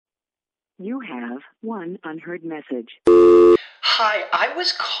You have one unheard message. Hi, I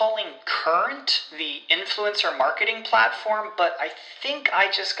was calling Current, the influencer marketing platform, but I think I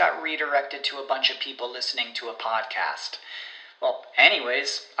just got redirected to a bunch of people listening to a podcast. Well,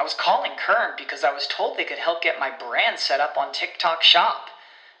 anyways, I was calling Current because I was told they could help get my brand set up on TikTok Shop,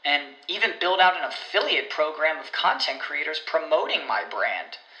 and even build out an affiliate program of content creators promoting my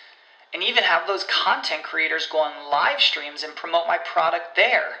brand, and even have those content creators go on live streams and promote my product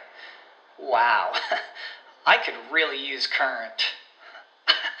there. Wow, I could really use Current.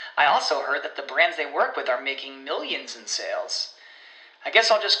 I also heard that the brands they work with are making millions in sales. I guess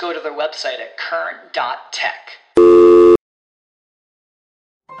I'll just go to their website at current.tech.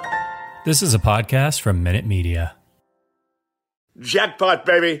 This is a podcast from Minute Media. Jackpot,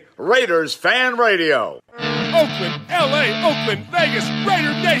 baby. Raiders Fan Radio. Oakland, L.A., Oakland, Vegas,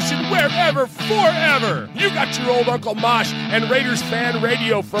 Raider Nation, wherever, forever. You got your old Uncle Mosh and Raiders Fan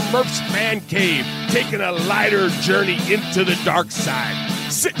Radio from Murph's Man Cave, taking a lighter journey into the dark side.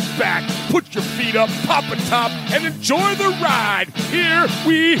 Sit back, put your feet up, pop a top, and enjoy the ride. Here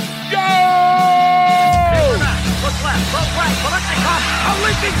we go! Look left, look right, Paletnikov, a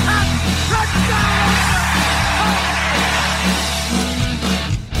leaping pass, touchdown!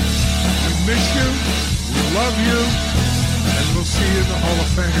 We miss you, we love you, and we'll see you in the Hall of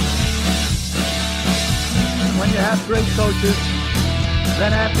Fame. When you have great coaches,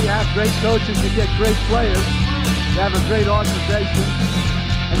 then after you have great coaches, you get great players, you have a great organization,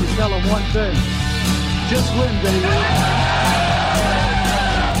 and you tell them one thing, just win, baby.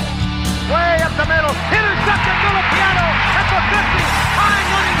 Way up the middle, intercepted Villapiano at the 50, time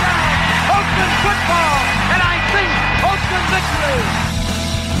running down, Oakland football, and I think Oakland victory.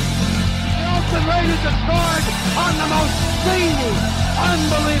 The Oakland Raiders have scored on the most zany,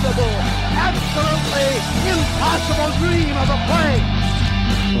 unbelievable, absolutely impossible dream of a play.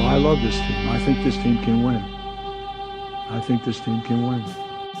 Well, I love this team. I think this team can win. I think this team can win.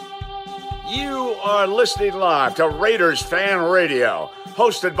 You are listening live to Raiders Fan Radio,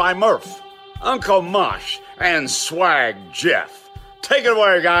 hosted by Murph, Uncle Mosh, and Swag Jeff. Take it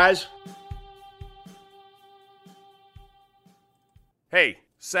away, guys. Hey,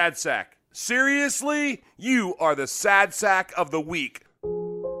 Sad Sack. Seriously? You are the Sad Sack of the week.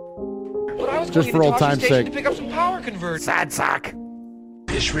 But I was just going for old to time's sake. to pick up some power converters. Sad Sack.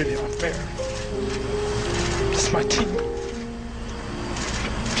 It's really unfair. It's my team.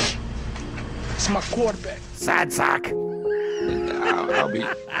 It's my quarterback. Sad Sack.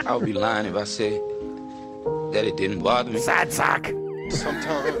 I'll be lying if I say that it didn't bother me. Sad Sack.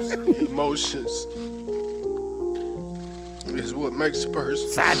 Sometimes emotions is what makes a person.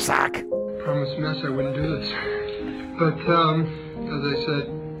 Sad Sack. I promised Mess I wouldn't do this. But, as I said,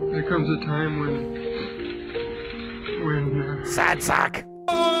 there comes a time when Sad Sack.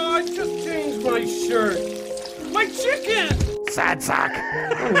 Oh, I just changed my shirt. My chicken! Sad Sack.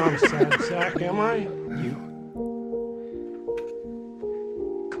 I'm not a sad sack, am I? You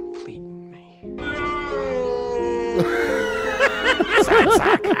complete me. Sad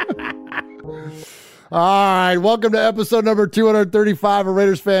Sack. All right, welcome to episode number 235 of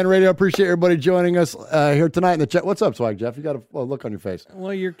Raiders Fan Radio. Appreciate everybody joining us here tonight in the chat. What's up, Swag Jeff? You got a look on your face.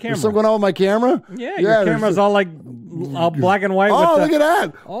 Well, your camera. There's something going on with my camera? Yeah, your camera's all like all black and white. Oh, with look at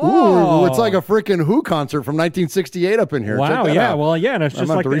that. Oh. Ooh, it's like a freaking Who concert from 1968 up in here. Wow, Check that out. Well, yeah, and it's I'm just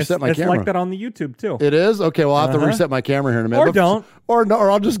gonna like have to reset my it's camera. like that on the YouTube too. It is? Okay, well, I'll have to reset my camera here in a minute. Or don't.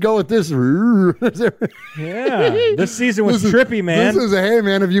 Or I'll just go with this. Yeah, this season was trippy, man. This is hey,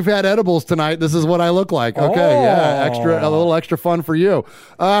 man, if you've had edibles tonight, this is what I look like. Okay, yeah, a little extra fun for you.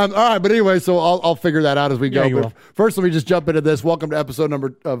 All right, but anyway, so I'll figure that out as we go. you But will. first, let me just jump into this. Welcome to episode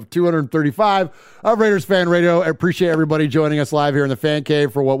number of 235 of Raiders Fan Radio. I appreciate everybody joining us live here in the Fan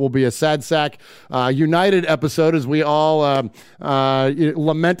Cave for what will be a Sad Sack United episode as we all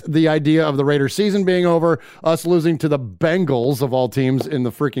lament the idea of the Raiders season being over, us losing to the Bengals of all teams in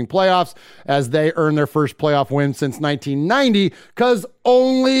the freaking playoffs as they earn their first playoff win since 1990 because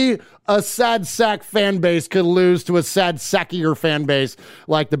only a sad sack fan base could lose to a sad sackier fan base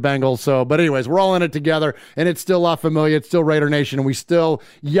like the Bengals. So, but anyways, we're all in it together, and it's still La Familia. It's still Raider Nation, and we still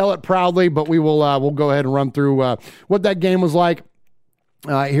yell it proudly. But we will we'll go ahead and run through what that game was like.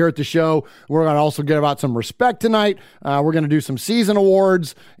 Here at the show, we're going to also get about some respect tonight. We're going to do some season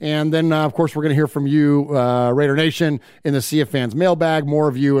awards, and then, of course, we're going to hear from you, Raider Nation, in the Sea of Fans mailbag. More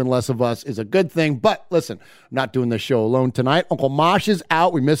of you and less of us is a good thing. But listen, I'm not doing this show alone tonight. Uncle Mosh is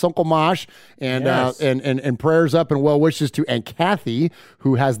out. We miss Uncle Mosh, and Yes. and prayers up and well wishes to Aunt Kathy,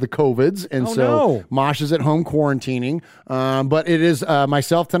 who has the COVIDs, and no. Mosh is at home quarantining. But it is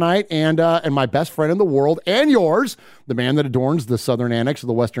myself tonight, and my best friend in the world, and yours, the man that adorns the Southern Annex, Annex of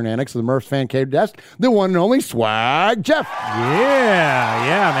the Western Annex of the Murph's Fan Cave desk, the one and only Swag Jeff.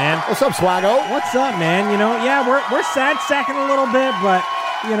 Yeah, man. What's up, Swaggo? What's up, man? You know, yeah, we're sad sacking a little bit, but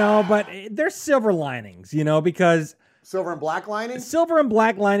there's silver linings, because silver and black linings? Silver and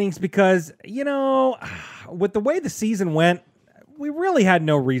black linings because, with the way the season went, we really had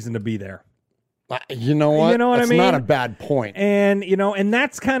no reason to be there. You know what? I mean? Not a bad point. And, and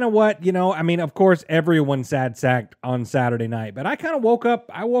that's kind of what, of course, everyone sad sacked on Saturday night. But I kind of woke up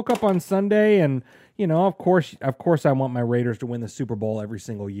on Sunday and, of course I want my Raiders to win the Super Bowl every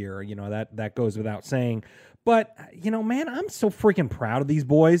single year. That goes without saying. But, man, I'm so freaking proud of these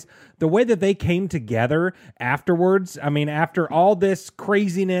boys. The way that they came together afterwards. I mean, after all this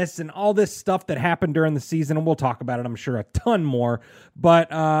craziness and all this stuff that happened during the season, and we'll talk about it, I'm sure, a ton more.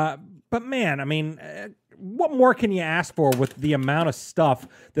 But man, I mean, what more can you ask for with the amount of stuff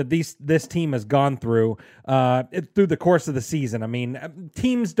that this team has gone through through the course of the season? I mean,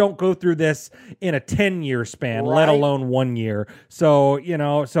 teams don't go through this in a 10-year span, let alone 1 year. So,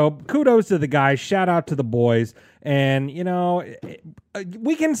 so kudos to the guys. Shout out to the boys. And,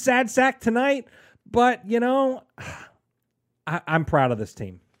 we can sad sack tonight, but, I'm proud of this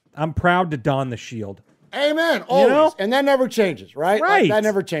team. I'm proud to don the shield. Amen. Always. And that never changes, right? Right. That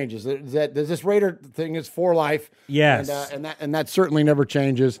never changes. That this Raider thing is for life. Yes. And that certainly never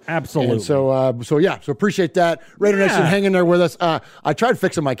changes. Absolutely. And so appreciate that. Raider Nation hanging there with us. I tried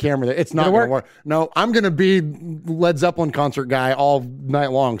fixing my camera there. It's not going to work. No, I'm going to be Led Zeppelin concert guy all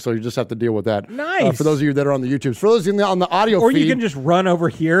night long, so you just have to deal with that. Nice. For those of you that are on the YouTubes. For those of you on the audio feed. Or you can just run over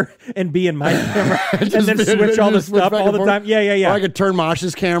here and be in my camera and then switch all the stuff all the time. Yeah. Or I could turn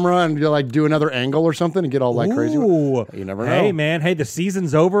Mosh's camera and do another angle or something and get all crazy. You never know. Hey, man. Hey, the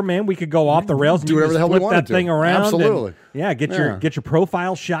season's over, man. We could go off the rails and do whatever the hell we want flip that thing around. Absolutely. Get your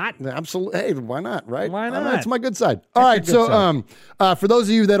profile shot. Absolutely. Hey, why not, right? Why not? It's my good side. All right, so for those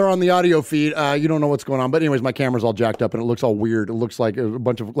of you that are on the audio feed, you don't know what's going on. But anyways, my camera's all jacked up and it looks all weird. It looks like a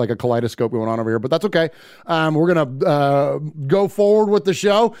bunch of like a kaleidoscope going on over here, but that's okay. We're going to go forward with the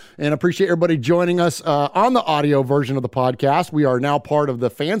show and appreciate everybody joining us on the audio version of the podcast. We are now part of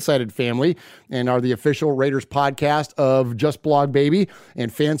the Fansided family and are the official Raiders podcast of Just Blog Baby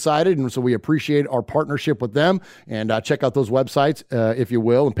and Fansided. And so we appreciate our partnership with them and check out those websites, if you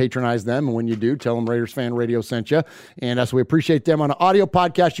will, and patronize them. And when you do, tell them Raiders Fan Radio sent you. And so we appreciate them on an audio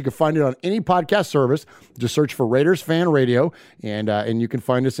podcast. You can find it on any podcast service. Just search for Raiders Fan Radio and you can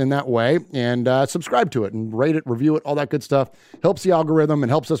find us in that way and subscribe to it and rate it, review it, all that good stuff. Helps the algorithm and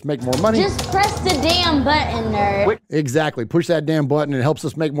helps us make more money. Just press the damn button, nerd. Exactly. Push that damn button. It helps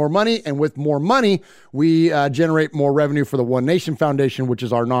us make more money. And with more money, we generate more revenue for the One Nation Foundation, which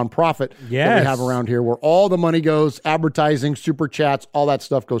is our nonprofit that we have around here, where all the money goes, advertising, super chats, all that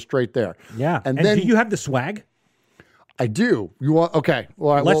stuff goes straight there. Yeah. And then do you have the swag? I do. You want? Okay.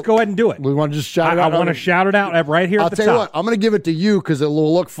 Well, let's go ahead and do it. We want to just shout it out. I want to shout it out right here at the top. I'll tell you what. I'm going to give it to you because it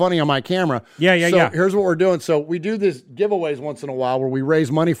will look funny on my camera. Yeah. Here's what we're doing. So we do these giveaways once in a while where we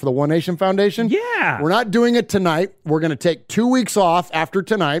raise money for the One Nation Foundation. Yeah. We're not doing it tonight. We're going to take 2 weeks off after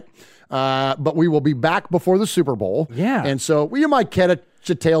tonight, but we will be back before the Super Bowl. Yeah. And so we might catch a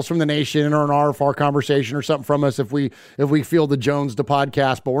Tales from the Nation or an RFR conversation or something from us if we feel the Jones to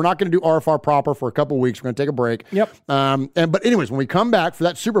podcast, but we're not going to do RFR proper for a couple of weeks. We're going to take a break. Yep. But anyways, when we come back for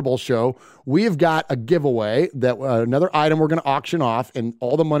that Super Bowl show, we have got a giveaway that another item we're going to auction off, and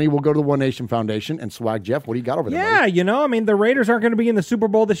all the money will go to the One Nation Foundation. And Swag Jeff, what do you got over there? Yeah, buddy? The Raiders aren't going to be in the Super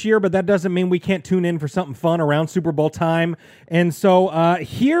Bowl this year, but that doesn't mean we can't tune in for something fun around Super Bowl time. And so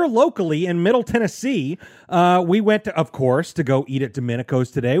here locally in Middle Tennessee, we went of course, to go eat at Domenico's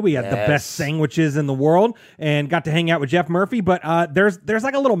today. We had the best sandwiches in the world and got to hang out with Jeff Murphy. But there's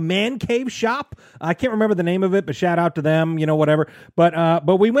like a little man cave shop. I can't remember the name of it, but shout out to them, whatever.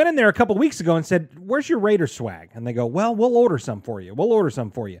 But we went in there a couple weeks ago and said, "Where's your Raiders swag?" And they go, "Well, we'll order some for you.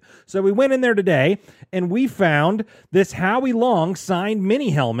 So we went in there today and we found this Howie Long signed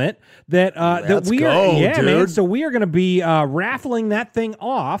mini helmet that we are, dude. man. So we are going to be raffling that thing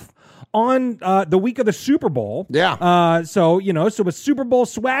off on the week of the Super Bowl. Yeah. So it's Super Bowl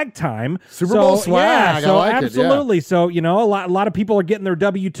swag time. Super Bowl swag. Yeah, so I like absolutely. It, yeah. So, a lot of people are getting their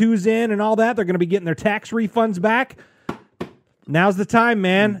W-2s in and all that. They're going to be getting their tax refunds back. Now's the time,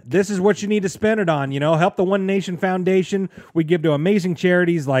 man. This is what you need to spend it on. Help the One Nation Foundation. We give to amazing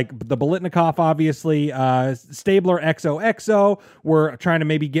charities like the Bolitnikoff, obviously, Stabler XOXO. We're trying to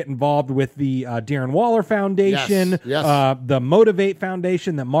maybe get involved with the Darren Waller Foundation, Yes. The Motivate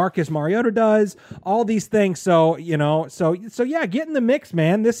Foundation that Marcus Mariota does. All these things. So yeah, get in the mix,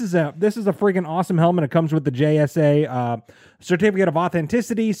 man. This is a freaking awesome helmet. It comes with the JSA certificate of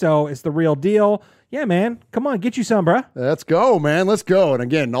authenticity, so it's the real deal. Yeah, man. Come on, get you some, bruh. Let's go, man. Let's go. And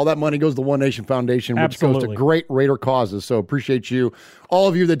again, all that money goes to One Nation Foundation, which goes to great Raider causes. So appreciate you, all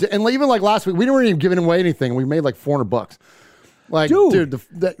of you that did. And even like last week, we weren't even giving away anything. We made like $400. Like, dude,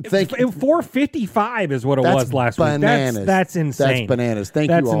 thank you. $455 is what it was last bananas. week. That's insane. That's bananas. Thank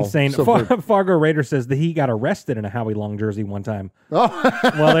you all. That's insane. So Fargo Raider says that he got arrested in a Howie Long jersey one time. Oh,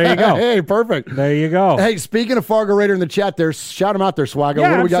 well, there you go. Hey, perfect. There you go. Hey, speaking of Fargo Raider in the chat, there, shout him out there, Swaggo.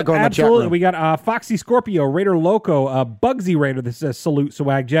 What do we got going on in the chat room? We got Foxy Scorpio, Raider Loco, Bugsy Raider that says salute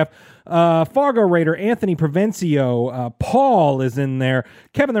Swag Jeff. Fargo Raider, Anthony Provencio, Paul is in there,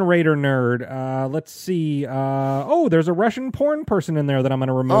 Kevin the Raider Nerd. Let's see. There's a Russian porn person in there that I'm going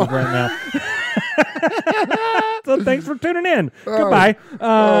to remove right now. So thanks for tuning in. Goodbye.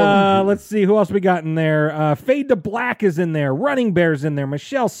 Let's see who else we got in there. Fade to Black is in there. Running Bear's in there.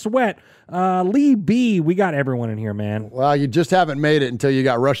 Michelle Sweat. Lee B. We got everyone in here, man. Well, you just haven't made it until you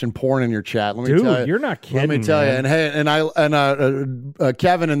got Russian porn in your chat. Let me Dude, tell you. You're not kidding. Let me tell you. And hey,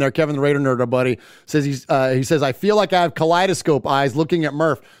 Kevin in there, Kevin the Raider Nerd, our buddy, says he says, I feel like I have kaleidoscope eyes looking at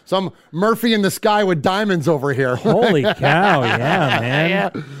Murph. Some Murphy in the sky with diamonds over here. Holy cow, yeah, man.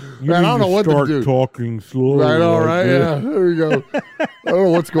 Yeah. Man, I don't know what to do. Talking slow. I know, right? Yeah, there we go. I don't know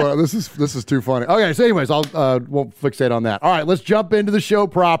what's going on. This is too funny. Okay, so anyways, I'll won't fixate on that. All right, let's jump into the show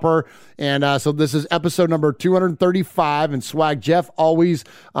proper. And so this is episode number 235, and Swag Jeff always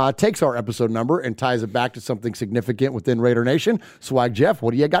takes our episode number and ties it back to something significant within Raider Nation. Swag Jeff,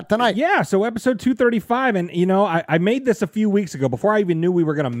 what do you got tonight? Yeah, so episode 235, and I made this a few weeks ago before I even knew we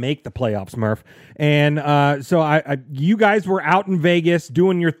were going to make the playoffs, Murph. And so you guys were out in Vegas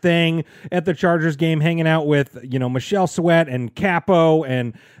doing your thing at the Chargers game, hanging out with Michelle Sweat and Capo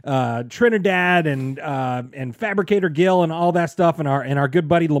and Trinidad and Fabricator Gill and all that stuff, and our good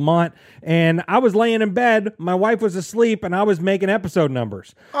buddy Lamont. And I was laying in bed, my wife was asleep, and I was making episode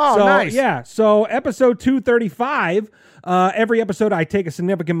numbers. Oh, nice. Yeah, so episode 235, every episode I take a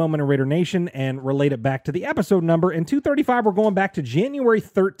significant moment in Raider Nation and relate it back to the episode number. In 235, we're going back to January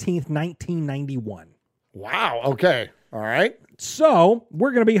 13th, 1991. Wow, okay. All right. So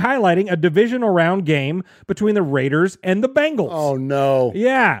we're going to be highlighting a divisional round game between the Raiders and the Bengals. Oh, no.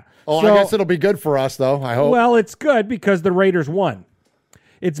 Yeah. Oh, I guess it'll be good for us, though, I hope. Well, it's good because the Raiders won.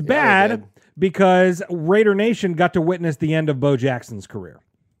 It's bad because Raider Nation got to witness the end of Bo Jackson's career.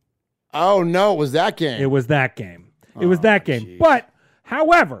 Oh, no, it was that game. It was that game. Geez. But,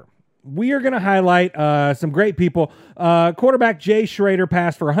 however, we are going to highlight some great people. Quarterback Jay Schrader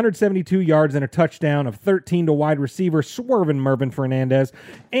passed for 172 yards and a touchdown of 13 to wide receiver Swervin Mervin Fernandez,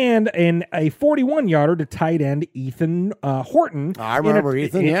 and a 41-yarder to tight end Ethan Horton. I remember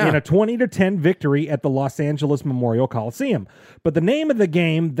Ethan, in a 20-10 victory at the Los Angeles Memorial Coliseum. But the name of the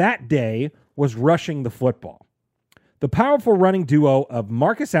game that day was rushing the football. The powerful running duo of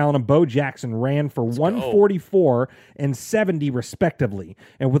Marcus Allen and Bo Jackson ran for 144 and 70 respectively.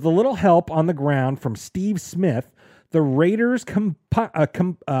 And with a little help on the ground from Steve Smith, the Raiders compiled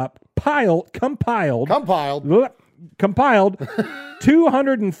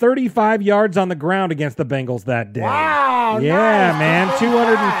 235 yards on the ground against the Bengals that day. Wow, yeah, nice. man,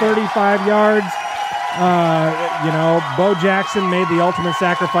 235 yards. Bo Jackson made the ultimate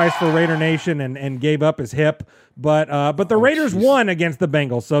sacrifice for Raider Nation and gave up his hip, but the Raiders won against the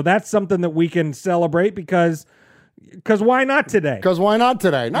Bengals, so that's something that we can celebrate because why not today? Because why not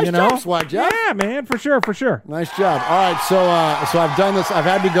today? Nice job, Swag Jeff. Yeah, man, for sure. Nice job. All right, so I've done this. I've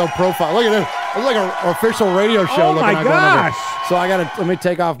had to go profile. Look at this. It's like an official radio show. Oh my gosh! So let me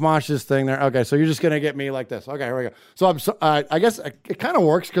take off Mosh's thing there. Okay, so you're just gonna get me like this. Okay, here we go. So I guess it kind of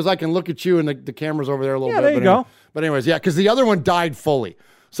works because I can look at you and the camera's over there a little bit. There you go. But anyways, yeah, because the other one died fully.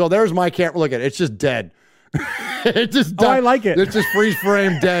 So there's my camera. Look at it. It's just dead. It just died. I like it. It's just freeze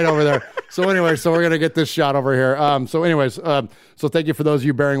frame dead over there. So anyway, so we're gonna get this shot over here. So thank you for those of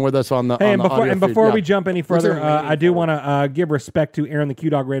you bearing with us on the. Hey, and before we jump any further, I do want to give respect to Aaron the Q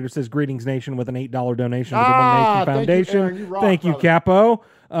Dog Raider. Says greetings nation with an $8 donation to the One Nation Foundation. Thank you, Capo.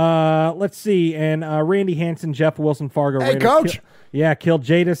 Let's see, and Randy Hansen, Jeff Wilson, Fargo. Hey, Raider. Coach. Kill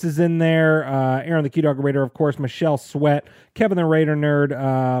Jadis is in there. Aaron the Q Dog Raider, of course. Michelle Sweat, Kevin the Raider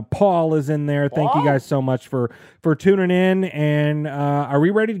Nerd. Paul is in there. Thank you guys so much for tuning in. And are we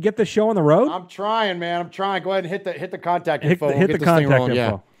ready to get this show on the road? I'm trying, man. I'm trying. Go ahead and hit the contact info. Hit the contact info.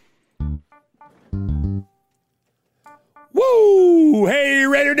 Yeah. Woo! Hey,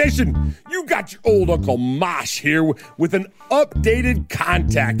 Raider Nation! You got your old Uncle Mosh here with an updated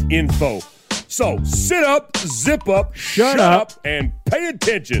contact info. So sit up, zip up, shut up, and pay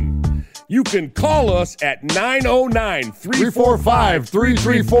attention. You can call us at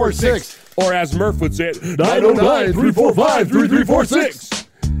 909-345-3346. Or as Murph would say, 909-345-3346.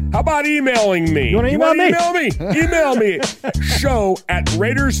 How about emailing me? You want to email me? Email me.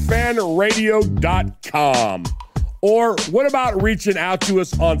 show@RaidersFanRadio.com. Or what about reaching out to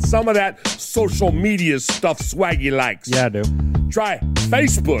us on some of that social media stuff Swaggy likes? Yeah, I do. Try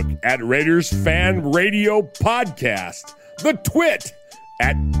Facebook at Raiders Fan Radio Podcast. The Twit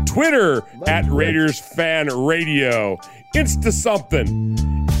at Twitter at Raiders Fan Radio. Insta something.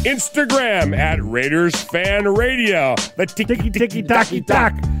 Instagram at Raiders Fan Radio. The ticky-tack.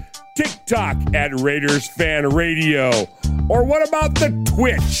 TikTok at Raiders Fan Radio. Or what about the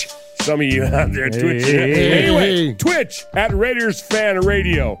Twitch? Some of you out there twitching. Anyway, Twitch at Raiders Fan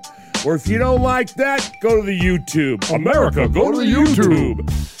Radio. Or if you don't like that, go to the YouTube. America, go to the YouTube.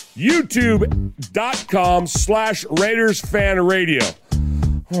 YouTube.com/Raiders Fan Radio.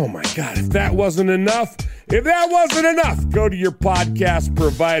 Oh my God, if that wasn't enough, go to your podcast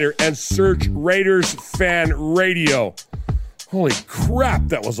provider and search Raiders Fan Radio. Holy crap,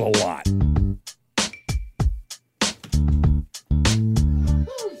 that was a lot.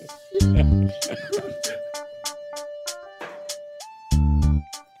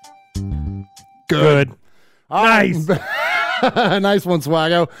 Good. Nice. Nice one,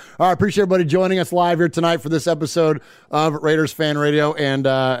 Swaggo. All right, appreciate everybody joining us live here tonight for this episode of Raiders Fan Radio, and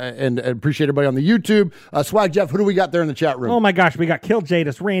appreciate everybody on the YouTube. Swag Jeff, who do we got there in the chat room? Oh my gosh, we got Kill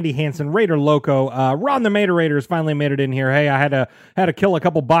Jadis, Randy Hansen, Raider Loco, Ron the Mater Raiders finally made it in here. Hey, I had to kill a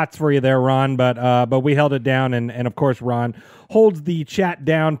couple bots for you there, Ron, but we held it down, and of course Ron holds the chat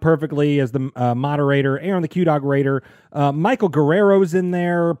down perfectly as the moderator. Aaron the Q-Dog Raider, Michael Guerrero's in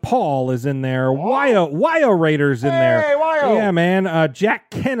there, Paul is in there, Wyo Raider's in there. Hey, Wyo! Yeah, man.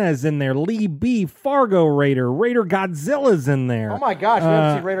 Jack Kenna's in there, Lee B, Fargo Raider, Raider Godzilla's in there. Oh my gosh, we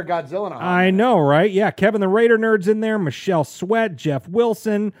haven't seen Raider Godzilla in a while. I know, right? Yeah, Kevin the Raider Nerd's in there, Michelle Sweat, Jeff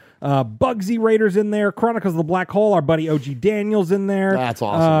Wilson, Bugsy Raider's in there, Chronicles of the Black Hole, our buddy OG Daniel's in there. That's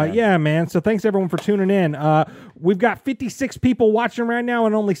awesome, man. Yeah, man. So thanks everyone for tuning in. We've got 56 people watching right now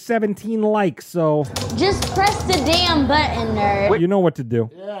and only 17 likes, so just press the damn button, nerd. You know what to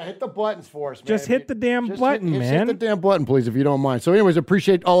do. Yeah, hit the buttons for us, man. Just hit the damn button, man. Hit the damn button, please, if you don't mind. So anyways,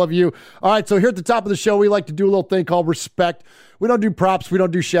 appreciate all of you. All right, so here at the top of the show, we like to do a little thing called respect. We don't do props. We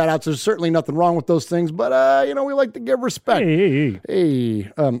don't do shout-outs. There's certainly nothing wrong with those things, but, we like to give respect.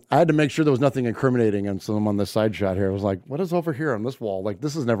 Hey. I had to make sure there was nothing incriminating on some on this side shot here. I was like, what is over here on this wall? Like,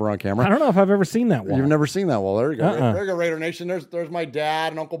 this is never on camera. I don't know if I've ever seen that wall. You've never seen that wall. There you go. There you go, Raider Nation. There's my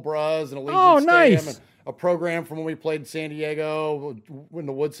dad and Uncle Bruz and Allegiant Stadium. Nice. And a program from when we played in San Diego, in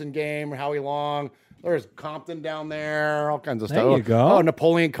the Woodson game, Howie Long. There's Compton down there, all kinds of stuff. There you go. Oh,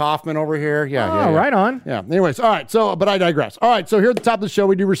 Napoleon Kaufman over here. Yeah. Right on. Yeah. Anyways, all right. So, but I digress. All right. So here at the top of the show,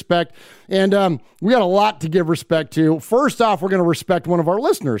 we do respect, and we got a lot to give respect to. First off, we're going to respect one of our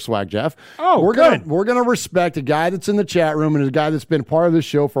listeners, Swag Jeff. Oh, we're good. We're going to respect a guy that's in the chat room and a guy that's been part of this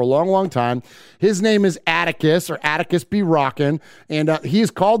show for a long, long time. His name is Atticus, or Atticus B. Rockin', and he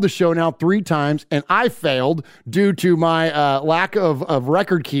has called the show now 3 times, and I failed due to my lack of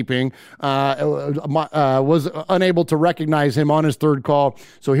record keeping. Was unable to recognize him on his 3rd call.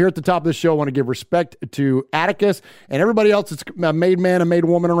 So here at the top of the show, I want to give respect to Atticus and everybody else that's a made man and made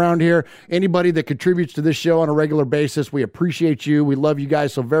woman around here. Anybody that contributes to this show on a regular basis, we appreciate you. We love you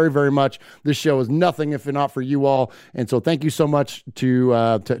guys so very, very much. This show is nothing if not for you all. And so thank you so much to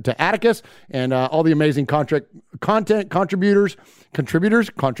Atticus and all the amazing content contributors.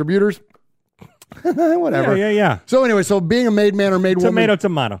 Whatever. Yeah. So anyway, so being a made man or made woman.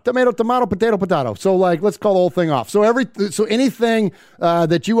 Tomato. Potato. So let's call the whole thing off. So anything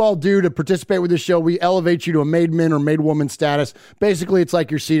that you all do to participate with this show, we elevate you to a made man or made woman status. Basically, it's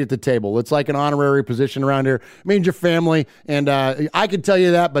like your seat at the table. It's like an honorary position around here. It means your family. And I can tell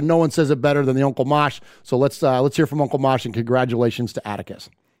you that, but no one says it better than the Uncle Mosh. So let's hear from Uncle Mosh, and congratulations to Atticus.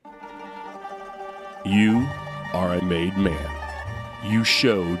 You are a made man. You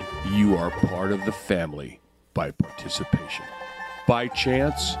showed you are part of the family by participation. By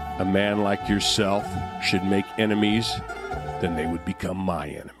chance, a man like yourself should make enemies, then they would become my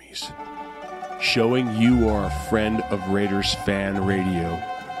enemies. Showing you are a friend of Raiders Fan Radio,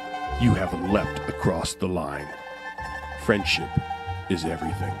 you have leapt across the line. Friendship is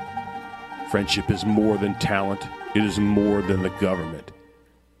everything. Friendship is more than talent. It is more than the government.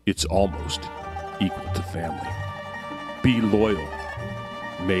 It's almost equal to family. Be loyal.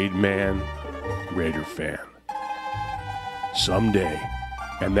 Made man, Raider fan. Someday,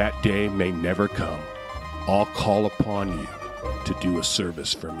 and that day may never come, I'll call upon you to do a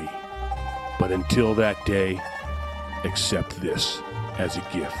service for me. But until that day, accept this as a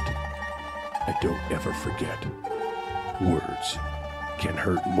gift. And don't ever forget, words can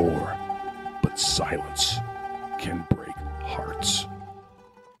hurt more, but silence can break hearts.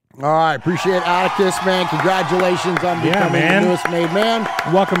 All right, appreciate Atticus, man. Congratulations on becoming the newest made man.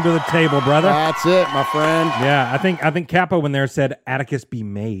 Welcome to the table, brother. That's it, my friend. Yeah, I think Capo in there said Atticus be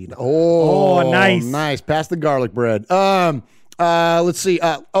made. Oh, nice. Nice. Pass the garlic bread. Let's see.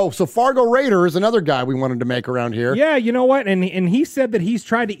 So Fargo Raider is another guy we wanted to make around here. Yeah, you know what? And he said that he's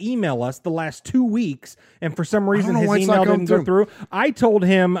tried to email us the last 2 weeks, and for some reason his email didn't go through. I told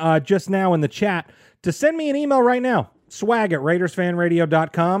him just now in the chat to send me an email right now.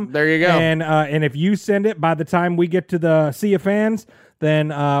 swag@RaidersFanRadio.com. There you go. And if you send it by the time we get to the Sea of Fans, then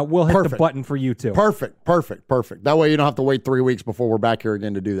we'll hit the button for you too. Perfect. That way you don't have to wait 3 weeks before we're back here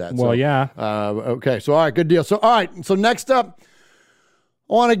again to do that. Well, yeah. Okay. So, all right, good deal. So, all right. So next up,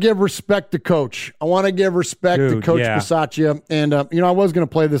 I want to give respect to Coach. I want to give respect to Coach Bisaccia. And, I was going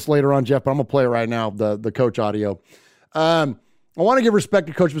to play this later on, Jeff, but I'm going to play it right now, the Coach audio. I want to give respect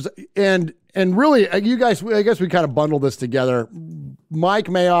to Coach Bisaccia. And really, you guys, I guess we kind of bundle this together. Mike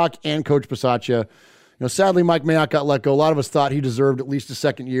Mayock and Coach Bisaccia. Sadly, Mike Mayock got let go. A lot of us thought he deserved at least a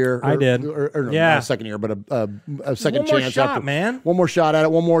second year. I did. Not a second year, but a second chance. One more shot, man. One more shot at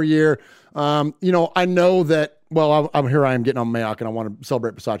it. One more year. I know that. Well, I'm here. I am getting on Mayock, and I want to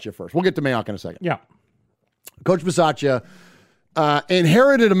celebrate Bisaccia first. We'll get to Mayock in a second. Yeah. Coach Bisaccia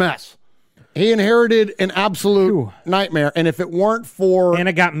inherited a mess. He inherited an absolute nightmare. And if it weren't for... And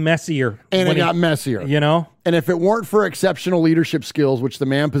it got messier. And it got messier. And if it weren't for exceptional leadership skills, which the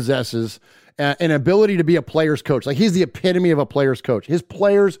man possesses, an ability to be a player's coach. Like, he's the epitome of a player's coach. His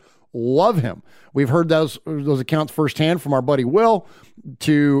players love him. We've heard those accounts firsthand from our buddy Will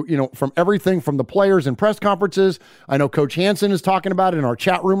to, from everything from the players in press conferences. I know Coach Hansen is talking about it in our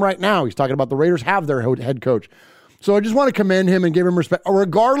chat room right now. He's talking about the Raiders have their head coach. So I just want to commend him and give him respect,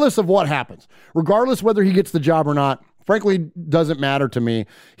 regardless of what happens, regardless whether he gets the job or not. Frankly, doesn't matter to me.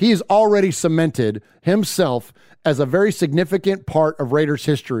 He's already cemented himself as a very significant part of Raiders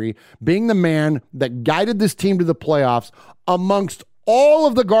history, being the man that guided this team to the playoffs amongst all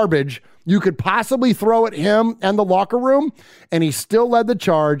of the garbage you could possibly throw at him and the locker room, and he still led the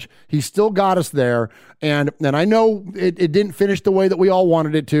charge. He still got us there, and I know it didn't finish the way that we all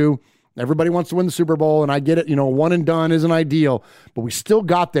wanted it to. Everybody wants to win the Super Bowl, and I get it. One and done isn't ideal, but we still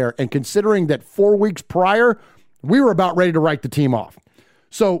got there. And considering that 4 weeks prior, we were about ready to write the team off.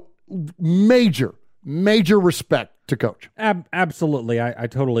 So major respect to Coach. Absolutely. I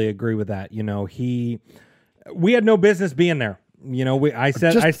totally agree with that. We had no business being there. I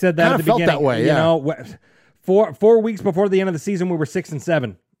said that at the beginning. That way, yeah. 4 weeks before the end of the season, we were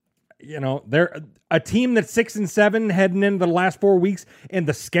 6-7. They're a team that's 6-7 heading into the last 4 weeks, and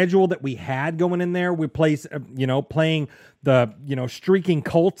the schedule that we had going in there, we playing the streaking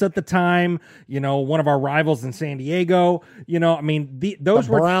Colts at the time, one of our rivals in San Diego. Those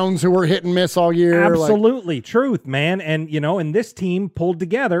were Browns who were hit and miss all year. Absolutely, truth, man. And and this team pulled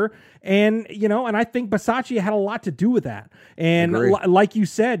together, and and I think Bisaccia had a lot to do with that. And like you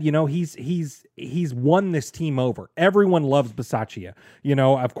said, he's won this team over. Everyone loves Bisaccia.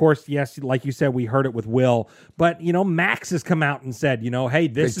 Of course, yes, like you said, we heard it with Will, but Max has come out and said, hey,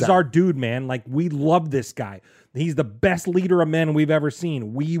 this is our dude, man. Like, we love this guy. He's the best leader of men we've ever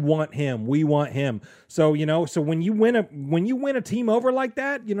seen. We want him. So, so when you win a team over like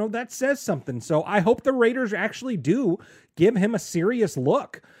that, that says something. So I hope the Raiders actually do give him a serious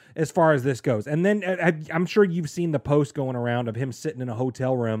look as far as this goes. And then I'm sure you've seen the post going around of him sitting in a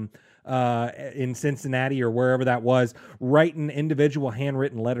hotel room in Cincinnati or wherever that was, writing individual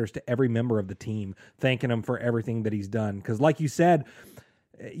handwritten letters to every member of the team, thanking him for everything that he's done. Because like you said,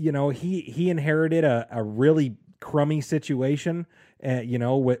 he inherited a really crummy situation,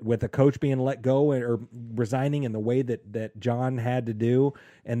 with a coach being let go or resigning in the way that John had to do.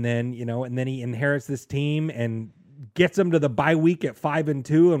 And then, and then he inherits this team and gets them to the bye week at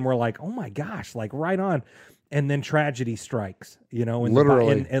 5-2. And we're like, oh my gosh, like right on. And then tragedy strikes,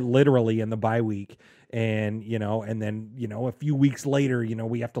 literally in the bye week. And, and then, a few weeks later,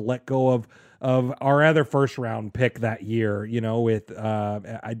 we have to let go of our other first round pick that year, with,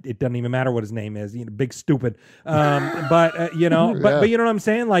 it doesn't even matter what his name is, big stupid. But you know what I'm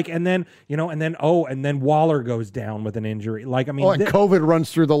saying? Like, and then Waller goes down with an injury. Like, I mean, and COVID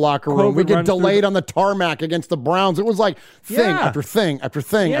runs through the locker room. We get delayed on the tarmac against the Browns. It was like thing after thing after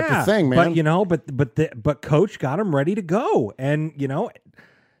thing after thing, man. But Coach got him ready to go. And,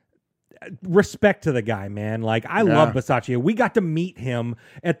 respect to the guy, man. Like, I love Bisaccia. We got to meet him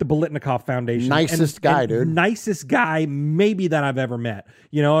at the Bolitnikoff Foundation. Nicest guy, dude. Nicest guy maybe that I've ever met.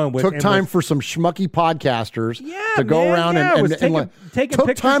 Took time for some schmucky podcasters to go around and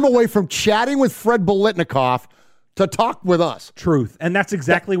took time away from chatting with Fred Bolitnikoff to talk with us. Truth. And that's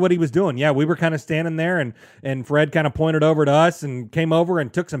exactly what he was doing. Yeah, we were kind of standing there, and Fred kind of pointed over to us and came over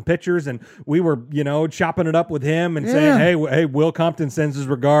and took some pictures, and we were, chopping it up with him and saying, hey, Will Compton sends his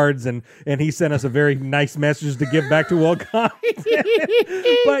regards, and he sent us a very nice message to give back to Will Compton.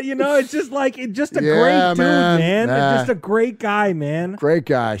 But, it's just like, just a great dude, man. Just a great guy, man. Great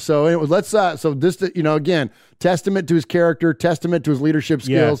guy. So it was, again, testament to his character, testament to his leadership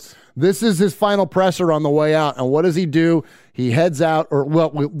skills. Yes. This is his final presser on the way out. And what does he do? He heads out, or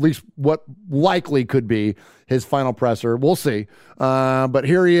at least what likely could be his final presser. We'll see. But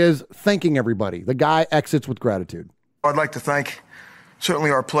here he is thanking everybody. The guy exits with gratitude. I'd like to thank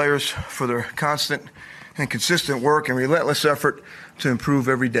certainly our players for their constant and consistent work and relentless effort to improve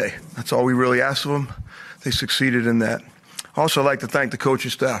every day. That's all we really asked of them. They succeeded in that. Also, I'd like to thank the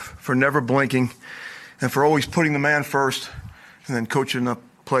coaching staff for never blinking and for always putting the man first and then coaching the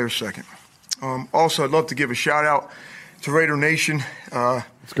players second. Also, I'd love to give a shout out to Raider Nation.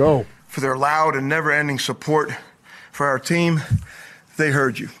 Let's go. For their loud and never-ending support for our team. They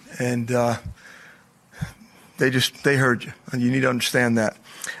heard you, and they heard you, and you need to understand that.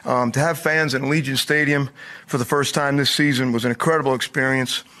 To have fans in Allegiant Stadium for the first time this season was an incredible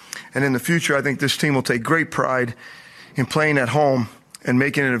experience, and in the future, I think this team will take great pride in playing at home and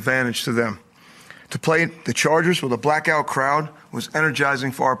making an advantage to them. To play the Chargers with a blackout crowd was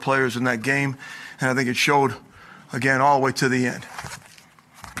energizing for our players in that game, and I think it showed, again, all the way to the end.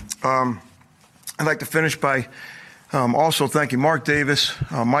 I'd like to finish by also thanking Mark Davis,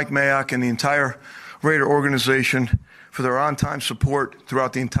 Mike Mayock, and the entire Raider organization for their on-time support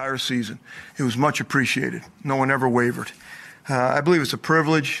throughout the entire season. It was much appreciated. No one ever wavered. I believe it's a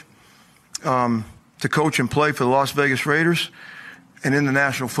privilege to coach and play for the Las Vegas Raiders and in the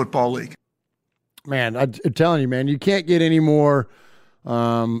National Football League. Man, I'm telling you, man, you can't get any more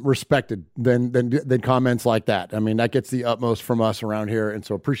respected than comments like that. I mean, that gets the utmost from us around here, and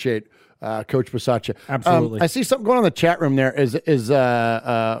so appreciate Coach Bisaccia. Absolutely. I see something going on in the chat room there. Is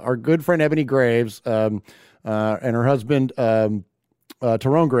our good friend Ebony Graves and her husband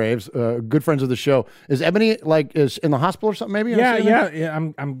Tyrone Graves, good friends of the show. Is Ebony is in the hospital or something? Maybe. Yeah.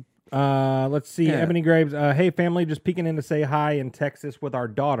 I'm. Let's see. Yeah. Ebony Graves. Hey, family, just peeking in to say hi in Texas with our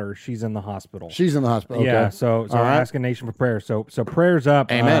daughter. She's in the hospital. She's in the hospital. Yeah. Okay. So I'm asking Nation for prayer. So prayers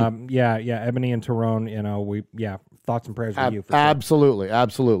up. Amen. Yeah. Ebony and Tyrone. Thoughts and prayers with you. For absolutely. Sure.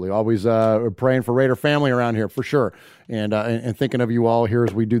 Absolutely. Always praying for Raider family around here for sure. And thinking of you all here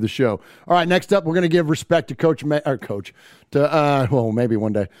as we do the show. All right. Next up, we're going to give respect to maybe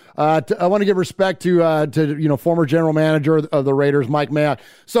one day. I want to give respect to former general manager of the Raiders, Mike Mayock.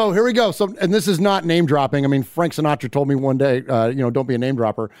 So here we go. So, and this is not name dropping. I mean, Frank Sinatra told me one day, don't be a name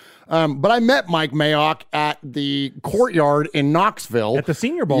dropper. But I met Mike Mayock at the Courtyard in Knoxville at the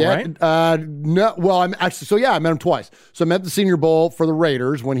Senior Bowl, right? No. Well, I met him twice. So I met the Senior Bowl for the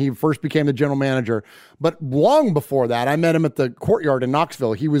Raiders when he first became the general manager. But long before that, I met him at the Courtyard in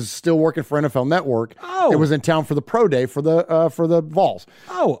Knoxville. He was still working for NFL Network. Oh, it was in town for the pro day for the Vols.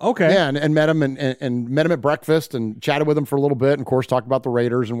 Oh, okay. Yeah, and met him and met him at breakfast and chatted with him for a little bit, and of course talked about the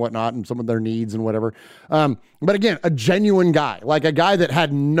Raiders and whatnot and some of their needs and whatever. But again, a genuine guy, like a guy that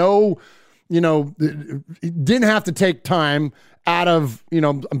had no, didn't have to take time out of,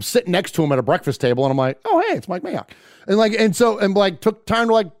 I'm sitting next to him at a breakfast table and I'm like, oh, hey, it's Mike Mayock. And took time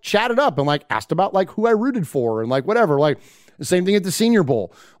to chat it up and asked about who I rooted for and whatever. The same thing at the Senior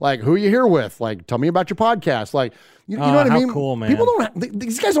Bowl. Who are you here with? Tell me about your podcast. You know what I mean? Cool, man. People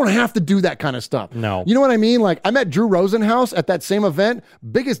these guys don't have to do that kind of stuff. No. You know what I mean? I met Drew Rosenhaus at that same event.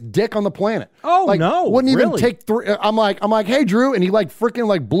 Biggest dick on the planet. Oh, no. Wouldn't even really? take three. I'm like, hey, Drew. And he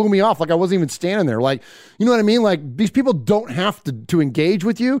freaking blew me off. I wasn't even standing there. You know what I mean? These people don't have to engage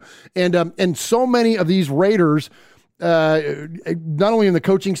with you. And so many of these Raiders, not only in the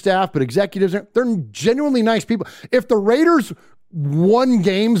coaching staff, but executives, they're genuinely nice people. If the Raiders won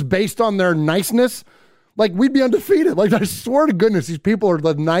games based on their niceness, we'd be undefeated. I swear to goodness, these people are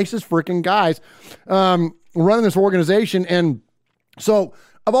the nicest freaking guys running this organization. And so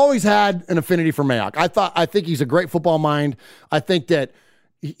I've always had an affinity for Mayock. I think he's a great football mind. I think that,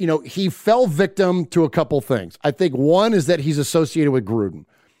 he fell victim to a couple things. I think one is that he's associated with Gruden.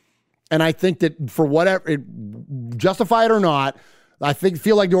 And I think that for whatever, justify it or not, I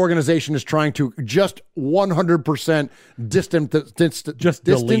feel like the organization is trying to just 100%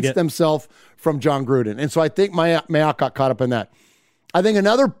 distance themselves from John Gruden. And so I think Mayock got caught up in that. I think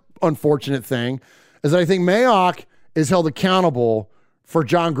another unfortunate thing is that I think Mayock is held accountable for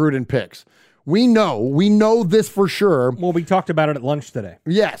John Gruden picks. We know this for sure. Well, we talked about it at lunch today.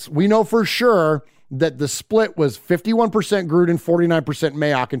 Yes, we know for sure that the split was 51% Gruden, 49%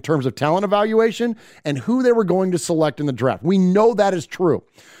 Mayock in terms of talent evaluation and who they were going to select in the draft. We know that is true.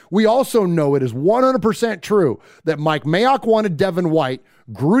 We also know it is 100% true that Mike Mayock wanted Devin White,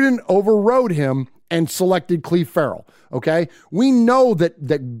 Gruden overrode him and selected Cleve Farrell. Okay, we know that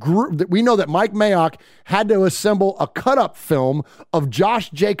Mike Mayock had to assemble a cut-up film of Josh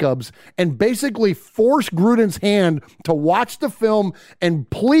Jacobs and basically force Gruden's hand to watch the film and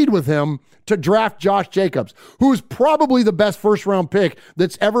plead with him to draft Josh Jacobs, who's probably the best first-round pick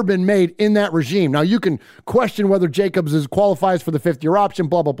that's ever been made in that regime. Now, you can question whether Jacobs qualifies for the fifth-year option,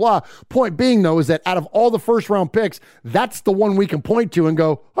 blah, blah, blah. Point being, though, is that out of all the first-round picks, that's the one we can point to and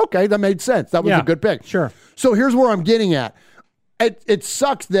go, okay, that made sense. That was a good pick. Sure. So here's where I'm getting at. It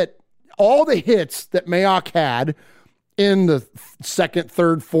sucks that all the hits that Mayock had in the second,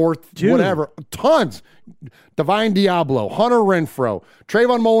 third, fourth, whatever, tons. Divine Diablo, Hunter Renfrow,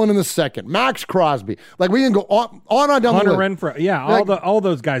 Trayvon Mullen in the second, Max Crosby. Like, we can go on down the list. Hunter Renfrow, yeah, all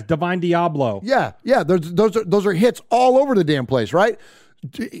those guys. Divine Diablo. Yeah. Those are hits all over the damn place, right?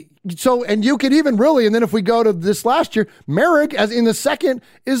 So, and you could even really, and then if we go to this last year, Merrick as in the second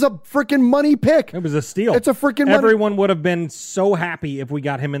is a freaking money pick. It was a steal. It's a freaking money. Everyone would have been so happy if we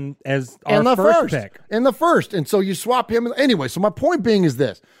got him in as our first pick. In the first. And so you swap him. Anyway, so my point being is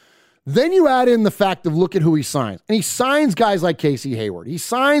this. Then you add in the fact of look at who he signs. And he signs guys like Casey Hayward. He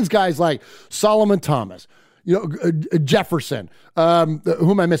signs guys like Solomon Thomas, Jefferson.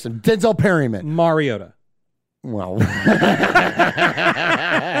 Who am I missing? Denzel Perryman. Mariota. Well,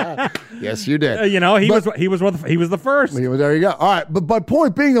 yes, you did. He was the first. There you go. All right, but my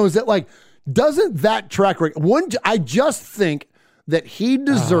point being though is that like, doesn't that track record? I just think that he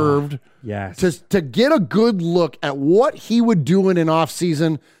deserved to get a good look at what he would do in an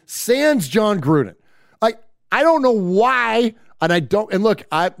offseason sans John Gruden. Like, I don't know why. And I don't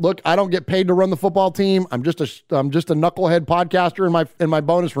get paid to run the football team. I'm just a knucklehead podcaster in my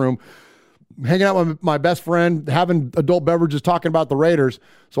bonus room, hanging out with my best friend, having adult beverages, talking about the Raiders.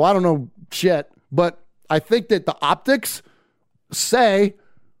 So I don't know shit, but I think that the optics say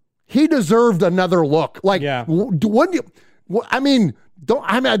he deserved another look. Like, I don't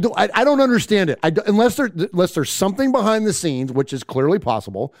understand it. Unless there's something behind the scenes, which is clearly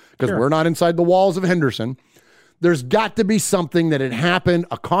possible because we're not inside the walls of Henderson. There's got to be something that had happened,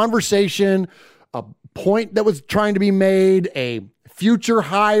 a conversation, a point that was trying to be made, a future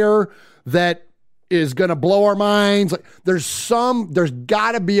hire that is going to blow our minds. Like, there's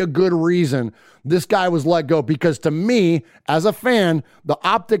got to be a good reason this guy was let go, because to me, as a fan, the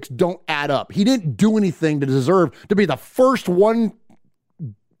optics don't add up. He didn't do anything to deserve to be the first one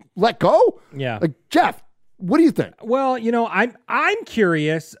let go. Yeah. Like, Jeff, what do you think? Well, I'm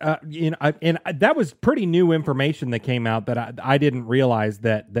curious. And that was pretty new information that came out that I didn't realize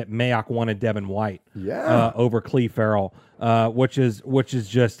that Mayock wanted Devin White over Cleve Farrell, which is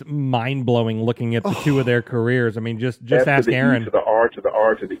just mind blowing looking at the two of their careers. I mean, just ask Aaron. E to the R to the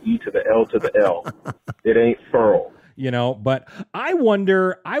R to the E to the L to the L. It ain't Farrell. But I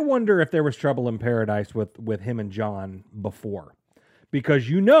wonder if there was trouble in paradise with him and John before, because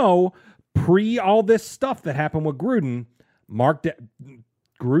pre all this stuff that happened with Gruden,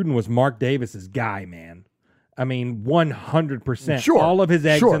 Gruden was Mark Davis's guy, man. I mean, 100%. Sure. All of his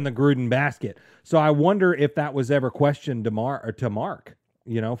eggs in the Gruden basket. So I wonder if that was ever questioned to Mark,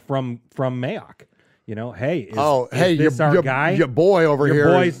 from Mayock. Hey, is this our guy? Your boy over here.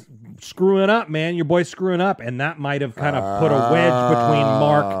 Your boy's screwing up, man. Your boy's screwing up. And that might have kind of put a wedge between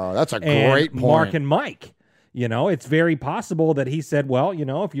Mark that's a great point. Mark and Mike. It's very possible that he said, well,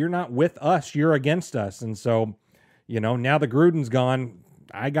 if you're not with us, you're against us. And so, now the Gruden's gone,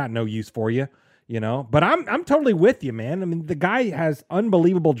 I got no use for you, But I'm totally with you, man. I mean, the guy has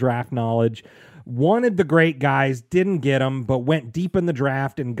unbelievable draft knowledge, wanted the great guys, didn't get them, but went deep in the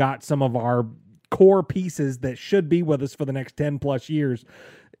draft and got some of our core pieces that should be with us for the next 10 plus years.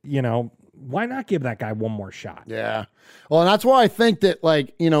 Why not give that guy one more shot? Yeah. Well, and that's why I think that, I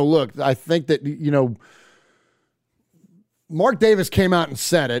think that, Mark Davis came out and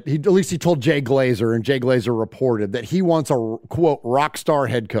said it. At least he told Jay Glazer, and Jay Glazer reported that he wants a, quote, rock star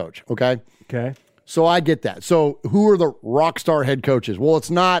head coach, okay? Okay. So I get that. So who are the rock star head coaches? Well,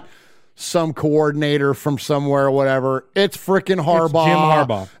 it's not some coordinator from somewhere or whatever. It's freaking Harbaugh. It's Jim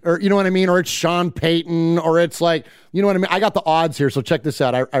Harbaugh. Or, you know what I mean? Or it's Sean Payton, or it's like, you know what I mean? I got the odds here, so check this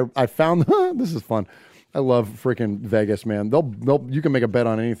out. I found, this is fun. I love freaking Vegas, man. You can make a bet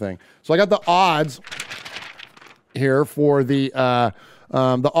on anything. So I got the odds here for the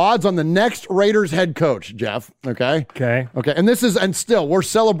The odds on the next Raiders head coach, Jeff. Okay. And still, we're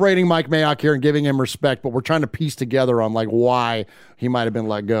celebrating Mike Mayock here and giving him respect, but we're trying to piece together on like why he might have been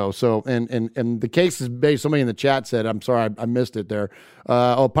let go. So, and the case is based. Somebody in the chat said, "I'm sorry, I missed it there."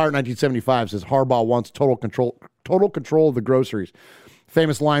 Pirate 1975 says Harbaugh wants total control of the groceries.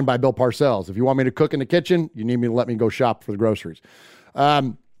 Famous line by Bill Parcells: "If you want me to cook in the kitchen, you need me to let me go shop for the groceries."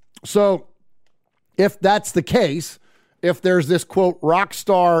 So, if that's the case. If there's this, quote, rock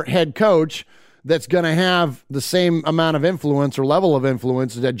star head coach that's going to have the same amount of influence or level of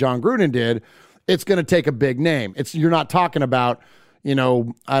influence that John Gruden did, it's going to take a big name. You're not talking about, I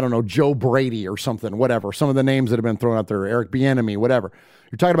don't know, Joe Brady or something, whatever. Some of the names that have been thrown out there, Eric Bieniemy, whatever.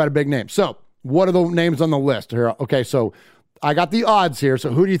 You're talking about a big name. So what are the names on the list here? Okay, so I got the odds here.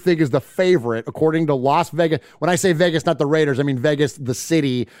 So who do you think is the favorite according to Las Vegas? When I say Vegas, not the Raiders, I mean Vegas, the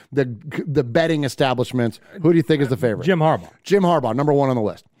city, the betting establishments. Who do you think is the favorite? Jim Harbaugh. Jim Harbaugh, number one on the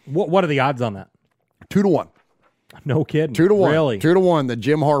list. What are the odds on that? 2-1. No kidding. 2-1. Really? 2-1 that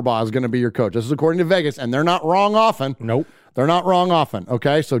Jim Harbaugh is going to be your coach. This is according to Vegas, and they're not wrong often. Nope. They're not wrong often.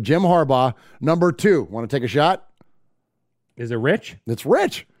 Okay, so Jim Harbaugh, number 2. Want to take a shot? Is it Rich? It's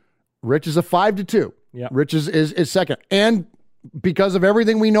Rich. Rich is a 5-2. Yeah. Rich is second. And because of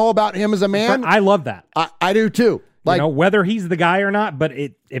everything we know about him as a man. But I love that. I do too. Like, whether he's the guy or not, but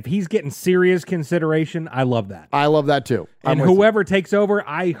if he's getting serious consideration, I love that. I love that too. And whoever takes over,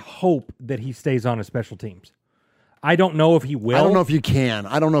 I hope that he stays on his special teams. I don't know if he will. I don't know if you can.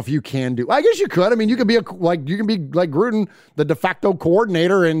 I don't know if you can do. I guess you could. I mean, you can be like Gruden, the de facto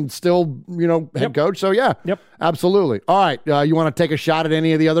coordinator, and still head coach. So yeah, absolutely. All right, you want to take a shot at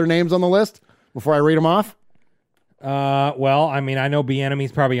any of the other names on the list before I read them off? Well, I mean, I know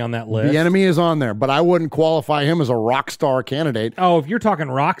Bieniemy's probably on that list. Bieniemy is on there, but I wouldn't qualify him as a rock star candidate. Oh, if you're talking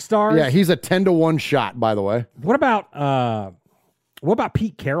rock stars, yeah, he's a 10-1 shot. By the way, what about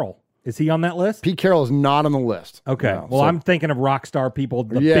Pete Carroll? Is he on that list? Pete Carroll is not on the list. Okay. No, I'm thinking of rock star people,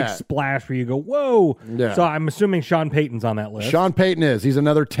 the big splash where you go, whoa. Yeah. So I'm assuming Sean Payton's on that list. Sean Payton is. He's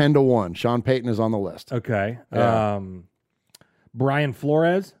another 10-1. Sean Payton is on the list. Okay. Yeah. Brian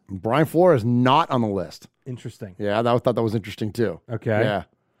Flores? Brian Flores not on the list. Interesting. Yeah, I thought that was interesting too. Okay. Yeah.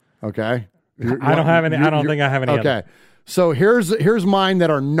 Okay. I don't have any. I don't think I have any. Okay. Other. So here's mine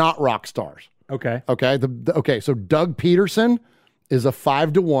that are not rock stars. Okay. Okay. Okay. So Doug Peterson is a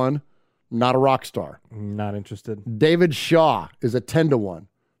 5-1, not a rock star. Not interested. David Shaw is a 10-1,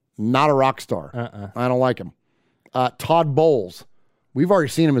 not a rock star. I don't like him. Todd Bowles, we've already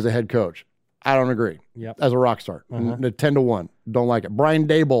seen him as a head coach. I don't agree. Yep. As a rock star. 10-1. Don't like it. Brian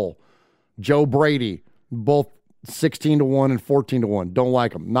Daboll, Joe Brady, both 16-1 and 14-1. Don't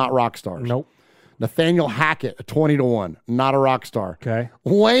like them. Not rock stars. Nope. Nathaniel Hackett, a 20-1. Not a rock star. Okay.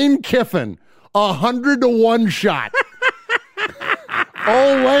 Lane Kiffin, 100-1 shot.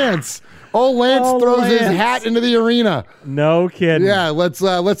 Lance throws his hat into the arena. No kidding. Yeah, let's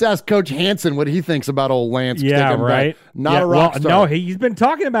ask Coach Hansen what he thinks about old Lance. Yeah, right. Not a rock star. No, he's been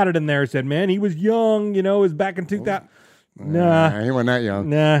talking about it in there. He said, man, he was young, it was back in 2000. Nah. He wasn't that young.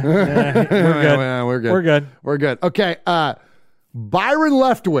 Nah. We're good. We're good. Okay. Byron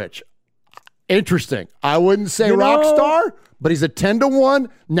Leftwich. Interesting. I wouldn't say rock star, but he's a 10-1.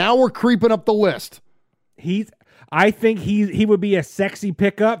 Now we're creeping up the list. I think he would be a sexy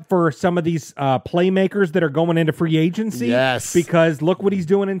pickup for some of these playmakers that are going into free agency. Yes. Because look what he's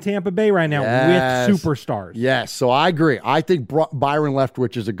doing in Tampa Bay right now with superstars. Yes. So I agree. I think Byron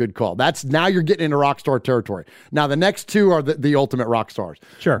Leftwich is a good call. Now you're getting into rock star territory. Now the next two are the ultimate rock stars.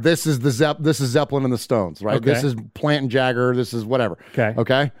 Sure. This is Zeppelin and the Stones, right? Okay. This is Plant and Jagger. This is whatever.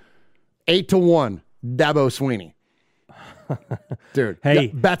 Okay. 8-1, Dabo Sweeney. Dude,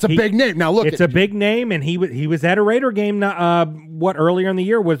 hey, that's a big name. Now look, it's a big name, and he was at a Raider game. Earlier in the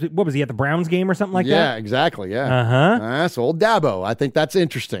year was he at the Browns game or something like that? Yeah, exactly. Yeah, That's old Dabo. I think that's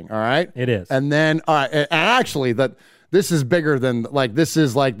interesting. All right, it is. And then, all right, and actually, this is bigger than this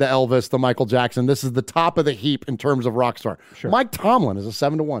is like the Elvis, the Michael Jackson. This is the top of the heap in terms of rock star. Sure. Mike Tomlin is a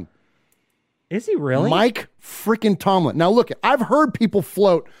 7-1. Is he really? Mike freaking Tomlin. Now look, I've heard people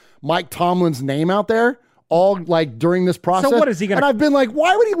float Mike Tomlin's name out there. All during this process. So what is he going to? And I've been like,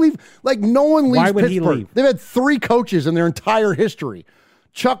 why would he leave? No one leaves Why would Pittsburgh. he leave? They've had 3 coaches in their entire history: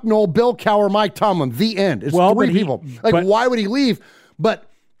 Chuck Noll, Bill Cowher, Mike Tomlin. The end. It's 3 people. Why would he leave? But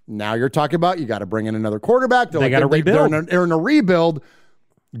now you're talking about you got to bring in another quarterback. They got to rebuild. They're in a rebuild.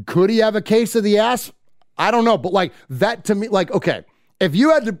 Could he have a case of the ass? I don't know. But that to me, okay, if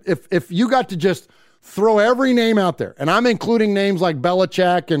you had to, if you got to just throw every name out there, and I'm including names like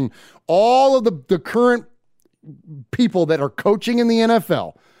Belichick and all of the current people that are coaching in the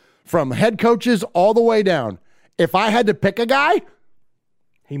NFL, from head coaches all the way down. If I had to pick a guy,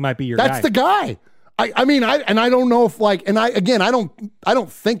 He might be your That's guy. the guy. I mean, I don't know if I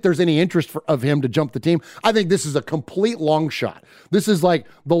don't think there's any interest of him to jump the team. I think this is a complete long shot. This is like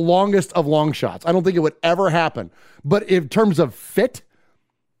the longest of long shots. I don't think it would ever happen. But in terms of fit,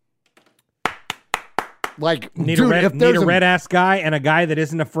 like, need dude, a red ass guy and a guy that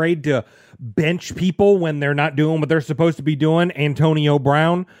isn't afraid to bench people when they're not doing what they're supposed to be doing. Antonio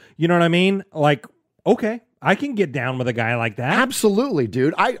Brown, you know what I mean? Like, okay, I can get down with a guy like that. Absolutely,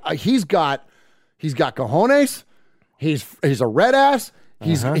 dude. He's got cojones. He's a red ass.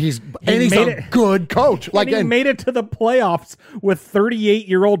 He's a good coach. Like, he made it to the playoffs with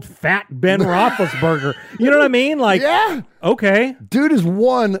 38-year-old fat Ben Roethlisberger. You know what I mean? Like, yeah, okay, dude has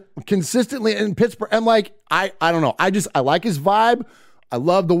won consistently in Pittsburgh. And like, I don't know. I like his vibe. I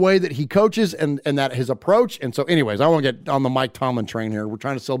love the way that he coaches and that his approach. And so, anyways, I won't get on the Mike Tomlin train here. We're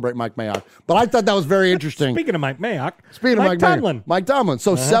trying to celebrate Mike Mayock, but I thought that was very interesting. Speaking of Mike Mayock, Mike Tomlin.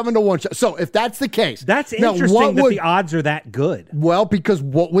 So 7-1. So if that's the case, that's interesting that the odds are that good. Well, because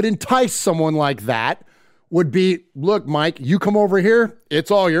what would entice someone like that would be, look, Mike, you come over here, it's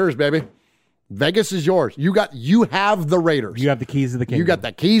all yours, baby. Vegas is yours. You have the Raiders. You have the keys of the kingdom. You got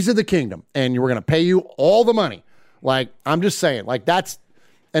the keys of the kingdom, and we're going to pay you all the money. Like, I'm just saying, like, that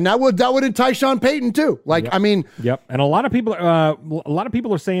would entice Sean Payton too. Like, yep. I mean, yep. And a lot of people are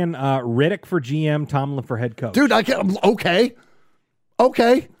saying Riddick for GM, Tomlin for head coach. Dude, okay,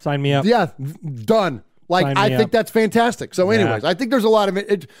 sign me up. Yeah, done. Like, I think that's fantastic. So, anyways, I think there's a lot of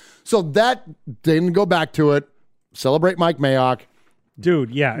it. So that didn't go back to it. Celebrate Mike Mayock.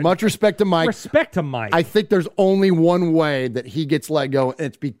 Dude, yeah. Much respect to Mike. Respect to Mike. I think there's only one way that he gets let go, and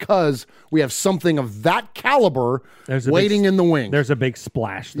it's because we have something of that caliber waiting in the wings. There's a big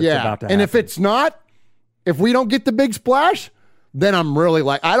splash that's about to happen. And if it's not, if we don't get the big splash, then I'm really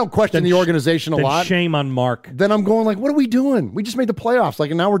like, I don't question the organization a lot. Shame on Mark. Then I'm going like, what are we doing? We just made the playoffs.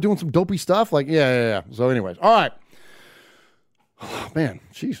 Like, and now we're doing some dopey stuff. Like, yeah. So anyways, all right. Oh, man,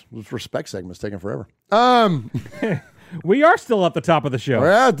 jeez, this respect segment's taking forever. We are still at the top of the show.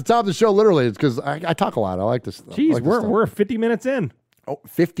 We're at the top of the show, literally. It's because I talk a lot. I like this. Jeez, like we're 50 minutes in. Oh,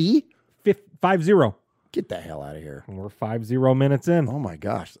 50? 50. Get the hell out of here. We're 50 minutes in. Oh, my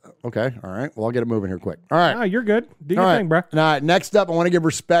gosh. Okay. All right. Well, I'll get it moving here quick. All right. Oh, you're good. Do your thing, bro. Now, next up, I want to give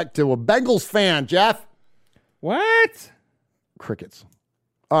respect to a Bengals fan, Jeff. What? Crickets.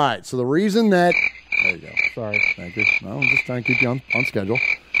 All right. So the reason that... There you go. Sorry. Thank you. No, I'm just trying to keep you on schedule.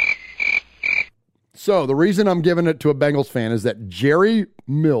 So the reason I'm giving it to a Bengals fan is that Jerry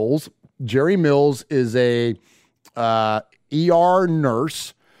Mills is a ER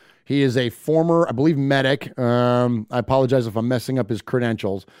nurse. He is a former, I believe, medic. I apologize if I'm messing up his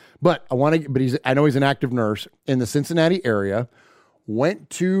credentials, but I know he's an active nurse in the Cincinnati area. Went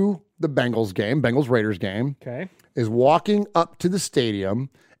to the Bengals Raiders game. Okay. Is walking up to the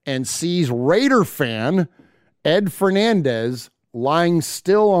stadium and sees Raider fan Ed Fernandez lying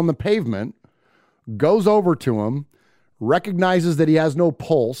still on the pavement. Goes over to him, recognizes that he has no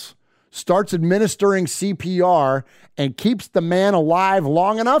pulse, starts administering CPR, and keeps the man alive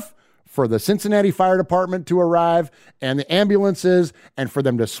long enough for the Cincinnati Fire Department to arrive and the ambulances, and for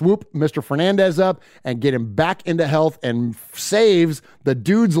them to swoop Mr. Fernandez up and get him back into health, and saves the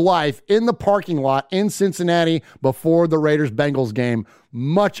dude's life in the parking lot in Cincinnati before the Raiders-Bengals game.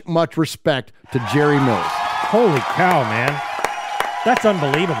 Much, much respect to Jerry Mills. Holy cow, man. That's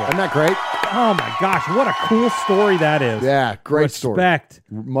unbelievable. Isn't that great? Oh, my gosh. What a cool story that is. Yeah, great story. Respect.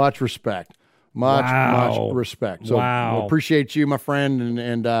 Much respect. Much respect. So appreciate you, my friend,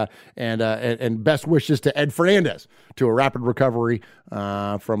 and best wishes to Ed Fernandez to a rapid recovery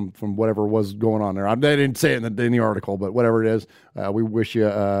from whatever was going on there. I didn't say it in the article, but whatever it is, we wish you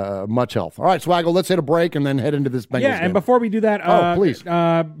much health. All right, Swaggle, let's hit a break and then head into this Bengals game. And before we do that, please.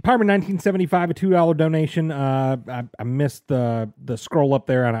 Parman 1975, a $2 donation. I missed the scroll up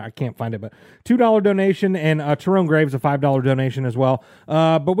there, and I can't find it, but $2 donation, and Tyrone Graves, a $5 donation as well.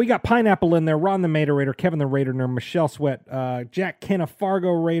 But we got Pineapple in there, Ron the Mater Raider, Kevin the Raider Nerd, Michelle Sweat, Jack Kenna,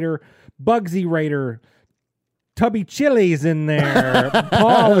 Fargo Raider, Bugsy Raider, Tubby Chili's in there,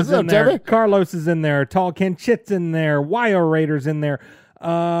 Paul is in there, Carlos is in there, Tall Ken Chit's in there, Wire Raiders in there,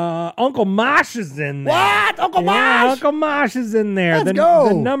 Uncle Mosh is in there. What? Uncle Mosh? Uncle Mosh is in there. Let's go.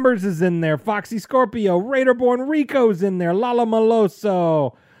 The Numbers is in there, Foxy Scorpio, Raiderborn Rico's in there, Lala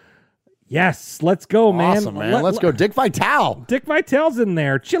Maloso. Yes, let's go, man. Awesome, man. Let's go. Dick Vitale. Dick Vitale's in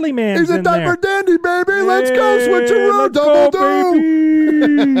there. Chili Man's He's a in there. diaper dandy, baby. Let's go. Switcheroo. Double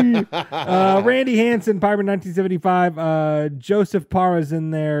do. Randy Hansen, Piper 1975. Joseph Parra's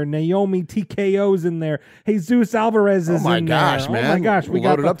in there. Naomi TKO's in there. Jesus Alvarez is in there. Man. Oh, my gosh. We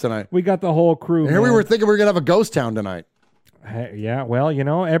loaded up tonight. We got the whole crew. And here we were thinking we were going to have a ghost town tonight. Hey, yeah, well,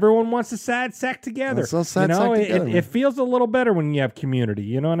 everyone wants a sad sack together. Let's all sad sack together, it feels a little better when you have community.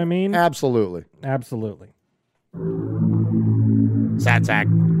 You know what I mean? Absolutely. Absolutely. Sad sack.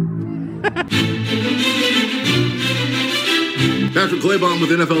 Patrick Claybon with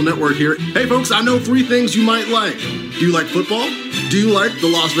NFL Network here. Hey folks, I know 3 things you might like. Do you like football? Do you like the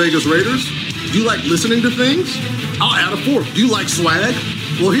Las Vegas Raiders? Do you like listening to things? I'll add a 4th. Do you like swag?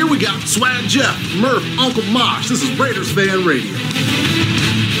 Well, here we got Swag Jeff, Murph, Uncle Mosh. This is Raiders Fan Radio.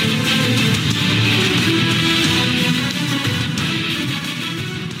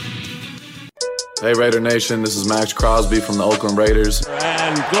 Hey Raider Nation, this is Max Crosby from the Oakland Raiders.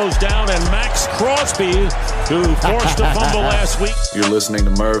 And goes down, and Max Crosby, who forced a fumble last week. You're listening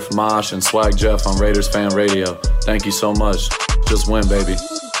to Murph, Mosh, and Swag Jeff on Raiders Fan Radio. Thank you so much. Just win, baby.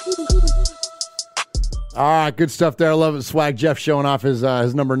 All right, good stuff there. I love it. Swag Jeff showing off his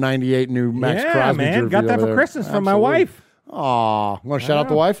number 98 new Max Crosby man. jersey. Got that for Christmas from my wife. Aw, want to shout out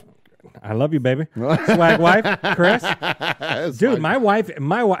the wife? I love you, baby. Swag wife, Chris. Dude, my wife,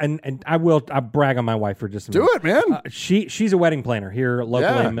 and I brag on my wife for just a minute. Do it, man. She's a wedding planner here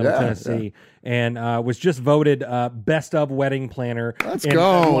locally in Middle Tennessee, and was just voted best of wedding planner. Let's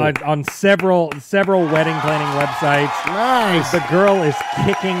go on several wedding planning websites. Nice. The girl is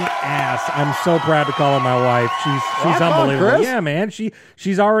kicking ass. I'm so proud to call her my wife. She's unbelievable. Chris. Yeah, man.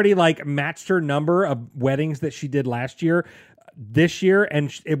 She's already matched her number of weddings that she did last year. This year, and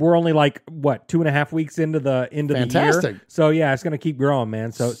we're only 2.5 weeks into the Fantastic. year. So yeah, it's gonna keep growing,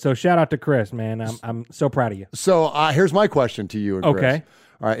 man. So shout out to Chris, man. I'm so proud of you. So here's my question to you and Chris. Okay.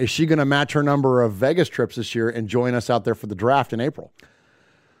 All right, is she going to match her number of Vegas trips this year and join us out there for the draft in April?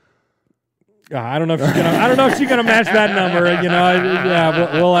 I don't know if she's gonna match that number.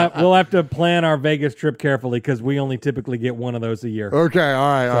 We'll have to plan our Vegas trip carefully because we only typically get one of those a year. Okay,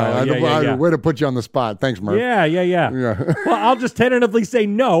 all right. Yeah. Way to put you on the spot. Thanks, Murph. Yeah. Well, I'll just tentatively say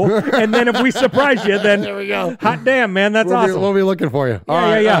no, and then if we surprise you, then there we go. Hot damn, man, that's awesome. We'll be looking for you.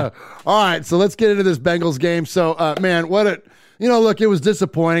 All right, so let's get into this Bengals game. So, man, look, it was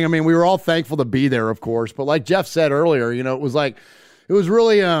disappointing. I mean, we were all thankful to be there, of course, but like Jeff said earlier, it was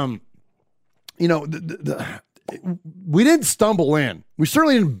really. We didn't stumble in. We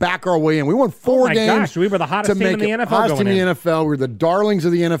certainly didn't back our way in. We won 4 games. Gosh, we were the hottest team in the NFL. Hottest team in the NFL. We were the darlings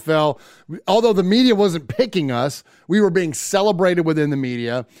of the NFL. Although the media wasn't picking us, we were being celebrated within the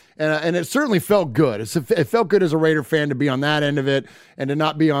media, and it certainly felt good. It felt good as a Raider fan to be on that end of it and to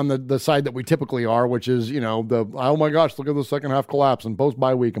not be on the side that we typically are, which is oh my gosh, look at the second half collapse and post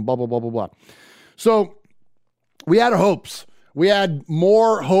bye week and blah blah blah blah blah. So we had hopes. We had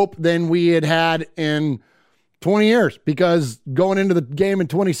more hope than we had in 20 years because going into the game in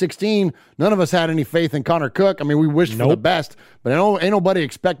 2016, none of us had any faith in Connor Cook. I mean, we wished for the best, but ain't nobody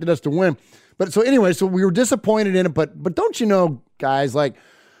expected us to win. But so anyway, so we were disappointed in it. But don't you know, guys,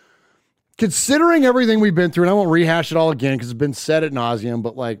 considering everything we've been through, and I won't rehash it all again because it's been said ad nauseum,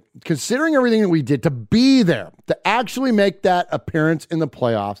 but considering everything that we did to be there, to actually make that appearance in the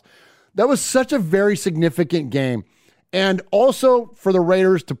playoffs, that was such a very significant game. And also for the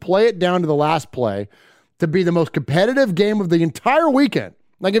Raiders to play it down to the last play, to be the most competitive game of the entire weekend.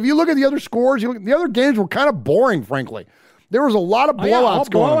 If you look at the other scores, the other games were kind of boring, frankly. There was a lot of blowouts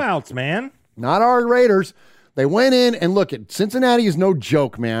going on. Blowouts, man. Not our Raiders. They went in and look at Cincinnati is no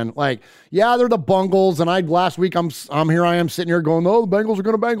joke, man. They're the Bungles, and last week I am sitting here going, oh, the Bengals are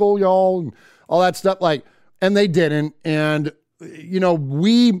going to bangle, y'all, and all that stuff. And they didn't. And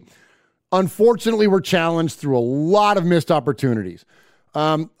we unfortunately were challenged through a lot of missed opportunities.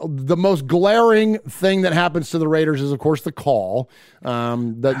 The most glaring thing that happens to the Raiders is, of course, the call,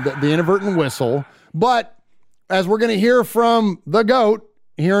 the inadvertent whistle. But as we're going to hear from the GOAT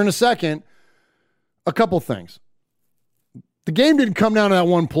here in a second, a couple things. The game didn't come down to that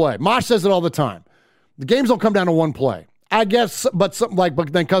one play. Mosh says it all the time. The games don't come down to one play. I guess, but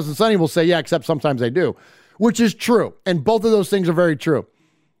then Cousin Sonny will say, yeah, except sometimes they do, which is true. And both of those things are very true.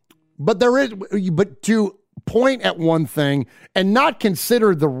 But to point at one thing and not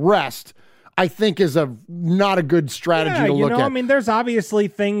consider the rest, I think is not a good strategy to look at. I mean, there's obviously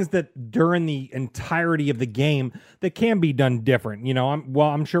things that during the entirety of the game that can be done different.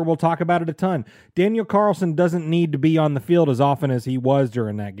 I'm sure we'll talk about it a ton. Daniel Carlson doesn't need to be on the field as often as he was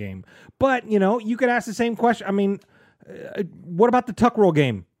during that game. But, you could ask the same question. I mean, what about the tuck rule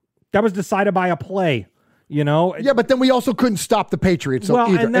game? That was decided by a play. Yeah, but then we also couldn't stop the Patriots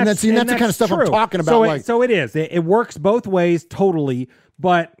either. And that's the kind of stuff true. I'm talking about. So it is. It works both ways totally.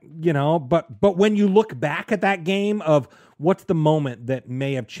 But but when you look back at that game of what's the moment that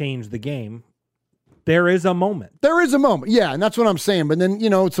may have changed the game, there is a moment. There is a moment. Yeah, and that's what I'm saying. But then,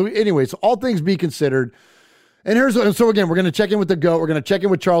 so anyways, all things be considered, And so again, we're going to check in with the GOAT. We're going to check in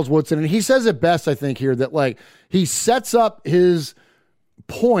with Charles Woodson. And he says it best, I think, here, that like he sets up his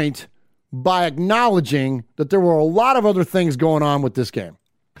point by acknowledging that there were a lot of other things going on with this game.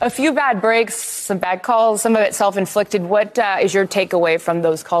 A few bad breaks, some bad calls, some of it self-inflicted. What is your takeaway from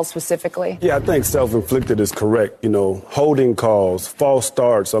those calls specifically? Yeah, I think self-inflicted is correct. Holding calls, false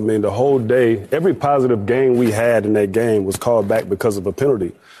starts. I mean, the whole day, every positive game we had in that game was called back because of a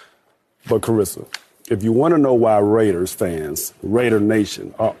penalty. But Carissa, if you want to know why Raiders fans, Raider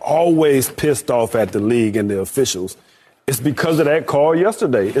Nation, are always pissed off at the league and the officials, it's because of that call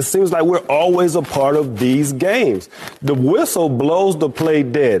yesterday. It seems like we're always a part of these games. The whistle blows the play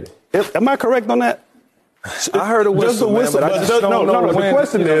dead. Am I correct on that? I heard a whistle, the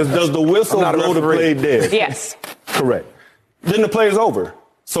question is, does the whistle blow the play dead? Yes. Correct. Then the play is over.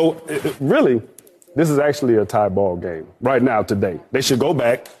 So really, this is actually a tie ball game right now today. They should go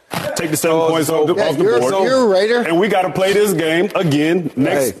back, take the 7 points off the board. You're a Raider. And we got to play this game again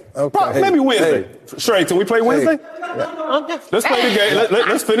maybe Wednesday. Straight, can we play Wednesday? Let's play the game.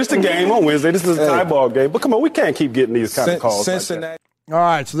 Let's finish the game on Wednesday. This is a tie ball game. But come on, we can't keep getting these kind of calls. Cincinnati. All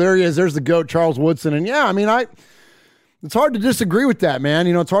right, so there he is. There's the GOAT, Charles Woodson. And yeah, I mean, it's hard to disagree with that, man.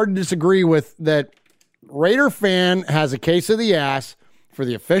 It's hard to disagree with that. Raider fan has a case of the ass for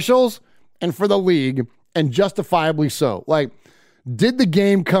the officials and for the league, and justifiably so. Like, did the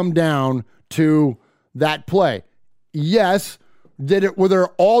game come down to that play? Yes. Were there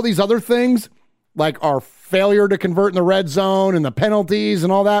all these other things, like our failure to convert in the red zone and the penalties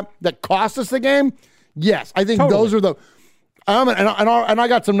and all that cost us the game? Yes. I think those are the and I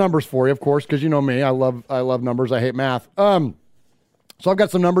got some numbers for you, of course, because you know me. I love numbers. I hate math. So I've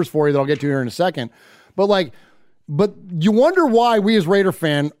got some numbers for you that I'll get to here in a second. But you wonder why we as Raider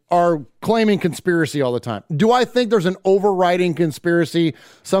fan are claiming conspiracy all the time. Do I think there's an overriding conspiracy,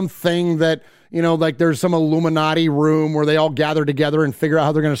 something that, like there's some Illuminati room where they all gather together and figure out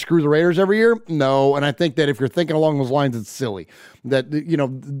how they're going to screw the Raiders every year? No. And I think that if you're thinking along those lines, it's silly that,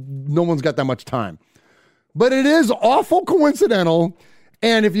 no one's got that much time. But it is awful coincidental.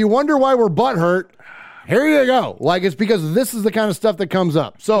 And if you wonder why we're butthurt, here you go. Like, it's because this is the kind of stuff that comes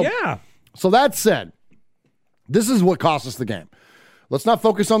up. So, yeah. So that said, this is what cost us the game. Let's not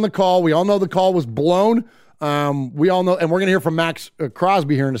focus on the call. We all know the call was blown. We all know, and we're going to hear from Max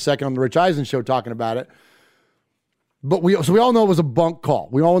Crosby here in a second on the Rich Eisen show talking about it. But we all know it was a bunk call.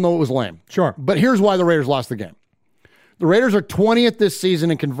 We all know it was lame. Sure. But here's why the Raiders lost the game. The Raiders are 20th this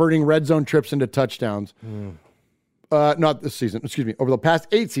season in converting red zone trips into touchdowns. Not this season, excuse me. Over the past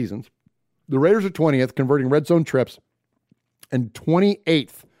 8 seasons, the Raiders are 20th converting red zone trips and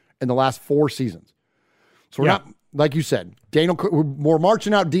 28th in the last 4 seasons. So we're not, like you said, we're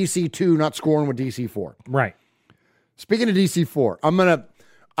marching out DC2, not scoring with DC4. Right. Speaking of DC4,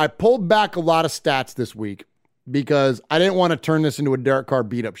 I pulled back a lot of stats this week because I didn't want to turn this into a Derek Carr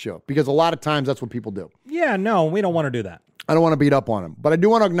beat-up show, because a lot of times that's what people do. Yeah, no, we don't want to do that. I don't want to beat up on him, but I do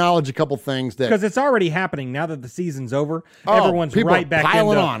want to acknowledge a couple things that, because it's already happening now that the season's over. Everyone's right back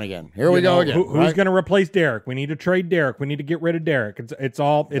piling on again. Here we go again. Who's going to replace Derek? We need to trade Derek. We need to get rid of Derek. It's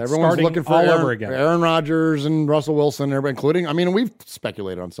everyone's starting looking for all over again. Aaron Rodgers and Russell Wilson, everybody, including. I mean, we've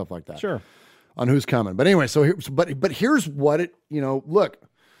speculated on stuff like that. Sure. On who's coming, but anyway. So, but here's what it. Look.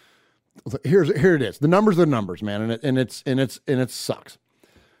 Here it is. The numbers are the numbers, man, and it sucks.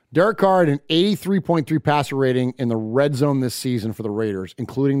 Derek Carr had an 83.3 passer rating in the red zone this season for the Raiders,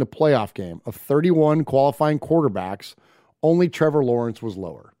 including the playoff game. Of 31 qualifying quarterbacks, only Trevor Lawrence was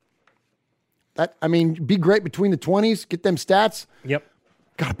lower. Be great between the 20s, get them stats. Yep.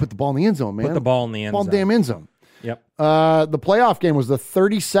 Got to put the ball in the end zone, man. Put the ball in the end zone. Damn end zone. Yep. The playoff game was the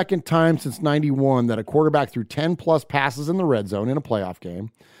 32nd time since 91 that a quarterback threw 10-plus passes in the red zone in a playoff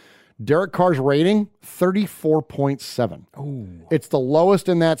game. Derek Carr's rating, 34.7. Oh, it's the lowest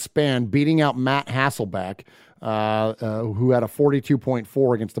in that span, beating out Matt Hasselbeck, who had a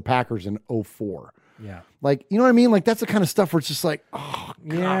 42.4 against the Packers in 2004. Yeah. Like, you know what I mean? Like, that's the kind of stuff where it's just like, oh,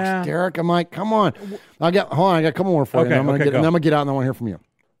 gosh, Derek. I'm like, come on. I got a couple more for you. And I'm going to get out and I want to hear from you.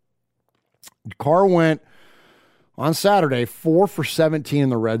 Carr went on Saturday 4 for 17 in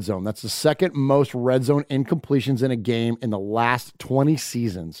the red zone. That's the second most red zone incompletions in a game in the last 20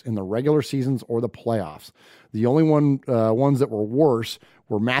 seasons, in the regular seasons or the playoffs. The only ones that were worse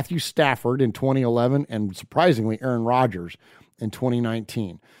were Matthew Stafford in 2011 and, surprisingly, Aaron Rodgers in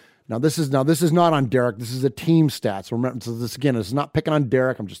 2019. Now this is not on Derek. This is a team stat. So remember, this is not picking on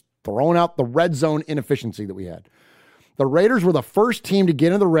Derek. I'm just throwing out the red zone inefficiency that we had. The Raiders were the first team to get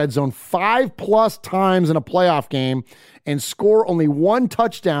into the red zone 5+ times in a playoff game and score only 1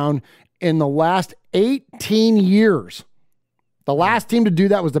 touchdown in the last 18 years. The last team to do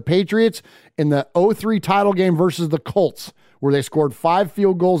that was the Patriots in the 2003 title game versus the Colts, where they scored 5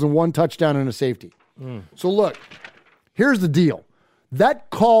 field goals and 1 touchdown and a safety. So look, here's the deal. That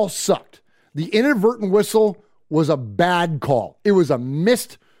call sucked. The inadvertent whistle was a bad call. It was a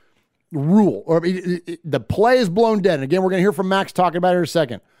missed rule. Or the play is blown dead. And again, we're going to hear from Max talking about it in a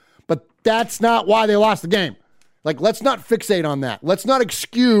second. But that's not why they lost the game. Like, let's not fixate on that. Let's not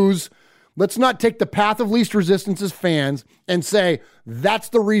take the path of least resistance as fans and say that's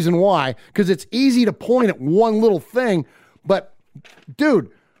the reason why, because it's easy to point at one little thing. But, dude,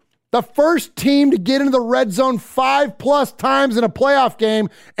 the first team to get into the red zone 5+ times in a playoff game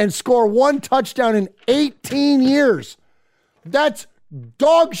and score 1 touchdown in 18 years. That's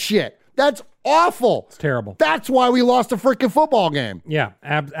dog shit. That's awful. It's terrible. That's why we lost a freaking football game. Yeah,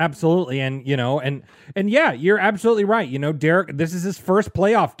 absolutely. And, and yeah, you're absolutely right. Derek, this is his first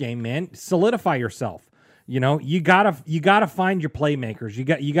playoff game, man. Solidify yourself. You gotta find your playmakers.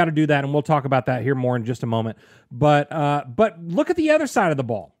 You gotta do that. And we'll talk about that here more in just a moment. But look at the other side of the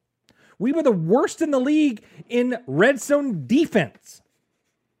ball. We were the worst in the league in red zone defense.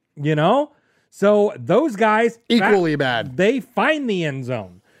 So those guys equally bad. They find the end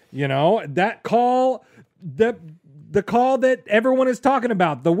zone. That call, the call that everyone is talking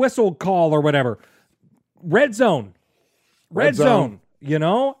about, the whistle call or whatever. Red zone.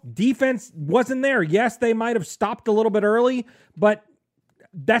 Defense wasn't there. Yes, they might have stopped a little bit early, but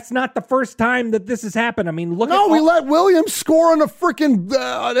that's not the first time that this has happened. I mean, we let Williams score on a freaking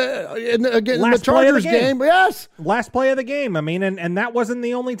in the Chargers game. Yes, last play of the game. I mean, and that wasn't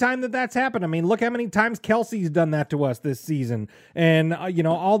the only time that's happened. I mean, look how many times Kelsey's done that to us this season, and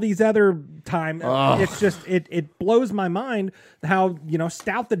all these other times. It's just it blows my mind how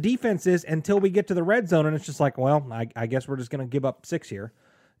stout the defense is until we get to the red zone, and it's just like, well, I guess we're just going to give up 6 here.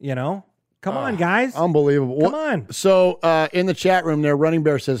 Come on, guys. Unbelievable. Come on. So in the chat room there, Running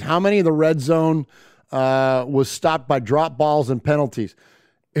Bear says, how many of the red zone was stopped by drop balls and penalties?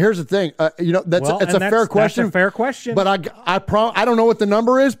 Here's the thing. That's a fair question. That's a fair question. But I don't know what the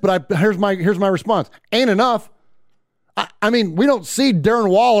number is, but here's my response. Ain't enough. I mean, we don't see Darren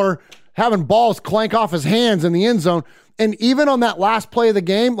Waller having balls clank off his hands in the end zone. And even on that last play of the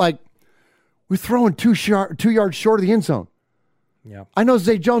game, like, we're throwing 2 yards short of the end zone. Yeah, I know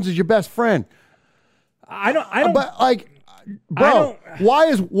Zay Jones is your best friend. I don't. But why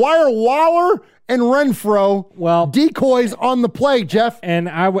are Waller and Renfro decoys on the play, Jeff? And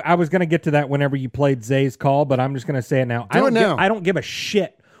I was going to get to that whenever you played Zay's call, but I'm just going to say it now. I don't give a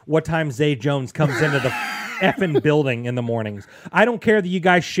shit what time Zay Jones comes into the effing building in the mornings. I don't care that you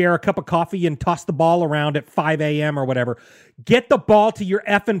guys share a cup of coffee and toss the ball around at 5 a.m. or whatever. Get the ball to your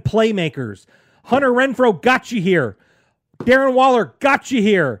effing playmakers. Hunter Renfro got you here. Darren Waller got you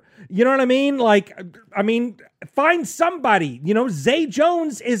here. You know what I mean? Find somebody. Zay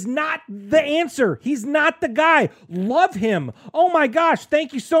Jones is not the answer. He's not the guy. Love him. Oh my gosh.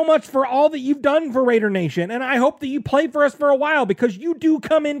 Thank you so much for all that you've done for Raider Nation. And I hope that you play for us for a while because you do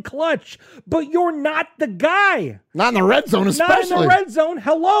come in clutch, but you're not the guy. Not in the red zone, especially. Not in the red zone.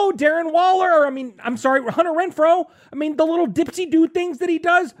 Hello, Darren Waller. Hunter Renfro. The little dipsy do things that he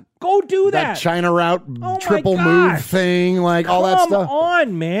does. Go do that. That China route, triple move thing, all that stuff. Come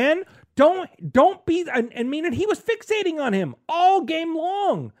on, man. Don't be. And he was fixating on him all game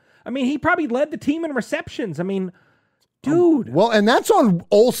long. He probably led the team in receptions. Dude. Well, and that's on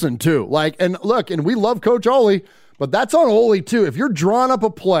Olsen too. And we love Coach Ole, but that's on Ole too. If you're drawing up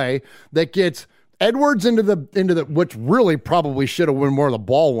a play that gets Edwards into the which really probably should have won where the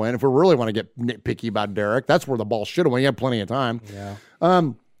ball went. If we really want to get nitpicky about Derek, that's where the ball should have went. He had plenty of time. Yeah.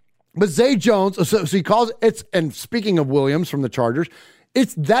 But Zay Jones, so he calls it, and speaking of Williams from the Chargers,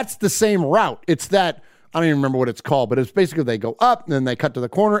 that's the same route. It's that, I don't even remember what it's called, but it's basically they go up and then they cut to the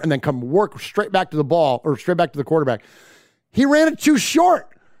corner and then come work straight back to the ball or straight back to the quarterback. He ran it too short.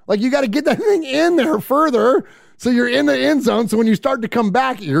 You got to get that thing in there further so you're in the end zone. So when you start to come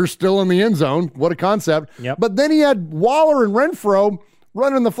back, you're still in the end zone. What a concept. Yep. But then he had Waller and Renfro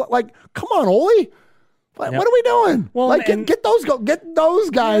running the come on, Ole. What are we doing? Well, get those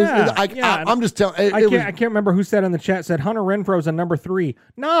guys. Yeah, I'm just telling. I can't remember who said in the chat said Hunter Renfro's a number 3.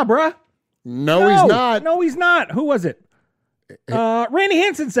 Nah, bruh. No, he's not. No, he's not. Who was it? Randy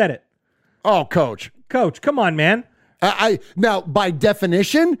Hansen said it. Oh, Coach, come on, man. Now by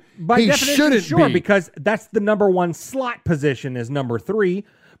definition, he shouldn't be, because that's the number 1 slot position is number 3.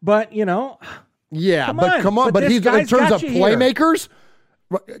 But yeah, come on. But he's in terms of playmakers.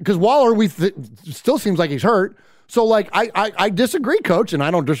 Because Waller, still seems like he's hurt. So, I disagree, Coach, and I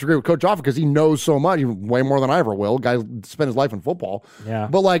don't disagree with Coach Offa because he knows so much, way more than I ever will. Guy spent his life in football. Yeah.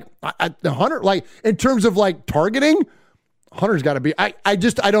 But, Hunter, in terms of, targeting, Hunter's got to be. I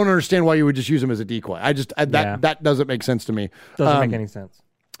don't understand why you would just use him as a decoy. That doesn't make sense to me. Doesn't make any sense.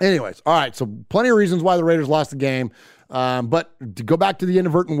 Anyways, all right. So plenty of reasons why the Raiders lost the game. But to go back to the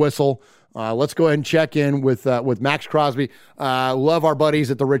inadvertent whistle, let's go ahead and check in with Max Crosby. Love our buddies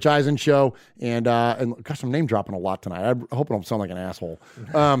at the Rich Eisen Show, and gosh, I'm name dropping a lot tonight. I hope I don't sound like an asshole.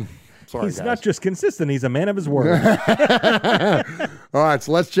 Sorry, he's guys. not just consistent; he's a man of his word. All right,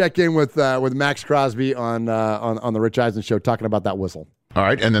 so let's check in with Max Crosby on the Rich Eisen Show, talking about that whistle. All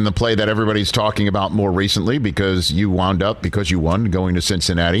right, and then the play that everybody's talking about more recently because you won going to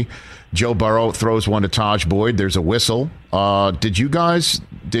Cincinnati. Joe Burrow throws one to Taj Boyd. There's a whistle. Did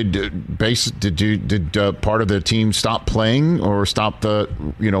part of the team stop playing or stop the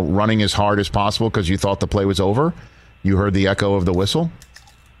running as hard as possible because you thought the play was over? You heard the echo of the whistle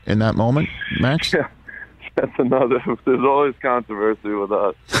in that moment, Max? Yeah, that's another. There's always controversy with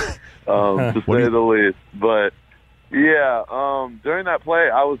us, to say the least. But yeah, during that play,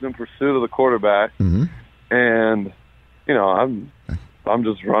 I was in pursuit of the quarterback, and I'm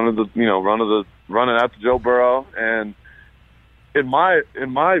just running after Joe Burrow, and in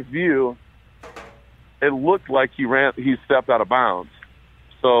my view, it looked like he stepped out of bounds.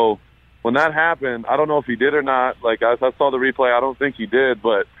 So when that happened, I don't know if he did or not. Like I saw the replay, I don't think he did,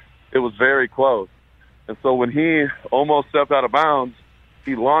 but it was very close. And so when he almost stepped out of bounds,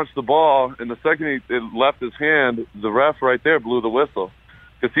 he launched the ball, and the second it left his hand, the ref right there blew the whistle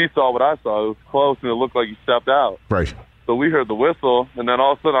because he saw what I saw. It was close, and it looked like he stepped out. Right. So we heard the whistle, and then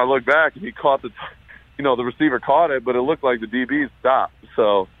all of a sudden I looked back, and he caught the receiver caught it, but it looked like the DB stopped.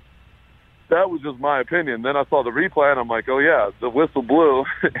 So that was just my opinion. Then I saw the replay, and I'm like, oh, yeah, the whistle blew,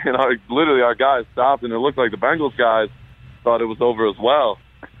 and our guys stopped, and it looked like the Bengals guys thought it was over as well.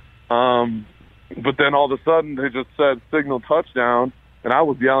 But then all of a sudden they just said signal touchdown, and I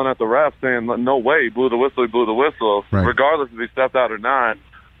was yelling at the ref saying, no way, he blew the whistle. Right. Regardless if he stepped out or not,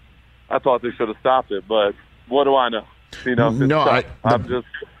 I thought they should have stopped it, but what do I know?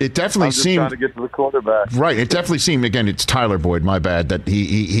 It definitely seemed trying to get to the quarterback. Right. It definitely seemed, again, it's Tyler Boyd, my bad, that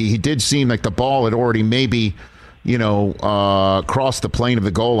he did seem like the ball had already maybe, crossed the plane of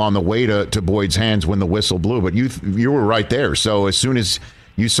the goal on the way to Boyd's hands when the whistle blew. But you were right there. So as soon as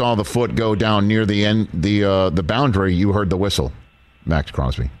you saw the foot go down near the end, the boundary, you heard the whistle, Max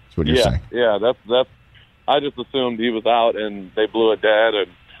Crosby. That's what you're saying. Yeah, that's. I just assumed he was out and they blew it dead, and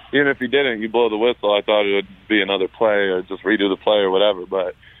even if he didn't, you blow the whistle. I thought it would be another play or just redo the play or whatever.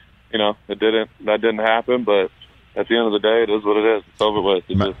 But, it didn't. That didn't happen. But at the end of the day, it is what it is. It's over with.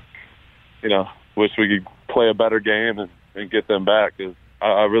 It's just, wish we could play a better game and get them back. Because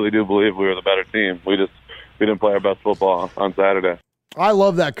I really do believe we were the better team. We didn't play our best football on Saturday. I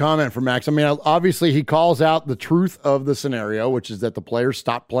love that comment from Max. I mean, obviously he calls out the truth of the scenario, which is that the players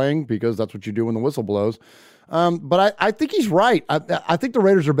stop playing because that's what you do when the whistle blows. But I think he's right. I think the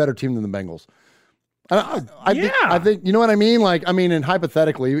Raiders are a better team than the Bengals. I think, you know what I mean? Like, I mean, and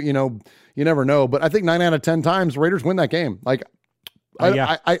hypothetically, you never know, but I think 9 out of 10 times Raiders win that game. Like,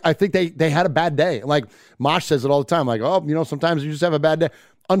 I think they had a bad day. Like Mosh says it all the time. Like, sometimes you just have a bad day.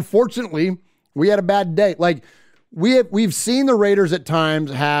 Unfortunately, we had a bad day. Like we've seen the Raiders at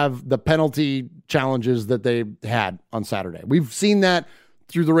times have the penalty challenges that they had on Saturday. We've seen that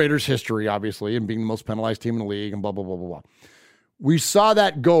through the Raiders' history, obviously, and being the most penalized team in the league and blah, blah, blah, blah, blah. We saw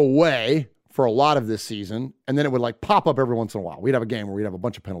that go away for a lot of this season, and then it would pop up every once in a while. We'd have a game where we'd have a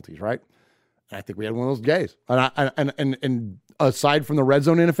bunch of penalties, right? And I think we had one of those days. And aside from the red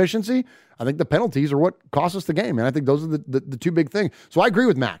zone inefficiency, I think the penalties are what cost us the game. And I think those are the two big things. So I agree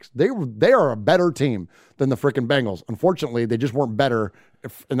with Max. They are a better team than the freaking Bengals. Unfortunately, they just weren't better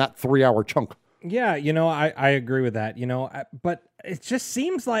in that 3-hour chunk. Yeah, I agree with that, but it just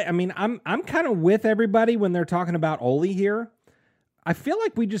seems like, I'm kind of with everybody when they're talking about Ole here. I feel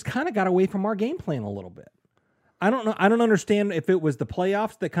like we just kind of got away from our game plan a little bit. I don't know. I don't understand if it was the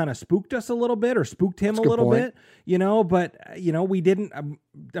playoffs that kind of spooked us a little bit or spooked him a little bit, but we didn't.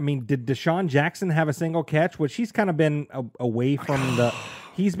 Did Deshaun Jackson have a single catch, which he's kind of been away from the.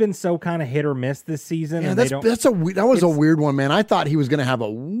 He's been so kind of hit or miss this season. Yeah, and that was a weird one, man. I thought he was going to have a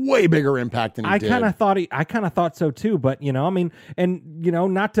way bigger impact than he did. I kind of thought so too, but not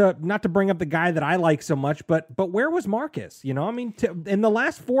to bring up the guy that I like so much, but where was Marcus? In the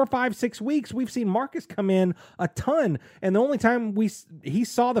last 4, 5, 6 weeks, we've seen Marcus come in a ton, and the only time he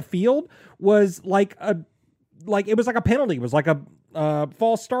saw the field was it was like a penalty, it was like a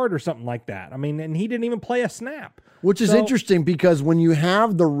false start or something like that. And he didn't even play a snap. Which is interesting because when you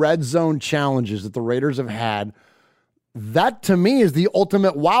have the red zone challenges that the Raiders have had, that to me is the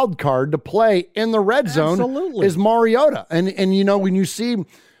ultimate wild card to play in the red zone. Absolutely. Is Mariota. And when you see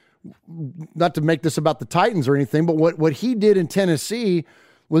not to make this about the Titans or anything, but what he did in Tennessee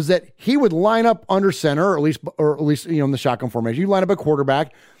was that he would line up under center, or at least in the shotgun formation. You line up a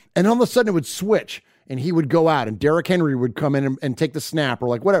quarterback, and all of a sudden it would switch, and he would go out, and Derrick Henry would come in and take the snap, or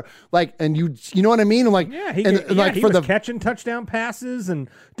like whatever, like, and you know what I mean? And like, he was catching touchdown passes and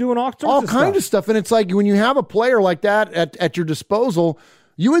doing all kinds of stuff. And it's like when you have a player like that at your disposal,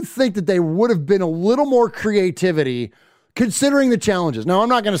 you would think that they would have been a little more creativity considering the challenges. Now, I'm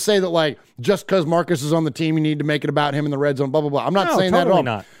not going to say that, like, just because Marcus is on the team, you need to make it about him in the red zone, blah, blah, blah. I'm not saying that at all.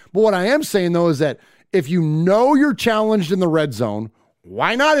 Not. But what I am saying, though, is that if you know you're challenged in the red zone,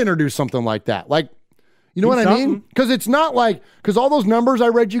 why not introduce something like that? Like, you know what I mean? Because it's not like, because all those numbers I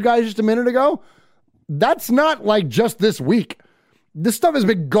read you guys just a minute ago, that's not like just this week. This stuff has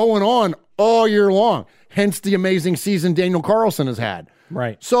been going on all year long, hence the amazing season Daniel Carlson has had.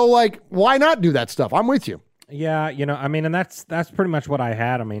 Right. So, like, why not do that stuff? I'm with you. Yeah, and that's pretty much what I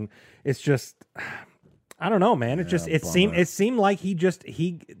had. I mean, it's just, I don't know, man. It seemed like he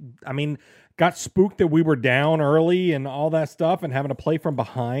got spooked that we were down early and all that stuff, and having to play from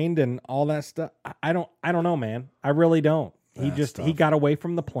behind and all that stuff. I don't know, man. I really don't. He got away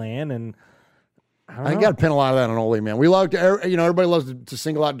from the plan, and I got to pin a lot of that on Ole, man. We love everybody loves to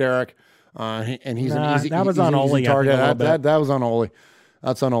single out Derek, and he's an easy. That was on Ole target. That was on Ole.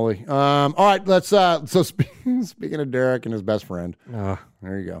 That's on Ole. All right, let's. So speaking of Derek and his best friend,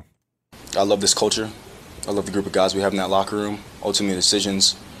 there you go. I love this culture. I love the group of guys we have in that locker room. Ultimately,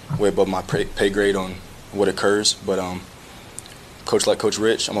 decisions way above my pay grade on what occurs. But coach like Coach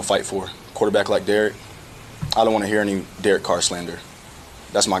Rich, I'm gonna fight for. Quarterback like Derek, I don't want to hear any Derek Carr slander.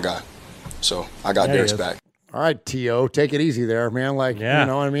 That's my guy. So I got Derek's back. All right, T.O., take it easy there, man. Like, you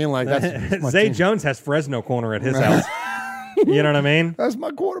know what I mean? Like, that's Zay Jones has Fresno corner at his house. You know what I mean? That's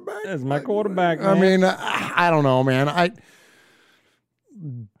my quarterback. That's my quarterback, man. I mean, I don't know, man. I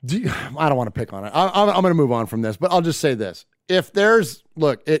don't want to pick on it. I'm going to move on from this, but I'll just say this. If there's,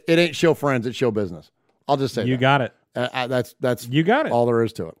 look, it ain't show friends, it's show business. I'll just say you got it. That's you got it. All there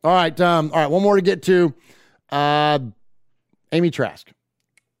is to it. All right, one more to get to. Amy Trask.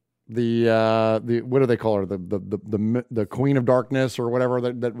 The what do they call her? The Queen of Darkness or whatever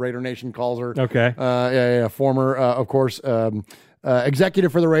that Raider Nation calls her. Okay. Former, of course,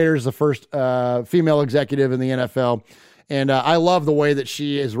 executive for the Raiders, the first female executive in the NFL. And I love the way that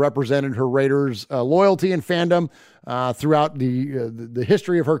she has represented her Raiders loyalty and fandom throughout the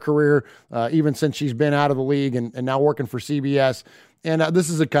history of her career, even since she's been out of the league and now working for CBS. And this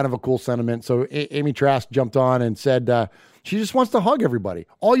is a kind of a cool sentiment. So Amy Trask jumped on and said she just wants to hug everybody.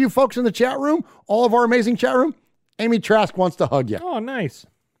 All you folks in the chat room, all of our amazing chat room, Amy Trask wants to hug you. Oh, nice.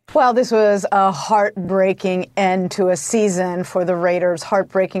 Well, this was a heartbreaking end to a season for the Raiders,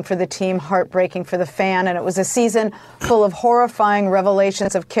 heartbreaking for the team, heartbreaking for the fan, and it was a season full of horrifying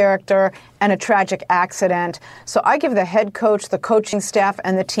revelations of character and a tragic accident. So I give the head coach, the coaching staff,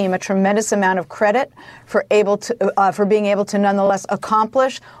 and the team a tremendous amount of credit for being able to nonetheless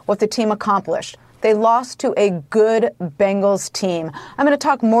accomplish what the team accomplished. They lost to a good Bengals team. I'm going to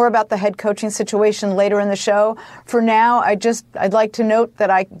talk more about the head coaching situation later in the show. For now, I'd like to note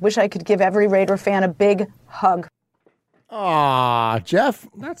that I wish I could give every Raider fan a big hug. Aw, Jeff.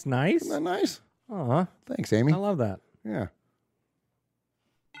 That's nice. Isn't that nice? Aw. Thanks, Amy. I love that. Yeah.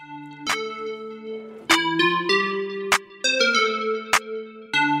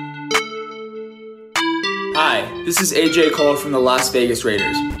 Hi, this is AJ Cole from the Las Vegas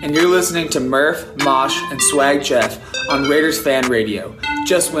Raiders, and you're listening to Murph, Mosh, and Swag Jeff on Raiders Fan Radio.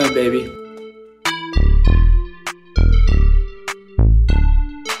 Just win, baby.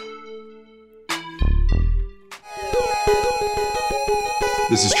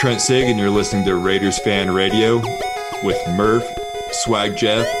 This is Trent Sig, and you're listening to Raiders Fan Radio with Murph, Swag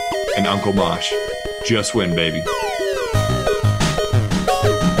Jeff, and Uncle Mosh. Just win, baby.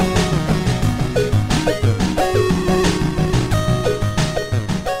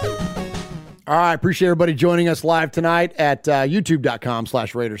 All right, appreciate everybody joining us live tonight at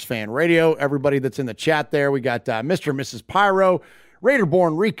youtube.com/Raiders Fan Radio. Everybody that's in the chat there, we got Mr. and Mrs. Pyro,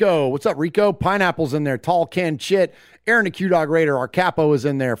 Raider-born Rico. What's up, Rico? Pineapple's in there. Tall Ken Chit, Aaron the Q-Dog Raider, our Capo is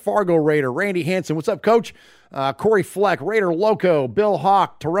in there. Fargo Raider, Randy Hansen. What's up, Coach? Corey Fleck, Raider Loco, Bill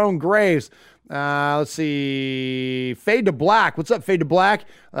Hawk, Tyrone Graves. Let's see. Fade to Black. What's up, Fade to Black?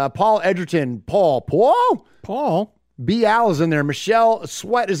 Paul Edgerton. Paul? B. Al is in there. Michelle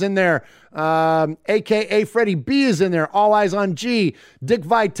Sweat is in there. A.K.A. Freddie B is in there. All Eyes on G. Dick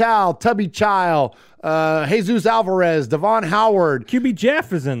Vitale. Tubby Child. Jesus Alvarez. Devon Howard. QB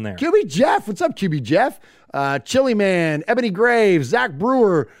Jeff is in there. QB Jeff. What's up, QB Jeff? Chili Man. Ebony Graves. Zach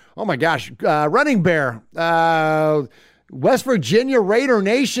Brewer. Oh, my gosh. Running Bear. West Virginia Raider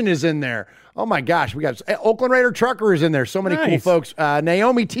Nation is in there. Oh my gosh, we got Oakland Raider Trucker is in there. So many cool folks.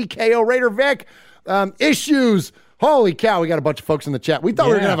 Naomi TKO Raider Vic. Issues. Holy cow, we got a bunch of folks in the chat. We thought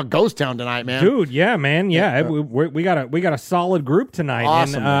we were gonna have a ghost town tonight, man. Dude, yeah, man, yeah. We got a solid group tonight.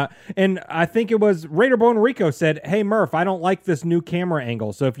 Awesome. And I think it was Raider Bone Rico said, "Hey Murph, I don't like this new camera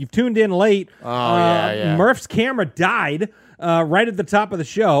angle. So if you've tuned in late, Murph's camera died." Right at the top of the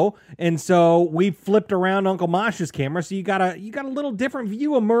show, and so we flipped around Uncle Mosh's camera, so you got a little different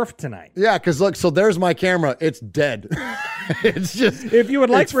view of Murph tonight. Yeah, because look, so there's my camera. It's dead. It's just if you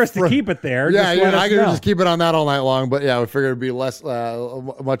would like for us to keep it there, I can just keep it on that all night long. But yeah, we figured it'd be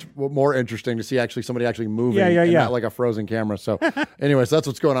much more interesting to see somebody actually moving, not like a frozen camera. So, anyways, that's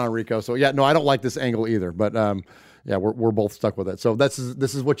what's going on, Rico. So yeah, no, I don't like this angle either, but yeah, we're both stuck with it. So this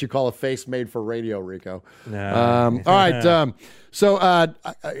is what you call a face made for radio, Rico. All right. So a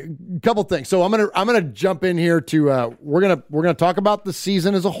couple things. So I'm gonna jump in here to we're gonna talk about the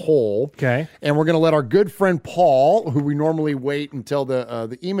season as a whole. Okay. And we're gonna let our good friend Paul, who we normally wait until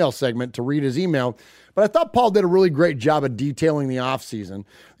the email segment to read his email, but I thought Paul did a really great job of detailing the offseason.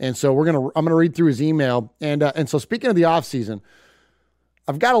 And so I'm gonna read through his email. And so speaking of the offseason,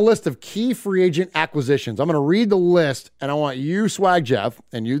 I've got a list of key free agent acquisitions. I'm going to read the list, and I want you, Swag Jeff,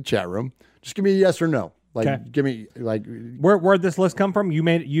 and you, chat room, just give me a yes or no. Give me where'd this list come from? You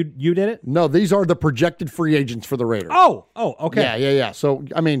made it. You did it? No, these are the projected free agents for the Raiders. Oh, okay. Yeah. So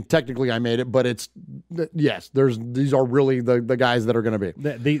I mean, technically, I made it, but these are really the guys that are going to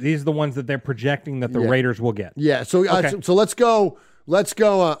be. These are the ones that they're projecting that the Raiders will get. Yeah. So so let's go.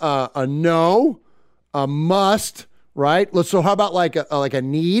 A no, a must. Right. So how about like a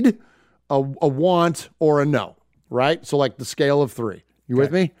need, a want, or a no? Right. So like the scale of 3. You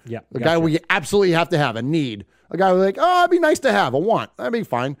with me? Yeah. A guy we absolutely have to have, a need. A guy we're like, oh, it'd be nice to have. A want, that'd be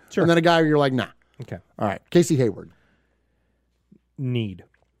fine. Sure. And then a guy where you're like, nah. Okay. All right. Casey Hayward. Need.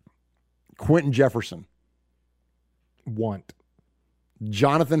 Quentin Jefferson. Want.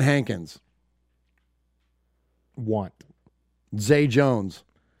 Jonathan Hankins. Want. Zay Jones.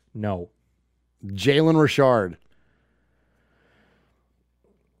 No. Jalen Richard.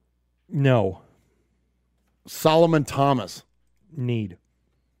 No. Solomon Thomas. Need.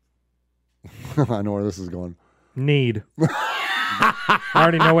 I know where this is going. Need. I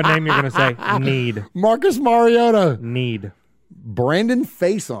already know what name you're going to say. Need. Marcus Mariota. Need. Brandon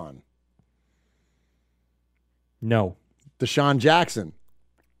Faison. No. Deshaun Jackson.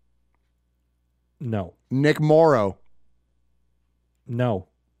 No. Nick Morrow. No.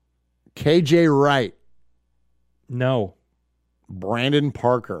 KJ Wright. No. Brandon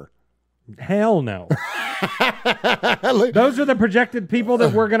Parker. Hell no. Those are the projected people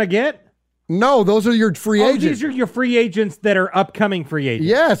that we're going to get? No, those are your free agents. These are your free agents that are upcoming free agents.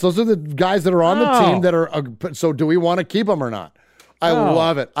 Yes, those are the guys that are on the team that are. So do we want to keep them or not? I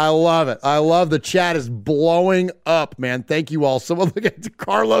love it. I love it. I love the chat is blowing up, man. Thank you all. Someone look at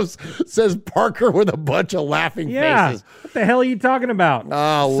Carlos says Parker with a bunch of laughing faces. What the hell are you talking about?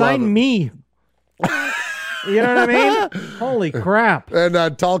 Oh, sign me. You know what I mean? Holy crap.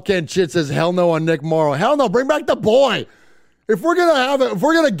 And Tall Ken Chit says, hell no on Nick Morrow. Hell no, bring back the boy. If we're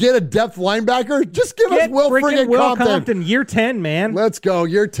gonna get a depth linebacker, just give us Will Compton. Year 10, man. Let's go.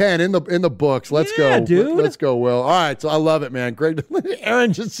 Year 10 in the books. Let's go, dude. Let's go, Will. All right, so I love it, man. Great.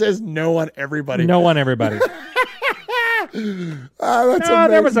 Aaron just says no on everybody. No on everybody. That's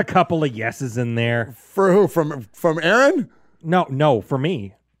there was a couple of yeses in there. For who? From Aaron? No, for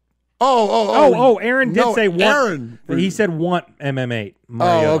me. Oh! Aaron did say want. Aaron. He said want MM8.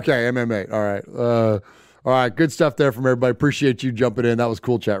 Oh, okay, MM8. All right. All right, good stuff there from everybody. Appreciate you jumping in. That was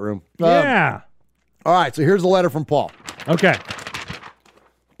cool, chat room. Yeah. All right, so here's a letter from Paul. Okay.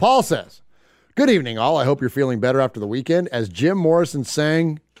 Paul says, good evening, all. I hope you're feeling better after the weekend. As Jim Morrison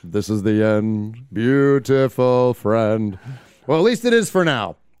sang, this is the end, beautiful friend. Well, at least it is for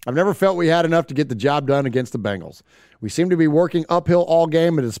now. I've never felt we had enough to get the job done against the Bengals. We seem to be working uphill all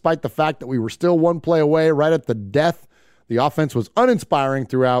game, and despite the fact that we were still one play away right at the death, the offense was uninspiring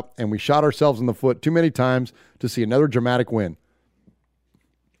throughout, and we shot ourselves in the foot too many times to see another dramatic win.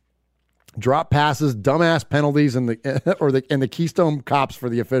 Drop passes, dumbass penalties, and the Keystone Cops for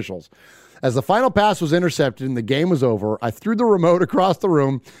the officials. As the final pass was intercepted and the game was over, I threw the remote across the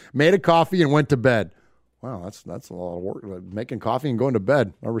room, made a coffee, and went to bed. Wow, that's a lot of work, making coffee and going to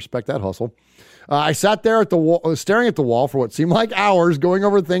bed. I respect that hustle. I sat there at the wall, staring at the wall for what seemed like hours, going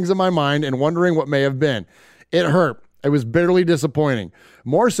over things in my mind and wondering what may have been. It hurt. It was bitterly disappointing,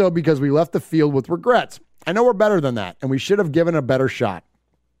 more so because we left the field with regrets. I know we're better than that, and we should have given a better shot.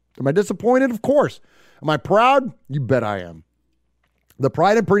 Am I disappointed? Of course. Am I proud? You bet I am. The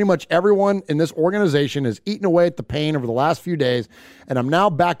pride in pretty much everyone in this organization has eaten away at the pain over the last few days, and I'm now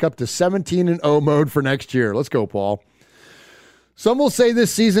back up to 17-0 mode for next year. Let's go, Paul. Some will say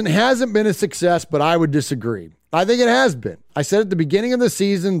this season hasn't been a success, but I would disagree. I think it has been. I said at the beginning of the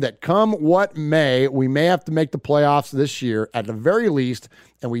season that come what may, we may have to make the playoffs this year at the very least,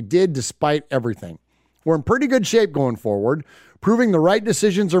 and we did despite everything. We're in pretty good shape going forward, proving the right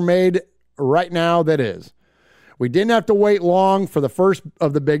decisions are made right now, that is. We didn't have to wait long for the first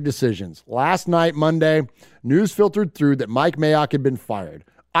of the big decisions. Last night, Monday, news filtered through that Mike Mayock had been fired.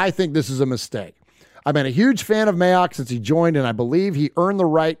 I think this is a mistake. I've been a huge fan of Mayock since he joined, and I believe he earned the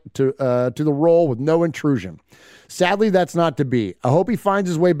right to the role with no intrusion. Sadly, that's not to be. I hope he finds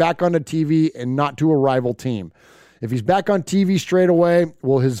his way back onto TV and not to a rival team. If he's back on TV straight away,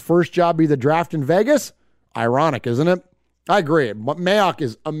 will his first job be the draft in Vegas? Ironic, isn't it? I agree. Mayock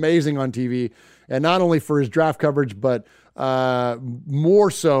is amazing on TV, and not only for his draft coverage, but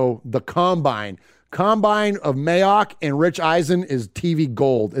more so the combine. Combine of Mayock and Rich Eisen is TV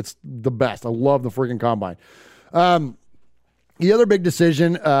gold. It's the best. I love the freaking combine. The other big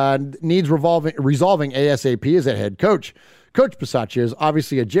decision needs resolving ASAP is at head coach. Coach Bisaccia is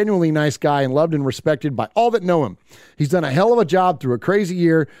obviously a genuinely nice guy and loved and respected by all that know him. He's done a hell of a job through a crazy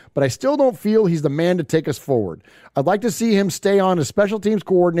year, but I still don't feel he's the man to take us forward. I'd like to see him stay on as special teams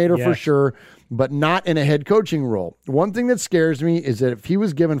coordinator for sure, but not in a head coaching role. One thing that scares me is that if he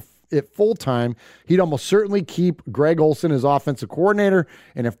was given it full time, he'd almost certainly keep Greg Olson as offensive coordinator,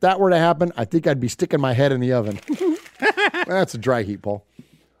 and if that were to happen, I think I'd be sticking my head in the oven. That's a dry heat, Paul.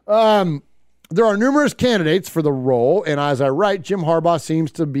 There are numerous candidates for the role, and as I write, Jim Harbaugh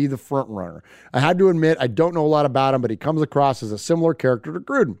seems to be the front runner. I had to admit I don't know a lot about him, but he comes across as a similar character to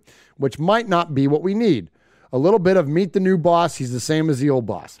Gruden, which might not be what we need. A little bit of meet the new boss, he's the same as the old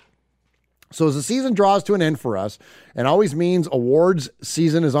boss. So as the season draws to an end for us, and always means awards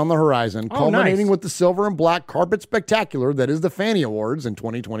season is on the horizon, culminating with the silver and black carpet spectacular that is the Fannie Awards in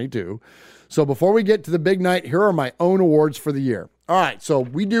 2022. So before we get to the big night, here are my own awards for the year. All right, so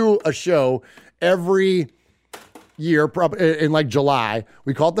we do a show every year, probably in like July.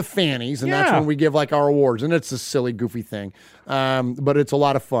 We call it the Fannies, and that's when we give like our awards, and it's a silly, goofy thing, but it's a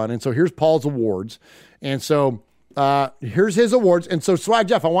lot of fun. And so here's Paul's awards, and so here's his awards. And so Swag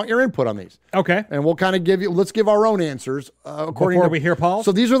Jeff, I want your input on these. Okay, and we'll kind of let's give our own answers according before to we hear Paul.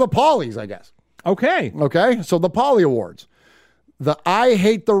 So these are the Paulies, I guess. Okay. So the Paulie Awards. The I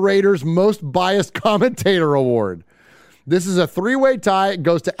Hate the Raiders Most Biased Commentator Award. This is a three-way tie. It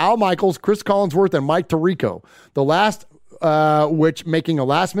goes to Al Michaels, Chris Collinsworth, and Mike Tirico. The last, which making a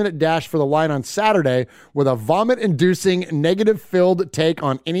last-minute dash for the line on Saturday with a vomit-inducing, negative-filled take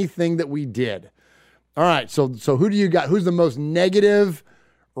on anything that we did. All right, so who do you got? Who's the most negative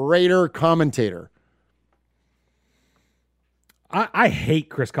Raider commentator? I hate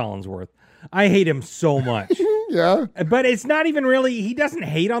Chris Collinsworth. I hate him so much. Yeah. But it's not even really, he doesn't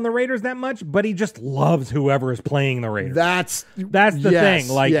hate on the Raiders that much, but he just loves whoever is playing the Raiders. That's the thing.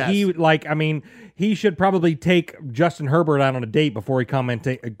 Like, he should probably take Justin Herbert out on a date before he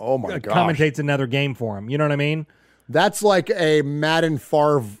commentates another game for him. You know what I mean? That's like a Madden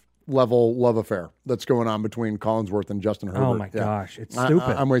Favre level love affair that's going on between Collinsworth and Justin Herbert. Oh my gosh. It's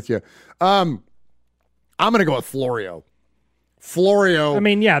stupid. I'm with you. I'm going to go with Florio. I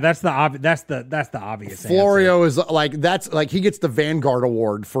mean, yeah, that's the obvious. Florio is like he gets the Vanguard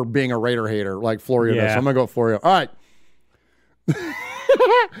Award for being a Raider hater, like Florio does. So I'm gonna go with Florio. All right.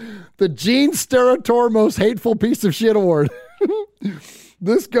 The Gene Steratore Most Hateful Piece of Shit Award.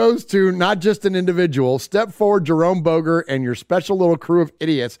 This goes to not just an individual. Step forward, Jerome Boger, and your special little crew of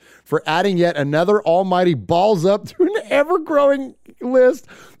idiots for adding yet another almighty balls up to an ever-growing list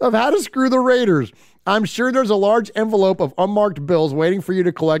of how to screw the Raiders. I'm sure there's a large envelope of unmarked bills waiting for you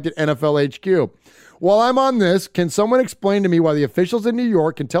to collect at NFL HQ. While I'm on this, can someone explain to me why the officials in New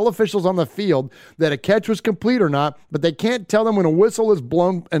York can tell officials on the field that a catch was complete or not, but they can't tell them when a whistle is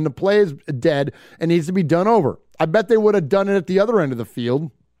blown and the play is dead and needs to be done over? I bet they would have done it at the other end of the field.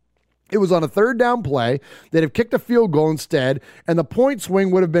 It was on a third down play. They'd have kicked a field goal instead, and the point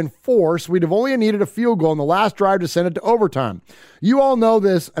swing would have been 4, so we'd have only needed a field goal on the last drive to send it to overtime. You all know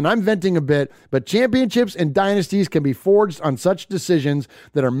this, and I'm venting a bit, but championships and dynasties can be forged on such decisions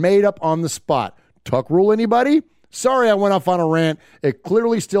that are made up on the spot. Tuck rule, anybody? Sorry I went off on a rant. It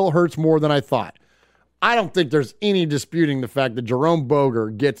clearly still hurts more than I thought. I don't think there's any disputing the fact that Jerome Boger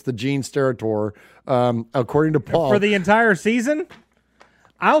gets the Gene Steratore, according to Paul. For the entire season?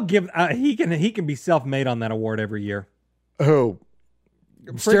 I'll give he can be self-made on that award every year. Who?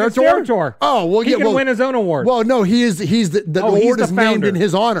 Steratore. Oh, well, he can win his own award. Well, no, he's the award is named in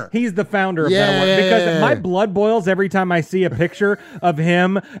his honor. He's the founder of that award. Because my blood boils every time I see a picture of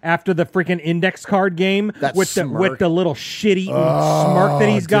him after the freaking index card game with the little shitty smirk that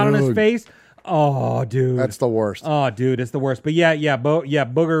he's got on his face. Oh, dude, that's the worst. Oh, dude, it's the worst. But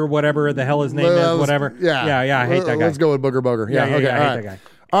Booger, whatever the hell his name is, whatever. Yeah. I hate that guy. Let's go with Booger. Yeah, okay, I hate that guy.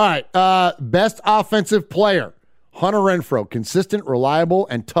 All right, best offensive player, Hunter Renfrow, consistent, reliable,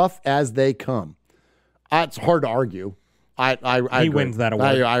 and tough as they come. It's hard to argue. I he wins that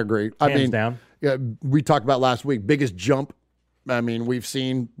award. I agree. Hands down. Yeah, we talked about last week, biggest jump. I mean, we've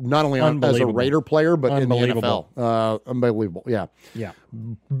seen not only as a Raider player, but in the NFL. Unbelievable. Yeah. Yeah.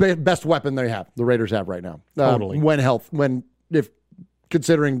 Best weapon they have, the Raiders have right now. Totally. If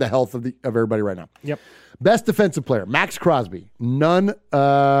considering the health of everybody right now. Yep. Best defensive player, Max Crosby.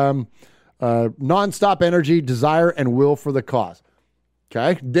 Nonstop energy, desire, and will for the cause.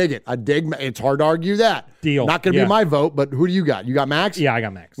 Okay, dig it. It's hard to argue that. Deal. Not going to be my vote, but who do you got? You got Max? Yeah, I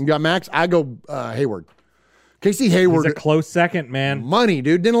got Max. You got Max? I go Hayward. Casey Hayward. He's a close second, man. Money,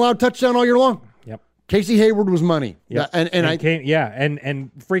 dude. Didn't allow a touchdown all year long. Yep. Casey Hayward was money. Yep.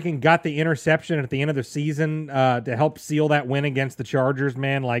 And freaking got the interception at the end of the season to help seal that win against the Chargers,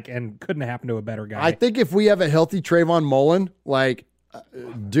 man. And couldn't happen to a better guy. I think if we have a healthy Trayvon Mullen,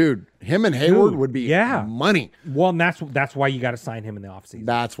 dude, him and Hayward would be money. Well, and that's why you got to sign him in the offseason.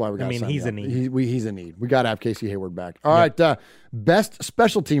 That's why we got to sign him. He's a need. He's a need. We got to have Casey Hayward back. All right, best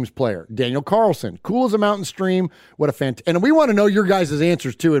special teams player, Daniel Carlson. Cool as a mountain stream. What a and we want to know your guys'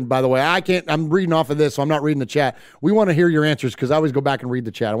 answers too. And by the way, I'm reading off of this, so I'm not reading the chat. We want to hear your answers because I always go back and read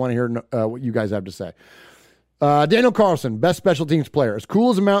the chat. I want to hear what you guys have to say. Daniel Carlson, best special teams player. As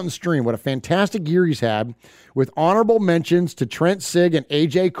cool as a mountain stream. What a fantastic year he's had, with honorable mentions to Trent Sieg and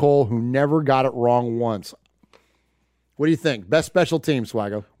A.J. Cole, who never got it wrong once. What do you think? Best special team,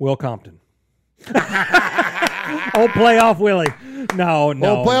 Swaggo? Will Compton. Playoff Willie. No.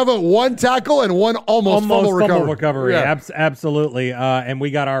 Playoff at one tackle and one almost fumble recovery. Yeah. Absolutely. And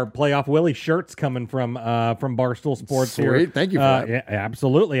we got our Playoff Willie shirts coming from Barstool Sports. Sweet. Here. Thank you for that. Yeah,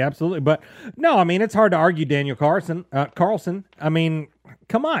 absolutely. But no, I mean, it's hard to argue Daniel Carlson. I mean,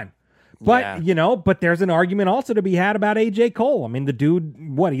 come on. But, but there's an argument also to be had about A.J. Cole. I mean, the dude,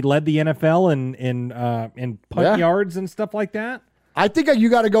 he led the NFL in punt yards and stuff like that. I think you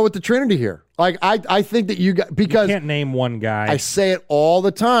got to go with the Trinity here. I think that because you can't name one guy. I say it all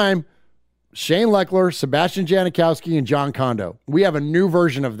the time. Shane Leckler, Sebastian Janikowski, and John Kondo. We have a new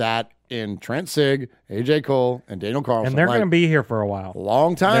version of that in Trent Sieg, A.J. Cole, and Daniel Carlson. And they're going to be here for a while.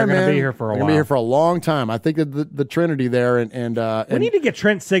 Long time, man. They're going to be here for a while. They're going to be here for a long time. I think that the Trinity there and we need to get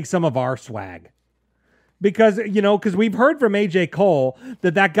Trent Sieg some of our swag. Because we've heard from A.J. Cole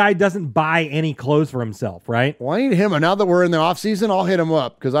that guy doesn't buy any clothes for himself, right? Well, I need him. And now that we're in the offseason, I'll hit him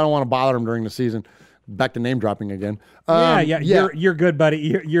up because I don't want to bother him during the season. Back to name dropping again. You're good,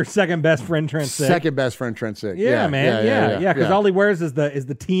 buddy. Your second best friend, Trent Sieg. Second best friend, Trent Sieg. Yeah, man. Yeah. Because all he wears is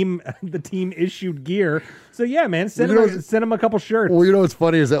the team issued gear. So yeah, man, send him a couple shirts. Well, what's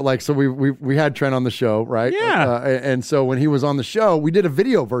funny is that so we had Trent on the show, right? Yeah. And so when he was on the show, we did a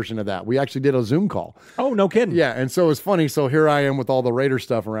video version of that. We actually did a Zoom call. Oh, no kidding. Yeah, and so it's funny. So here I am with all the Raider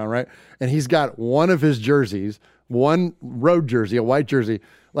stuff around, right? And he's got one of his jerseys, one road jersey, a white jersey,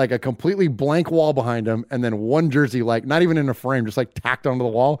 a completely blank wall behind him, and then one jersey, not even in a frame, just tacked onto the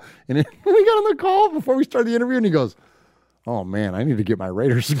wall. And we got on the call before we started the interview, and he goes, "Oh man, I need to get my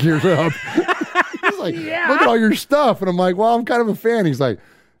Raiders geared up." He's like, "Look at all your stuff," and I'm like, "Well, I'm kind of a fan." He's like,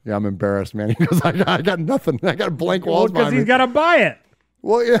 "Yeah, I'm embarrassed, man." He goes, "I got nothing. I got blank walls." Because he's got to buy it.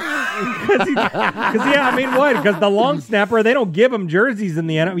 Well, yeah. Because the long snapper, they don't give him jerseys in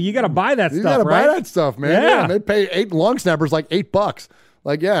the NFL. You got to buy that stuff, You got to buy that stuff, man. Yeah. They pay 8 long snappers $8.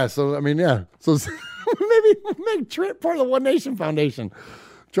 So, So maybe make Trent part of the One Nation Foundation.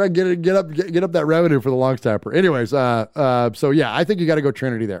 Try to get up that revenue for the long snapper. Anyways, so yeah, I think you got to go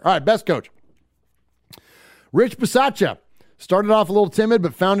Trinity there. All right, best coach. Rich Bisaccia. Started off a little timid,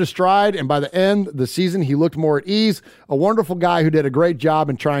 but found his stride, and by the end of the season, he looked more at ease. A wonderful guy who did a great job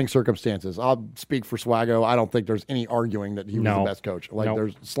in trying circumstances. I'll speak for Swaggo. I don't think there's any arguing that he was the best coach.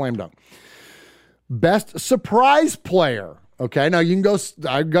 There's slam dunk. Best surprise player. Okay, now you can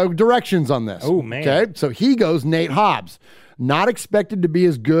go directions on this. Oh, man. Okay, so he goes Nate Hobbs. Not expected to be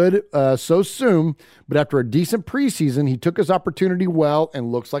as good so soon, but after a decent preseason, he took his opportunity well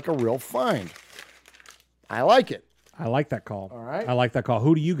and looks like a real find. I like it. I like that call. All right. I like that call.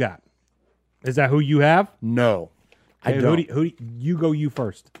 Who do you got? Is that who you have? No. Okay, I don't. You go you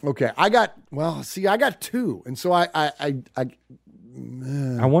first. Okay. I got 2. And so I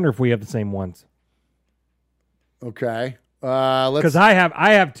wonder if we have the same ones. Okay. Because I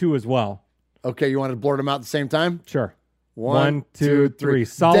have two as well. Okay, you want to blurt them out at the same time? Sure. 1, 2, 3.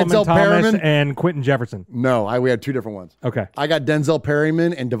 Solomon Denzel Thomas Perryman and Quentin Jefferson. No, we had two different ones. Okay. I got Denzel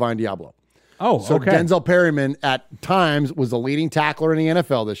Perryman and Divine Diablo. Oh, so okay. Denzel Perryman at times was the leading tackler in the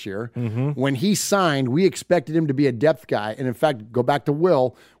NFL this year. Mm-hmm. When he signed, we expected him to be a depth guy. And in fact, go back to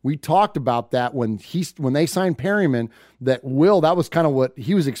Will, we talked about that when they signed Perryman, that was kind of what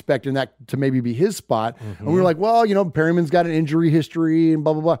he was expecting that to maybe be his spot. Mm-hmm. And we were like, well, Perryman's got an injury history and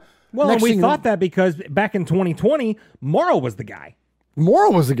blah, blah, blah. Well, Next and we thing- thought that because back in 2020, Morrow was the guy.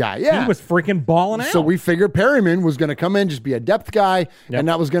 Morrow was the guy, yeah. He was freaking balling out. So we figured Perryman was going to come in, just be a depth guy, and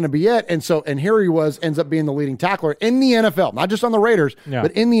that was going to be it. And here he ends up being the leading tackler in the NFL, not just on the Raiders,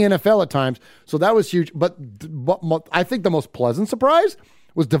 but in the NFL at times. So that was huge. But I think the most pleasant surprise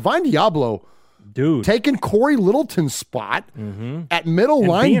was Divine Diablo, taking Corey Littleton's spot at middle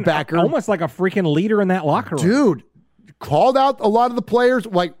And linebacker, being almost like a freaking leader in that locker room. dude. Called out a lot of the players.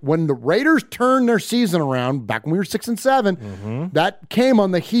 Like when the Raiders turned their season around back when we were 6 and 7, that came on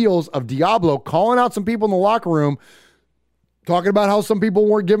the heels of Diablo calling out some people in the locker room, talking about how some people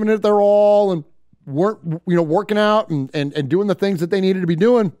weren't giving it their all and weren't working out and doing the things that they needed to be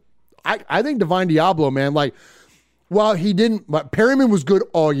doing. I think Divine Diablo, man, but Perryman was good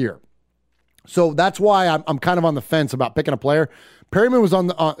all year. So that's why I'm kind of on the fence about picking a player. Perryman was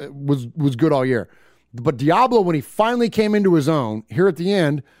was good all year. But Diablo, when he finally came into his own here at the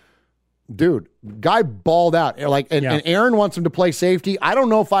end, dude, guy balled out. And Aaron wants him to play safety. I don't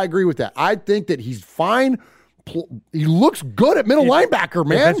know if I agree with that. I think that he's fine. He looks good at middle linebacker,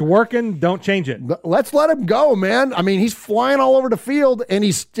 man. If it's working, don't change it. Let's let him go, man. I mean, he's flying all over the field, and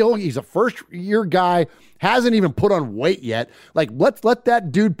he's a first-year guy, hasn't even put on weight yet. Let's let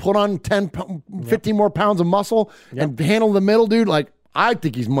that dude put on 15 more pounds of muscle and handle the middle, dude. I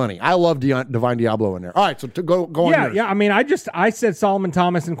think he's money. I love Divine Diablo in there. All right, so go on. Yeah. I mean, I said Solomon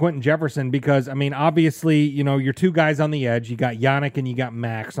Thomas and Quentin Jefferson because, I mean, obviously, your two guys on the edge. You got Yannick and you got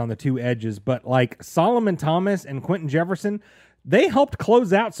Max on the two edges. But Solomon Thomas and Quentin Jefferson, they helped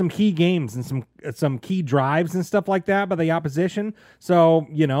close out some key games and some key drives and stuff like that by the opposition. So,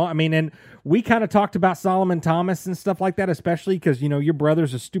 and we kind of talked about Solomon Thomas and stuff like that, especially because, your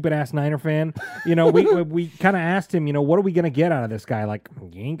brother's a stupid-ass Niner fan. We kind of asked him, what are we going to get out of this guy?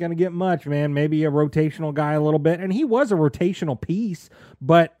 You ain't going to get much, man. Maybe a rotational guy a little bit. And he was a rotational piece,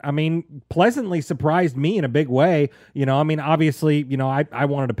 but, pleasantly surprised me in a big way. Obviously, I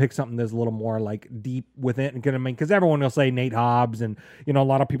wanted to pick something that's a little more, deep with it. Because everyone will say Nate Hobbs and, a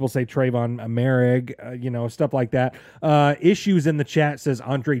lot of people say Trayvon Merrick, stuff like that. Issues in the chat says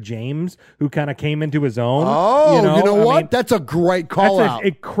Andre James, who kind of came into his own. Oh, what? That's a great call that's out. An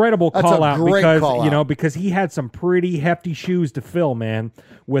incredible That's call a out great because call out. Because he had some pretty hefty shoes to fill, man,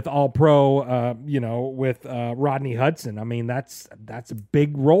 with All Pro, with Rodney Hudson. That's a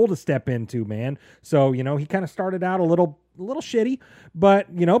big role to step into, man. So he kind of started out a little shitty, but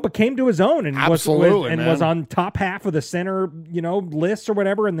came to his own and was on top half of the center, lists or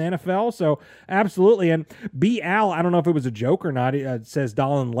whatever in the NFL. So absolutely. And B. Al, I don't know if it was a joke or not. It says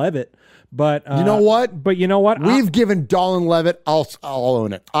Dolan Levitt, but you know what? But you know what? We've given Dolan Levitt. I'll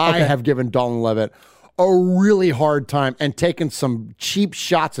own it. I have given Dolan Levitt a really hard time and taken some cheap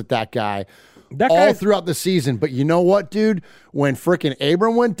shots at that guy. All throughout the season. But you know what, dude? When frickin'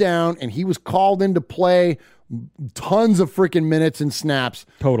 Abram went down and he was called into play tons of freaking minutes and snaps.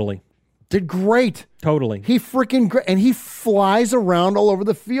 Totally. Did great. Totally. He freaking great. And he flies around all over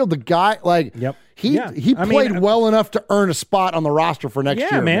the field. The guy, he played well enough to earn a spot on the roster for next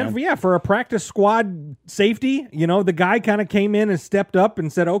year. Man. Yeah, for a practice squad safety, the guy kind of came in and stepped up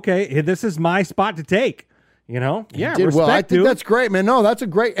and said, okay, this is my spot to take. Yeah, did respect, well. I think dude. that's great, man. No, that's a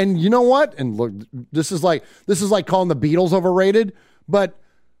great. And you know what? And look, this is like calling the Beatles overrated, but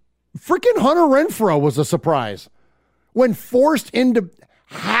freaking Hunter Renfrow was a surprise when forced into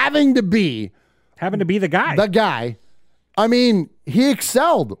having to be the guy. The guy. He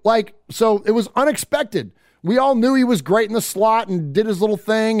excelled. So it was unexpected. We all knew he was great in the slot and did his little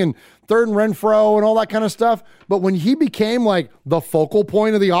thing and third and Renfrow and all that kind of stuff. But when he became the focal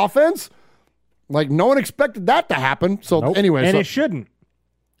point of the offense, no one expected that to happen. So anyway. And it shouldn't.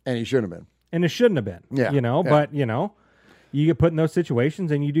 And he shouldn't have been. And it shouldn't have been. Yeah. But, you get put in those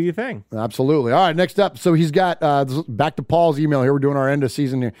situations and you do your thing. Absolutely. All right, next up. So he's got, back to Paul's email here. We're doing our end of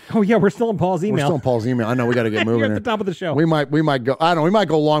season here. Oh, yeah, we're still in Paul's email. We're still in Paul's email. I know we got to get moving. You're at the top of the show. We might go, I don't know, we might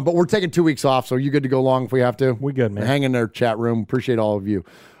go long, but we're taking 2 weeks off, so you good to go long if we have to? We good, man. Hang in there, chat room. Appreciate all of you.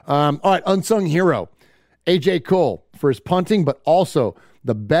 All right, unsung hero. AJ Cole for his punting, but also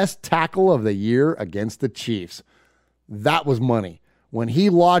the best tackle of the year against the Chiefs. That was money. when he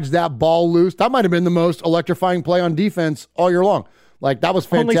lodged that ball loose, that might have been the most electrifying play on defense all year long. Like, that was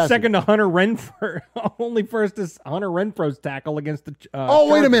fantastic. Only second to Hunter Renfrow. Only first is Hunter Renfrow's tackle against the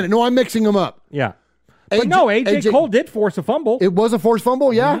wait a minute. No, I'm mixing them up. Yeah. But no, AJ Cole did force a fumble. It was a forced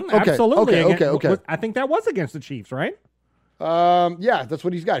fumble? Yeah? Okay. Absolutely. Okay. I think that was against the Chiefs, right? Yeah, that's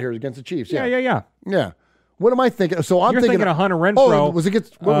what he's got here against the Chiefs. Yeah. What am I thinking? So You're thinking of Hunter Renfrow. Oh, was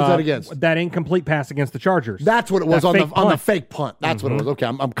against, what was that against? That incomplete pass against the Chargers. That's what it was on the fake punt. That's what it was. Okay,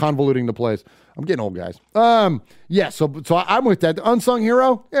 I'm convoluting the plays. I'm getting old, guys. Yeah, so I'm with that. The unsung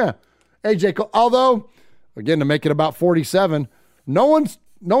hero, yeah. AJ Cole. Although, again, to make it about 47, no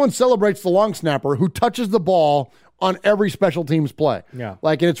one celebrates the long snapper who touches the ball on every special teams play. Yeah.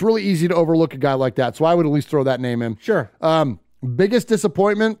 And it's really easy to overlook a guy like that. So I would at least throw that name in. Sure. Biggest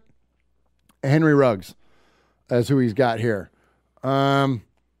disappointment, Henry Ruggs. As who he's got here. Yeah,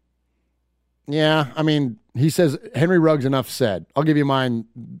 I mean, he says Henry Ruggs, enough said. I'll give you mine,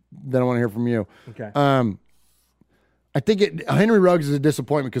 then I want to hear from you. Okay. I think Henry Ruggs is a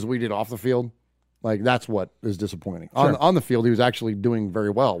disappointment because we did off the field. Like, that's what is disappointing. Sure. On the field, he was actually doing very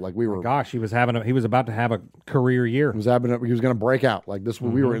well. Like, we were. Gosh, he was about to have a career year. He was going to break out. Like, this,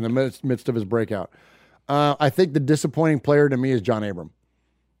 we were in the midst of his breakout. I think the disappointing player to me is John Abram.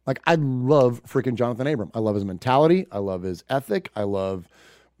 Like, I love freaking Jonathan Abram. I love his mentality. I love his ethic. I love,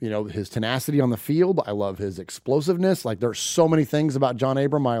 his tenacity on the field. I love his explosiveness. Like, there's so many things about John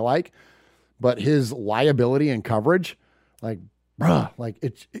Abram I like, but his liability and coverage, like, bruh, like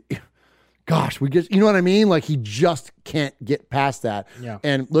gosh, we get, you know what I mean? Like, he just can't get past that. Yeah.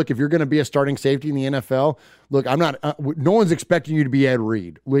 And look, if you're going to be a starting safety in the NFL, look, I'm not, no one's expecting you to be Ed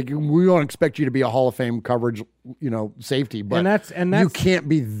Reed. Like, we don't expect you to be a Hall of Fame coverage, safety, but and that's you can't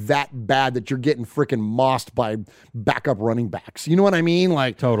be that bad that you're getting freaking mossed by backup running backs. You know what I mean?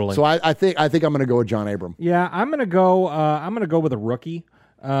 Like, totally. So I think I'm going to go with John Abram. Yeah, I'm going to go with a rookie.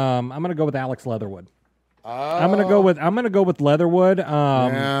 I'm going to go with Alex Leatherwood. I'm gonna go with Leatherwood.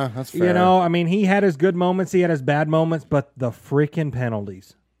 Yeah, that's fair. I mean, he had his good moments, he had his bad moments, but the freaking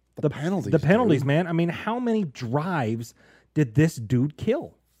penalties. The penalties, dude. man. I mean, how many drives did this dude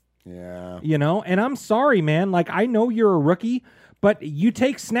kill? Yeah. And I'm sorry, man. Like, I know you're a rookie, but you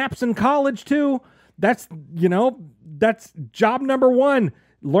take snaps in college too. That's job number one.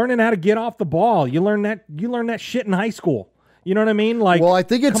 Learning how to get off the ball. You learn that shit in high school. You know what I mean? Like, well, I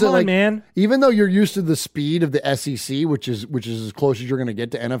think it's come on, man. Even though you're used to the speed of the SEC, which is as close as you're going to get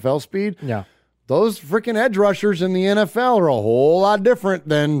to NFL speed. Yeah. Those freaking edge rushers in the NFL are a whole lot different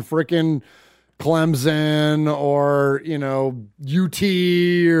than freaking Clemson or, UT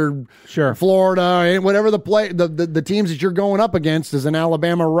or Florida, and whatever the teams that you're going up against is an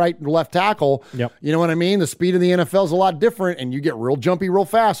Alabama right and left tackle. Yep. You know what I mean? The speed of the NFL is a lot different, and you get real jumpy real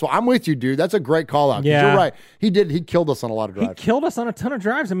fast. So I'm with you, dude. That's a great call out. Yeah. You're right. He killed us on a lot of drives. He killed us on a ton of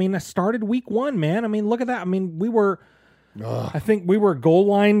drives. I mean, I started week 1, man. I mean, look at that. I mean, I think we were goal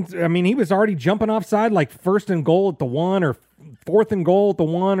line. I mean, he was already jumping offside, like 1st and goal at the 1 or 4th and goal at the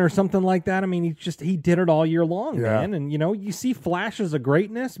 1 or something like that. I mean, he did it all year long, man. And, you see flashes of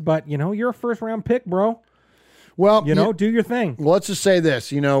greatness, but, you're a first-round pick, bro. Well, do your thing. Well, let's just say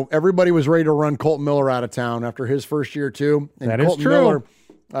this. Everybody was ready to run Colton Miller out of town after his first year, too. And that is Colton true. Miller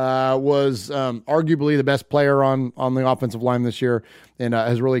was arguably the best player on the offensive line this year and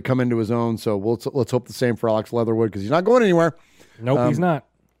has really come into his own. So let's hope the same for Alex Leatherwood because he's not going anywhere. Nope, he's not.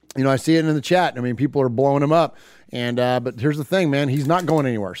 I see it in the chat. I mean, people are blowing him up. And but here's the thing, man. He's not going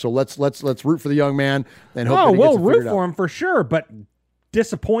anywhere. So let's root for the young man and hope that he gets it root figured for out. him for sure, but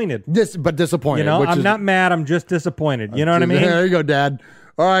disappointed. Disappointed. I'm not mad. I'm just disappointed. You know what I mean? There you go, Dad.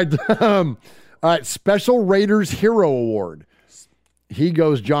 All right. All right. Special Raiders Hero Award. He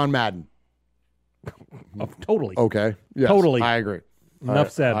goes John Madden. Oh, totally. Okay. Yes, totally. I agree.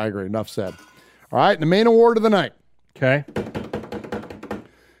 Enough said. I agree. Enough said. All right. The main award of the night. Okay.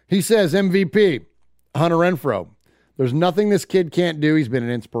 He says MVP, Hunter Renfrow. There's nothing this kid can't do. He's been an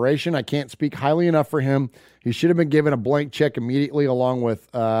inspiration. I can't speak highly enough for him. He should have been given a blank check immediately along with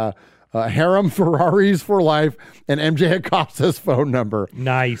Harem Ferraris for life and MJ Acosta's phone number.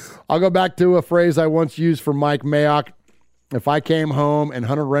 Nice. I'll go back to a phrase I once used for Mike Mayock. If I came home and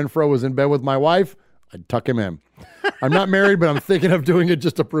Hunter Renfrow was in bed with my wife, I'd tuck him in. I'm not married, but I'm thinking of doing it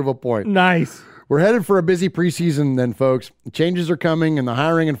just to prove a point. Nice. We're headed for a busy preseason then, folks. Changes are coming, and the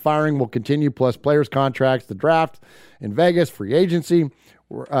hiring and firing will continue, plus players' contracts, the draft in Vegas, free agency.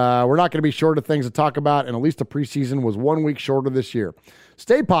 We're not going to be short of things to talk about, and at least the preseason was 1 week shorter this year.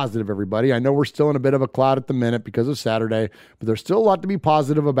 Stay positive, everybody. I know we're still in a bit of a cloud at the minute because of Saturday, but there's still a lot to be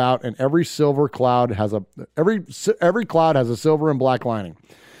positive about, and every cloud has a silver and black lining.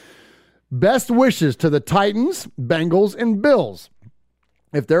 Best wishes to the Titans, Bengals, and Bills.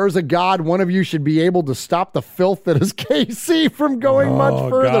 If there is a God, one of you should be able to stop the filth that is KC from going much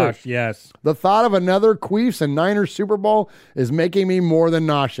further. Gosh, yes. The thought of another Queefs and Niners Super Bowl is making me more than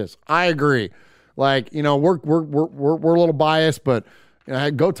nauseous. I agree. Like, you know, we're a little biased, but you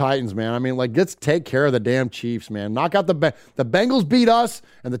know, go Titans, man. I mean, like, let's take care of the damn Chiefs, man. Knock out the Bengals beat us,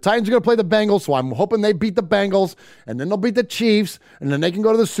 and the Titans are going to play the Bengals, so I'm hoping they beat the Bengals, and then they'll beat the Chiefs, and then they can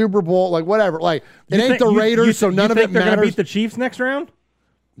go to the Super Bowl, like, whatever. Like, it ain't the Raiders, so none of it matters. They're going to beat the Chiefs next round?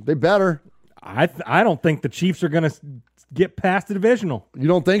 They better. I don't think the Chiefs are going to get past the divisional. You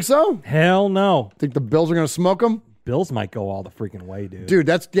don't think so? Hell no. Think the Bills are going to smoke them? Bills might go all the freaking way, dude. Dude,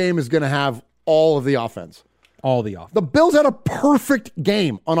 that game is going to have all of the offense. All the offense. The Bills had a perfect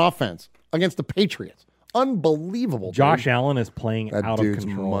game on offense against the Patriots. Unbelievable. Josh dude. Allen is playing out of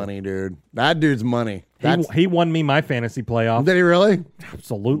control. Money, dude. That dude's money. He won me my fantasy playoff. Did he really?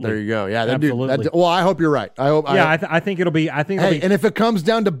 Absolutely. There you go. Yeah, that absolutely. Dude. Well, I hope you're right. I think it'll be. And if it comes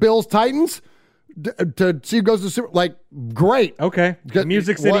down to Bills Titans to see who goes to Super, like, great. Okay.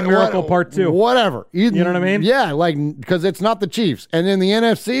 Music City Miracle Part 2. Whatever. You know what I mean? Yeah, like, because it's not the Chiefs. And in the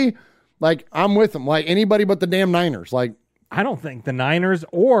NFC, like, I'm with them. Like, anybody but the damn Niners. Like, I don't think the Niners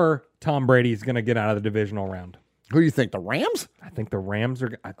or Tom Brady's going to get out of the divisional round. Who do you think? The Rams? I think the Rams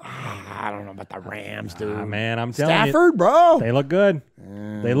are. I don't know about the Rams, dude. Man, I'm telling Stafford, bro. They look good.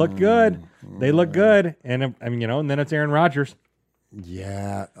 They look good. They look good. And I mean, you know, and then it's Aaron Rodgers.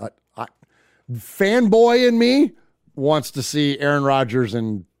 Yeah, fanboy in me wants to see Aaron Rodgers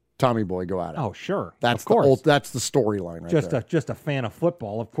and Tommy Boy go at it. Oh, sure. That's of course. That's the storyline right there. Just a fan of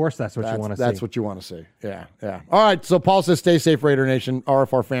football. Of course, that's what you want to see. That's what you want to see. Yeah, yeah. All right, so Paul says, stay safe, Raider Nation,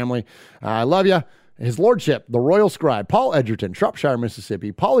 RFR family. I love you. His Lordship, the Royal Scribe, Paul Edgerton, Shropshire,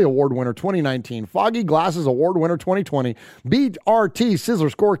 Mississippi, Polly Award winner 2019, Foggy Glasses Award winner 2020, BRT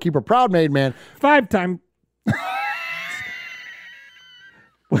Sizzler Scorekeeper, Proud Made Man. 5-time.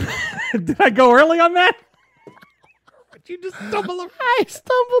 Did I go early on that? You just stumbled over. I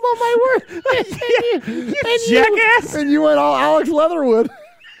stumbled on my word. you jackass. And you went all Alex Leatherwood.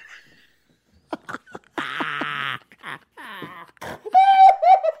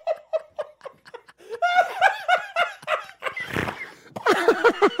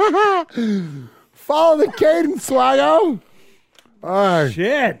 Follow the cadence, Swaggo. All right.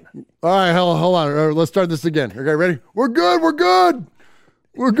 Shit. All right, hold on. All right, let's start this again. Okay, ready? We're good. We're good.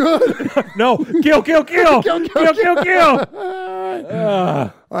 We're good. No. Kill. Kill.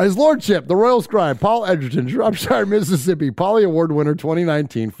 His Lordship, the Royal Scribe, Paul Edgerton, Shropshire, Mississippi, Polly Award winner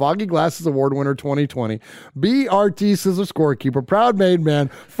 2019, Foggy Glasses Award winner 2020, BRT Sizzler Scorekeeper, Proud Made Man,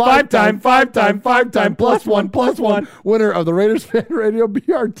 five-time, plus one, winner of the Raiders Fan Radio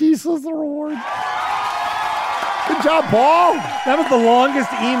BRT Sizzler Award. Good job, Paul. That was the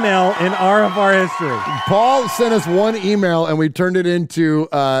longest email in RFR history. Paul sent us one email, and we turned it into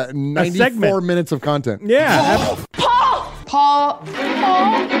 94 minutes of content. Yeah. Paul.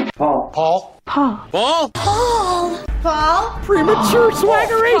 Premature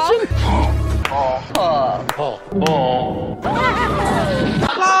swaggeration.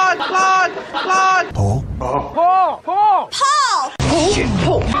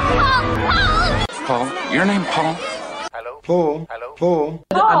 Paul, your name Paul? Paul.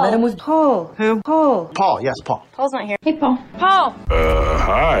 I met him with Paul. Who? Paul. Paul, yes, Paul. Paul's not here. Hey, Paul. Paul.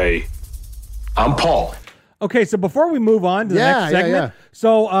 Hi. I'm Paul. Okay, so before we move on to the next segment,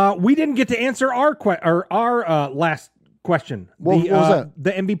 so we didn't get to answer our last question. What was that?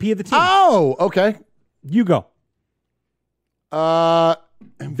 The MVP of the team. Oh, okay. You go.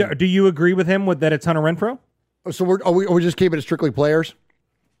 Do you agree with him that it's Hunter Renfrow? So are we just keeping it strictly players?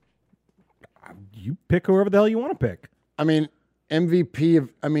 You pick whoever the hell you want to pick. I mean, MVP of.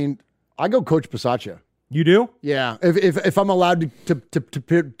 I mean, I go Coach Bisaccia. You do? Yeah. If I'm allowed to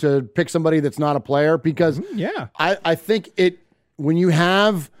pick somebody that's not a player, because I think when you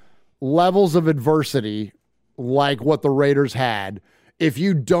have levels of adversity like what the Raiders had, if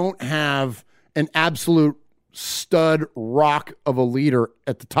you don't have an absolute stud rock of a leader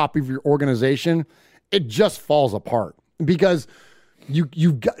at the top of your organization, it just falls apart because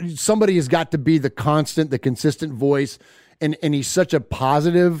somebody has got to be the constant, the consistent voice, and he's such a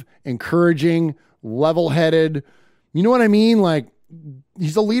positive, encouraging, level-headed, you know what I mean? Like,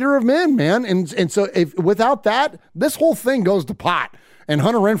 he's a leader of men, man. And so if without that, this whole thing goes to pot. And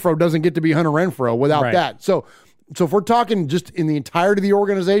Hunter Renfrow doesn't get to be Hunter Renfrow without that. So if we're talking just in the entirety of the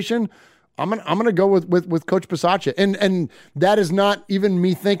organization, I'm gonna go with Coach Bisaccia. And that is not even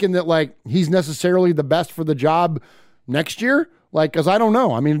me thinking that like he's necessarily the best for the job next year. Like, because I don't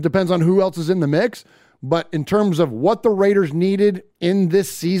know. I mean, it depends on who else is in the mix. But in terms of what the Raiders needed in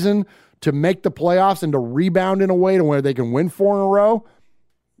this season to make the playoffs and to rebound in a way to where they can win 4 in a row,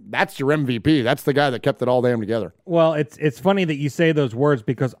 that's your MVP. That's the guy that kept it all damn together. Well, it's funny that you say those words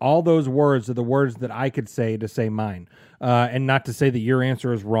because all those words are the words that I could say to say mine. And not to say that your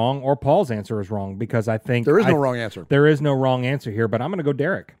answer is wrong or Paul's answer is wrong, because I think there is no wrong answer. There is no wrong answer here, but I'm going to go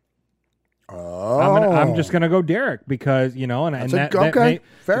Derek. Oh, I'm just going to go Derek because, you know,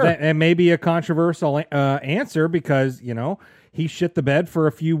 that may be a controversial answer because, you know, he shit the bed for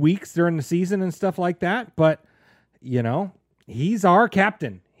a few weeks during the season and stuff like that. But, you know, he's our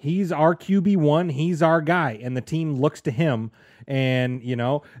captain. He's our QB1. He's our guy. And the team looks to him. And, you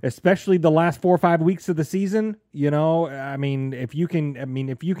know, especially the last 4 or 5 weeks of the season, you know, I mean, if you can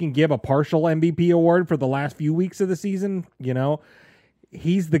give a partial MVP award for the last few weeks of the season, you know,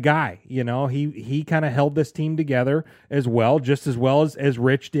 he's the guy. You know, he kind of held this team together as well, just as well as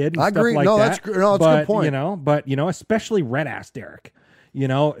Rich did. And I agree. That's a good point. You know, especially red ass Derek. You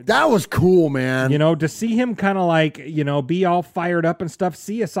know, that was cool, man. You know, to see him kind of like, you know, be all fired up and stuff,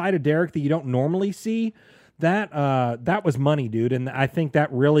 see a side of Derek that you don't normally see. That was money, dude. And I think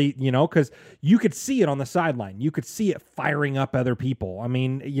that really, you know, because you could see it on the sideline. You could see it firing up other people. I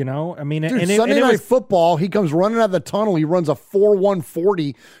mean, you know, dude, Sunday Night Football, he comes running out of the tunnel. He runs a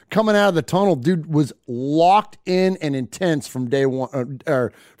 4.140 coming out of the tunnel. Dude was locked in and intense from day one,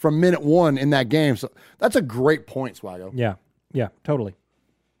 or from minute one in that game. So that's a great point, Swaggo. Yeah, totally.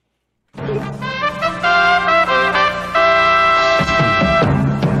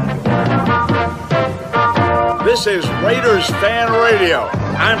 This is Raiders Fan Radio.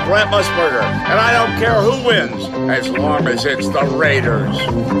 I'm Brent Musburger, and I don't care who wins as long as it's the Raiders.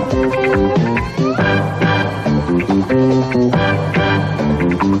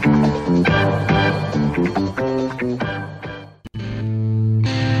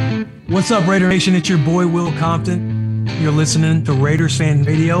 What's up, Raider Nation? It's your boy, Will Compton. You're listening to Raiders Fan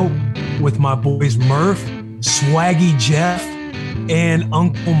Radio with my boys Murph, Swaggy Jeff, and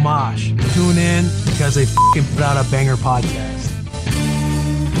Uncle Mosh. Tune in because they fucking put out a banger podcast.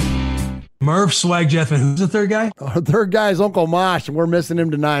 Murph, Swag Jeff, and who's the third guy? Our third guy is Uncle Mosh, and we're missing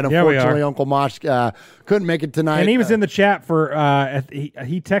him tonight. Unfortunately, Uncle Mosh couldn't make it tonight. And he was in the chat for,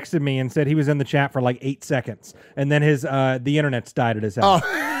 he texted me and said he was in the chat for like 8 seconds. And then the internet's died at his house.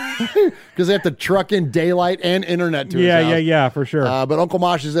 Because they have to truck in daylight and internet to his house. Yeah, for sure. But Uncle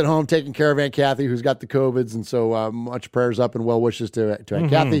Mosh is at home taking care of Aunt Kathy, who's got the COVIDs, and so much prayers up and well wishes to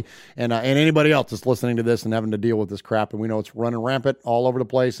Aunt Kathy and anybody else that's listening to this and having to deal with this crap. And we know it's running rampant all over the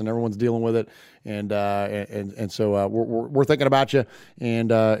place, and everyone's dealing with it. And so we're thinking about you,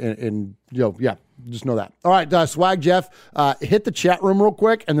 and you know, yeah. Just know that. All right, Swag Jeff, hit the chat room real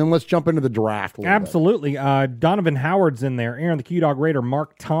quick, and then let's jump into the draft. Absolutely. Donovan Howard's in there. Aaron the Q-Dog Raider.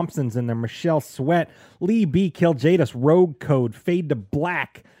 Mark Thompson's in there. Michelle Sweat. Lee B. Kill Jadis. Rogue Code. Fade to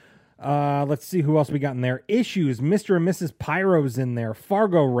Black. Let's see who else we got in there. Issues. Mr. and Mrs. Pyro's in there.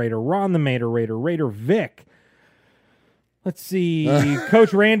 Fargo Raider. Ron the Mater Raider. Raider Vic. Let's see.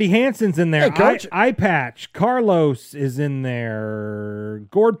 Coach Randy Hansen's in there. Hey, Coach. Eye Patch. Carlos is in there.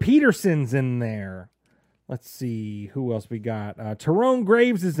 Gord Peterson's in there. Let's see who else we got. Tyrone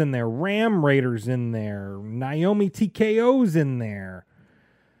Graves is in there. Ram Raiders in there. Naomi TKO's in there.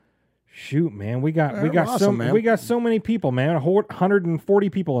 Shoot, man, we got so many people, man. 140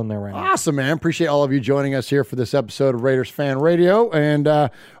 people in there right now. Awesome, man. Appreciate all of you joining us here for this episode of Raiders Fan Radio. And all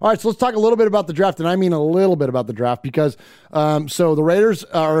right, so let's talk a little bit about the draft, and I mean a little bit about the draft because so the Raiders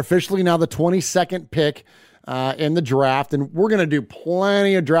are officially now the 22nd pick in the draft, and we're going to do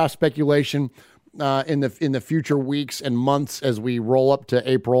plenty of draft speculation in the future weeks and months as we roll up to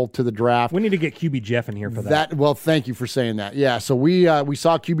April to the draft. We need to get QB Jeff in here for that. Well, thank you for saying that. Yeah, so we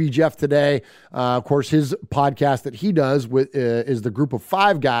saw QB Jeff today. Of course, his podcast that he does with is the Group of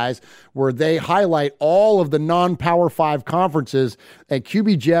Five guys, where they highlight all of the non-Power 5 conferences. And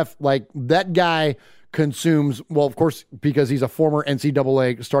QB Jeff, like that guy, consumes, well, of course, because he's a former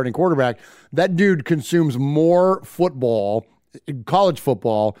NCAA starting quarterback. That dude consumes more football, college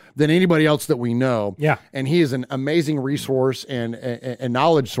football, than anybody else that we know. Yeah. And he is an amazing resource and a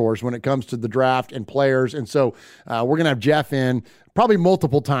knowledge source when it comes to the draft and players. And so we're going to have Jeff in probably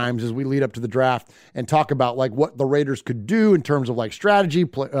multiple times as we lead up to the draft and talk about like what the Raiders could do in terms of like strategy,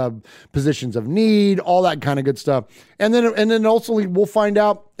 positions of need, all that kind of good stuff. And then also we'll find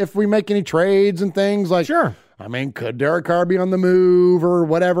out if we make any trades and things like, sure. I mean, could Derek Carr be on the move or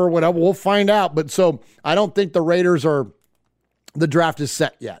whatever? We'll find out. But so I don't think the Raiders the draft is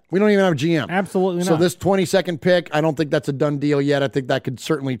set yet. We don't even have a GM. Absolutely not. So this 22nd pick, I don't think that's a done deal yet. I think that could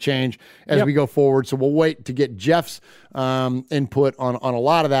certainly change as we go forward. So we'll wait to get Jeff's input on a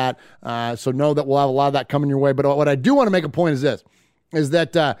lot of that. So know that we'll have a lot of that coming your way. But what I do want to make a point is this. is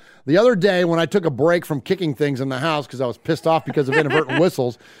that the other day when I took a break from kicking things in the house because I was pissed off because of inadvertent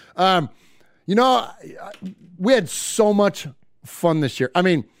whistles, we had so much fun this year. I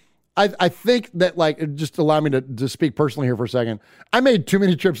mean, I think that, like, just allow me to speak personally here for a second. I made too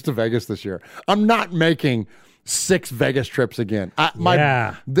many trips to Vegas this year. I'm not making 6 Vegas trips again.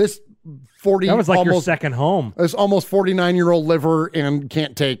 This 40 that was like almost, your second home. This almost 49-year-old liver and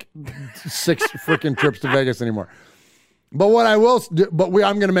can't take 6 freaking trips to Vegas anymore. But what I will do, I'm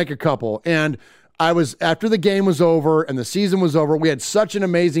going to make a couple. And after the game was over and the season was over, we had such an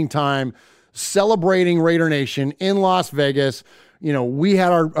amazing time celebrating Raider Nation in Las Vegas. We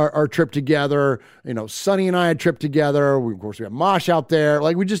had our trip together. Sonny and I had a trip together. Of course, we had Mosh out there.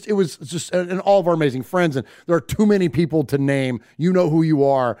 And all of our amazing friends. And there are too many people to name. You know who you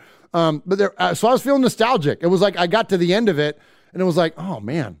are. So I was feeling nostalgic. It was like I got to the end of it, and it was like, oh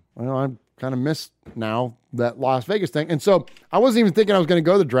man, I kind of miss now that Las Vegas thing. And so I wasn't even thinking I was going to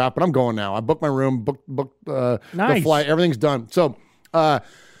go to the draft, but I'm going now. I booked my room, booked the flight. Everything's done. So.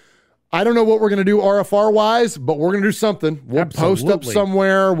 I don't know what we're going to do RFR-wise, but we're going to do something. We'll post up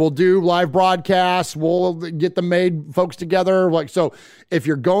somewhere. We'll do live broadcasts. We'll get the Made folks together. So if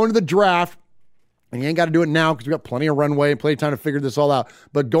you're going to the draft, and you ain't got to do it now because we've got plenty of runway and plenty of time to figure this all out.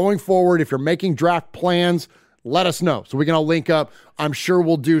 But going forward, if you're making draft plans, let us know so we can all link up. I'm sure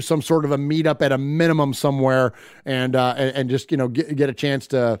we'll do some sort of a meetup at a minimum somewhere, and just get a chance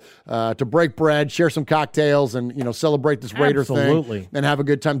to break bread, share some cocktails, and celebrate this Raider thing and have a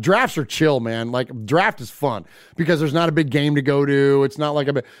good time. Drafts are chill, man. Like, draft is fun because there's not a big game to go to. It's not like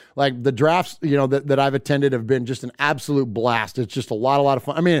the drafts that I've attended have been just an absolute blast. It's just a lot of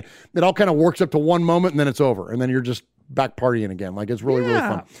fun. I mean, it all kind of works up to one moment and then it's over, and then you're just back partying again. Like, it's really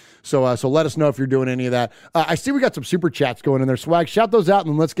fun. So let us know if you're doing any of that. I see we got some super chats going in there. Swag, shout those out,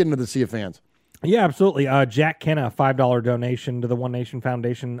 and then let's get into the Sea of Fans. Yeah, absolutely. Jack Kenna, $5 donation to the One Nation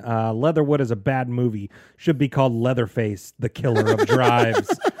Foundation. Leatherwood is a bad movie. Should be called Leatherface, the killer of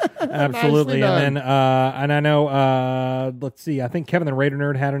drives. Absolutely. And then, and I know, let's see, I think Kevin the Raider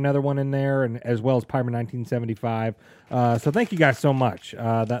Nerd had another one in there, and as well as Piper 1975. So thank you guys so much.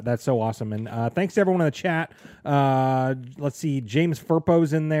 That's so awesome. And thanks to everyone in the chat. Let's see, James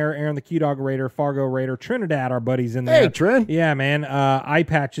Furpo's in there, Aaron the Q-Dog Raider, Fargo Raider, Trinidad, our buddies in there. Hey, Trin. Yeah, man. Eye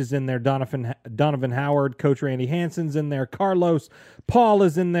Patch is in there, Donovan Howard, Coach Randy Hansen's in there, Carlos, Paul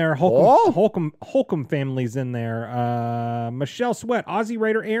is in there, Holcomb family's in there, Michelle Sweat, Aussie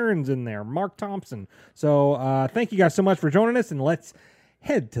Raider Aaron's in there, Mark Thompson. So thank you guys so much for joining us, and let's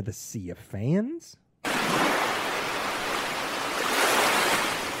head to the Sea of Fans. There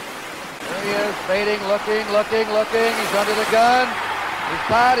he is, fading, looking. He's under the gun. He's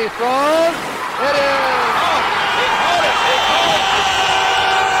tied, he throws. It is. He caught it.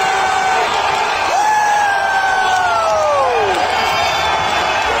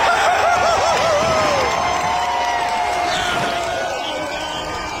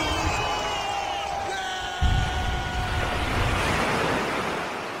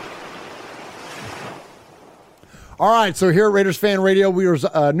 All right, so here at Raiders Fan Radio, there's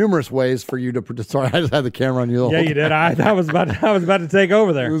numerous ways for you to. Sorry, I just had the camera on you. Yeah, you did. I was about to take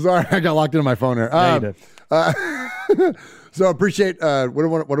over there. It was all right. I got locked into my phone here. Yeah, you did. So appreciate. What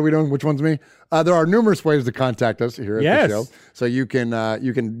are we doing? Which one's me? There are numerous ways to contact us here at the show. So you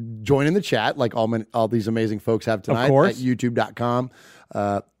can join in the chat like all these amazing folks have tonight at YouTube.com.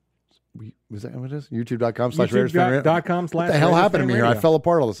 Was that what it is? YouTube.com/RaidersFanRadio. What the hell happened to me here? I fell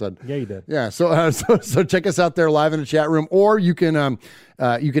apart all of a sudden. Yeah, you did. Yeah. So check us out there live in the chat room, or you can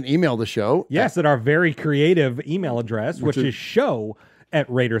email the show. Yes, at our very creative email address, which is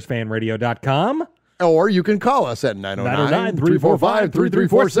show@RaidersFanRadio.com. Or you can call us at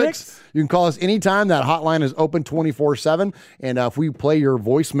 909-345-3346. You can call us anytime. That hotline is open 24/7. And if we play your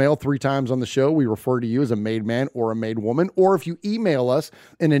voicemail 3 times on the show, we refer to you as a made man or a made woman. Or if you email us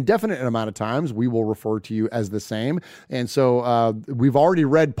an indefinite amount of times, we will refer to you as the same. And so we've already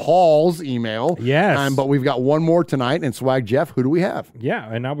read Paul's email. Yes. But we've got one more tonight. And Swag Jeff, who do we have? Yeah,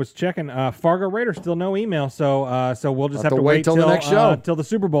 and I was checking. Fargo Raiders still no email. So we'll just have to wait till the next show. Till the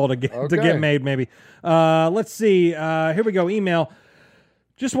Super Bowl to get made, maybe. Let's see. Here we go. Email.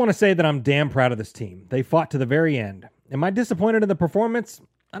 Just want to say that I'm damn proud of this team. They fought to the very end. Am I disappointed in the performance?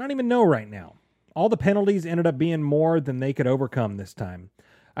 I don't even know right now. All the penalties ended up being more than they could overcome this time.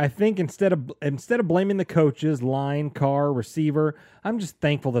 I think instead of blaming the coaches, line, Carr, receiver, I'm just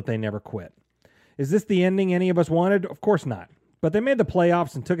thankful that they never quit. Is this the ending any of us wanted? Of course not. But they made the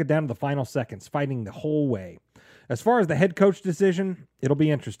playoffs and took it down to the final seconds, fighting the whole way. As far as the head coach decision, it'll be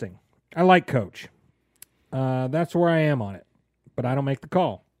interesting. I like Coach. That's where I am on it, but I don't make the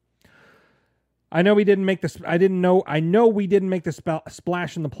call. I know we didn't make the. I know we didn't make the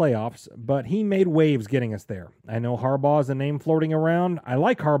splash in the playoffs, but he made waves getting us there. I know Harbaugh is a name floating around. I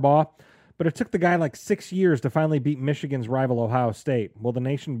like Harbaugh, but it took the guy like 6 years to finally beat Michigan's rival Ohio State. Will the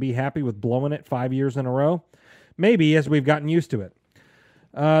nation be happy with blowing it 5 years in a row? Maybe, as we've gotten used to it.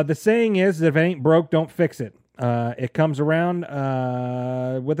 The saying is, if it ain't broke, don't fix it. It comes around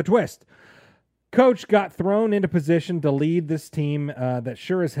with a twist. Coach got thrown into position to lead this team that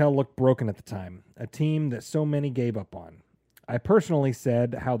sure as hell looked broken at the time, a team that so many gave up on. I personally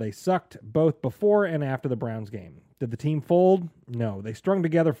said how they sucked both before and after the Browns game. Did the team fold? No. They strung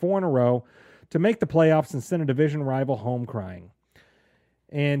together 4 in a row to make the playoffs and send a division rival home crying.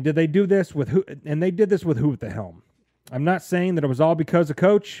 And did they do this with who? And they did this with who at the helm? I'm not saying that it was all because of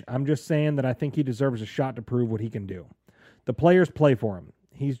Coach. I'm just saying that I think he deserves a shot to prove what he can do. The players play for him.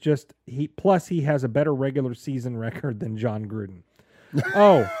 Plus he has a better regular season record than John Gruden.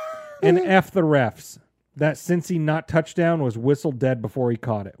 Oh, and F the refs. That Cincy not touchdown was whistled dead before he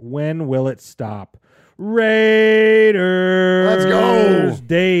caught it. When will it stop? Raiders. Let's go.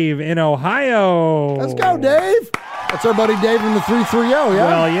 Dave in Ohio. Let's go, Dave. That's our buddy Dave in the 330, yeah?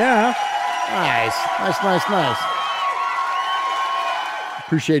 Well, yeah. Nice.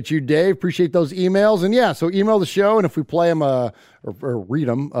 Appreciate you, Dave. Appreciate those emails. And yeah, so email the show, and if we play them or read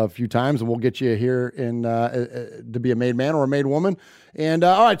them a few times, and we'll get you here in to be a made man or a made woman. And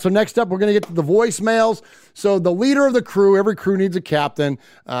all right, so next up, we're going to get to the voicemails. So the leader of the crew, every crew needs a captain.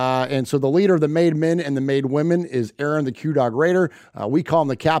 And so the leader of the made men and the made women is Aaron, the Q-Dog Raider. We call him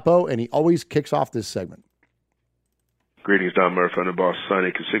the Capo, and he always kicks off this segment. Greetings, Don Murphy, Underboss,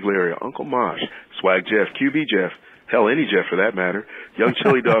 Sonny, Consigliere, Uncle Mosh, Swag Jeff, QB Jeff, hell, any Jeff for that matter, Young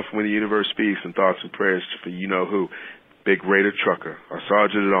Chili Duff when the universe speaks, and thoughts and prayers for you-know-who, Big Raider Trucker, our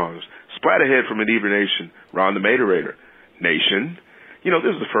Sergeant at Arms, Splatterhead from Endeavor Nation, Ron the Mater Raider, Nation. You know,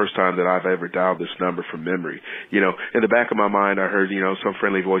 this is the first time that I've ever dialed this number from memory. You know, in the back of my mind, I heard, some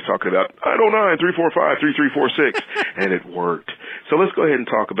friendly voice talking about 909-345-3346, and it worked. So let's go ahead and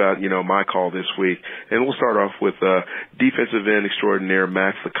talk about, my call this week. And we'll start off with defensive end extraordinaire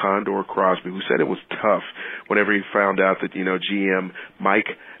Max the Condor Crosby, who said it was tough whenever he found out that, GM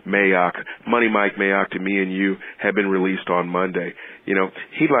Mike Mayock, Money Mike Mayock to me and you, had been released on Monday.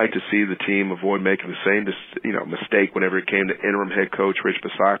 He'd like to see the team avoid making the same, mistake whenever it came to interim head coach Rich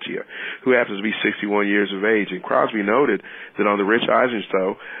Bisaccia, who happens to be 61 years of age. And Crosby noted that on the Rich Eisen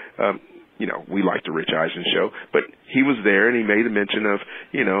show, we like the Rich Eisen show, but he was there and he made a mention of,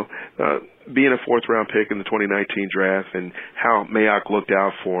 being a 4th-round pick in the 2019 draft and how Mayock looked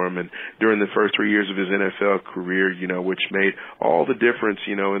out for him and during the first 3 years of his NFL career, which made all the difference,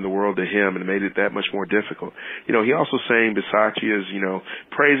 in the world to him and made it that much more difficult. He also sang Bisaccia's,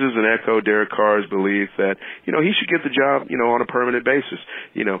 praises and echoed Derek Carr's belief that, he should get the job, on a permanent basis.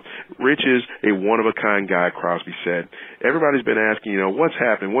 Rich is a one-of-a-kind guy, Crosby said. Everybody's been asking, what's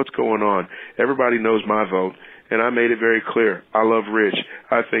happening, what's going on? Everybody knows my vote. And I made it very clear. I love Rich.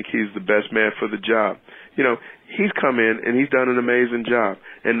 I think he's the best man for the job. He's come in and he's done an amazing job,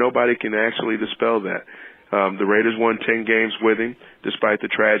 and nobody can actually dispel that. The Raiders won 10 games with him, despite the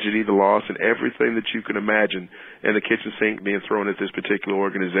tragedy, the loss, and everything that you can imagine, and the kitchen sink being thrown at this particular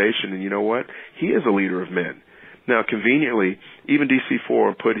organization. And you know what? He is a leader of men. Now, conveniently, even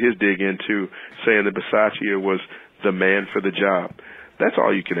DC4 put his dig into saying that Bisaccia was the man for the job. That's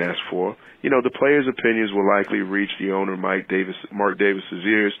all you can ask for. The players' opinions will likely reach the owner, Mark Davis's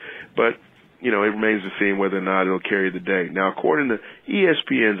ears, but, it remains to be seen whether or not it'll carry the day. Now, according to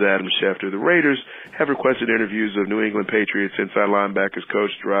ESPN's Adam Schefter, the Raiders have requested interviews of New England Patriots inside linebackers coach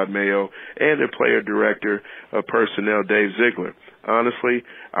Gerard Mayo and their player director of personnel, Dave Ziegler. Honestly,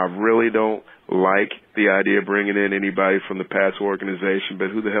 I really don't like the idea of bringing in anybody from the Pats organization, but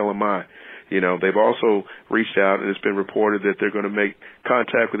who the hell am I? They've also reached out, and it's been reported that they're going to make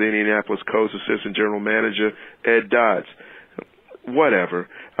contact with Indianapolis Colts assistant general manager Ed Dodds. Whatever.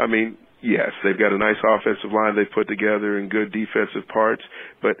 I mean, yes, they've got a nice offensive line they've put together and good defensive parts,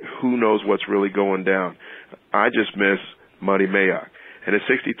 but who knows what's really going down. I just miss Money Mayock. And at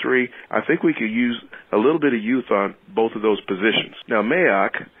 63, I think we could use a little bit of youth on both of those positions. Now,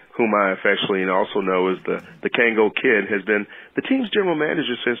 Mayock, whom I affectionately also know as the Kango Kid, has been the team's general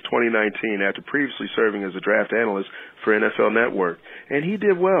manager since 2019 after previously serving as a draft analyst for NFL Network. And he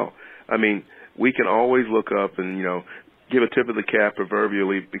did well. I mean, we can always look up and, give a tip of the cap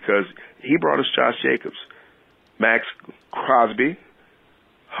proverbially because he brought us Josh Jacobs, Max Crosby,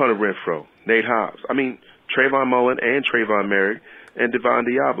 Hunter Renfrow, Nate Hobbs. I mean, Trayvon Mullen and Trayvon Merrick and Devon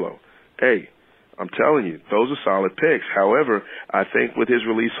Diablo. Hey, I'm telling you, those are solid picks. However, I think with his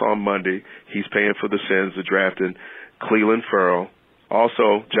release on Monday, he's paying for the sins of drafting Cleveland Ferrell,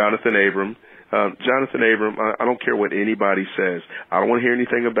 also Jonathan Abram, Jonathan Abram, I don't care what anybody says. I don't want to hear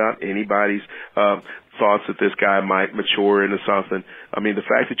anything about anybody's thoughts that this guy might mature into something. I mean, the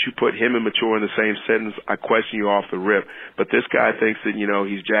fact that you put him and mature in the same sentence, I question you off the rip. But this guy thinks that,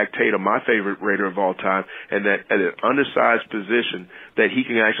 he's Jack Tatum, my favorite Raider of all time, and that at an undersized position that he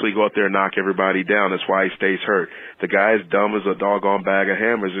can actually go up there and knock everybody down. That's why he stays hurt. The guy is dumb as a doggone bag of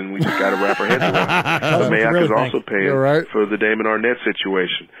hammers, and we just got to wrap our heads around it. But Mayock is also paying for the Damon Arnett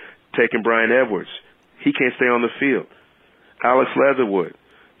situation. Taking Brian Edwards. He can't stay on the field. Alex Leatherwood.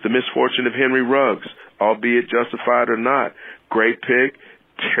 The misfortune of Henry Ruggs, albeit justified or not. Great pick,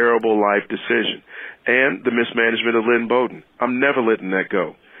 terrible life decision. And the mismanagement of Lynn Bowden. I'm never letting that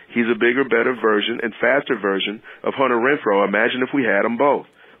go. He's a bigger, better version and faster version of Hunter Renfrow. Imagine if we had them both.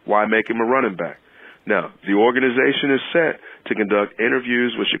 Why make him a running back? Now, the organization is set to conduct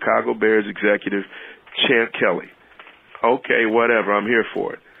interviews with Chicago Bears executive Champ Kelly. Okay, whatever. I'm here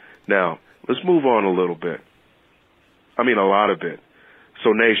for it. Now, let's move on a little bit. I mean, a lot of bit.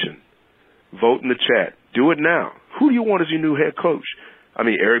 So, Nation, vote in the chat. Do it now. Who do you want as your new head coach? I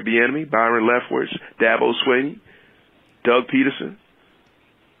mean, Eric Bieniemy, Byron Leftwich, Dabo Swinney, Doug Peterson,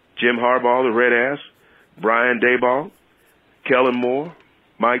 Jim Harbaugh, the Red Ass, Brian Daboll, Kellen Moore,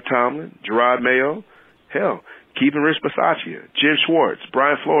 Mike Tomlin, Gerard Mayo, hell, Kevin Rich Bisaccia, Jim Schwartz,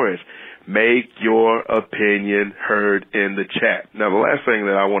 Brian Flores. Make your opinion heard in the chat. Now, the last thing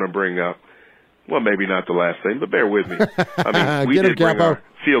that I want to bring up, well, maybe not the last thing, but bear with me. I mean, we did bring our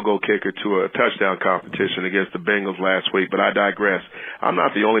field goal kicker to a touchdown competition against the Bengals last week, but I digress. I'm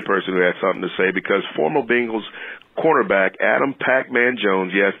not the only person who had something to say because former Bengals cornerback Adam Pac-Man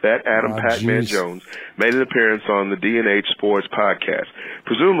Jones, yes, that Adam Pac-Man Jones, made an appearance on the D&H Sports podcast,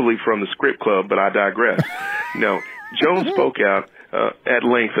 presumably from the Script Club, but I digress. Jones spoke out at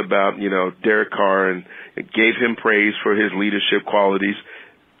length about, Derek Carr and gave him praise for his leadership qualities.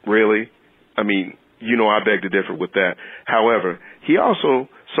 Really? I mean, I beg to differ with that. However, he also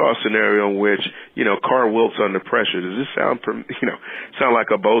saw a scenario in which, Carr wilts under pressure. Does this sound like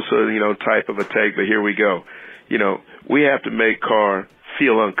a Bosa, type of a take? But here we go. We have to make Carr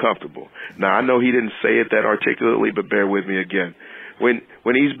feel uncomfortable. Now, I know he didn't say it that articulately, but bear with me again.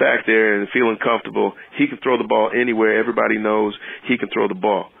 When he's back there and feeling comfortable, he can throw the ball anywhere. Everybody knows he can throw the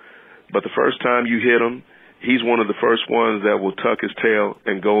ball. But the first time you hit him, he's one of the first ones that will tuck his tail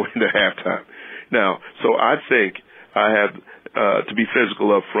and go into halftime. Now, so I think I have to be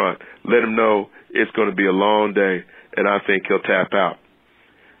physical up front. Let him know it's going to be a long day, and I think he'll tap out.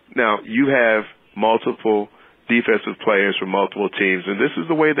 Now, you have multiple defensive players from multiple teams, and this is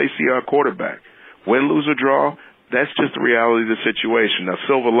the way they see our quarterback. Win, lose, or draw, that's just the reality of the situation. Now,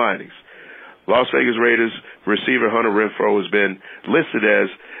 silver linings. Las Vegas Raiders receiver Hunter Renfrow has been listed as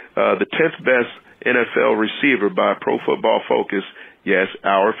the 10th best NFL receiver by Pro Football Focus, yes,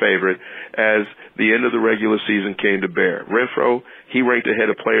 our favorite, as the end of the regular season came to bear. Renfrow, he ranked ahead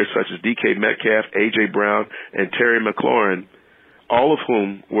of players such as DK Metcalf, A.J. Brown, and Terry McLaurin, all of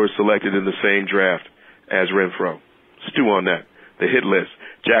whom were selected in the same draft as Renfrow. Stew on that. The hit list.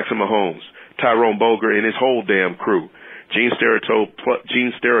 Jackson Mahomes, Tyrone Boger and his whole damn crew. Gene Steratore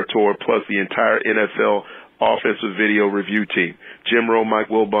plus the entire NFL offensive video review team. Jim Rowe, Mike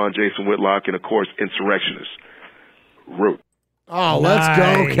Wilbon, Jason Whitlock, and, of course, Insurrectionists. Root. Oh, let's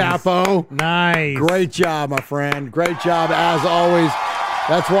go, Capo. Nice. Great job, my friend. Great job, as always.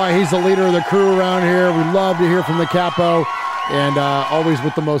 That's why he's the leader of the crew around here. We love to hear from the Capo. And always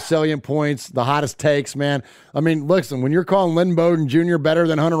with the most salient points, the hottest takes, man. I mean, listen, when you're calling Lynn Bowden Jr. better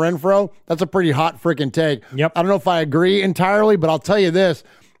than Hunter Renfrow, that's a pretty hot freaking take. Yep. I don't know if I agree entirely, but I'll tell you this.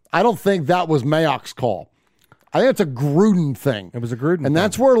 I don't think that was Mayock's call. I think it's a Gruden thing. It was a Gruden And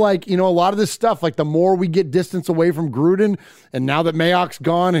that's where, like, a lot of this stuff, like the more we get distance away from Gruden, and now that Mayock's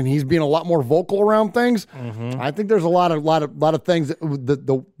gone and he's being a lot more vocal around things, I think there's a lot of things that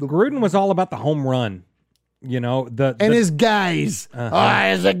the Gruden was all about the home run. And his guys.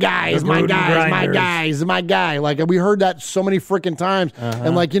 He's a guy. He's my guy. He's my guy. He's my guy. Like, we heard that so many freaking times.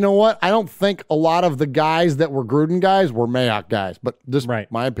 And, like, you know what? I don't think a lot of the guys that were Gruden guys were Mayock guys. But this is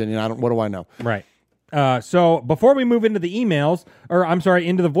my opinion. What do I know? Right. So before we move into the emails,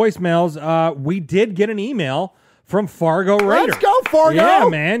 into the voicemails, we did get an email from Fargo Raider. Let's go, Fargo. Yeah,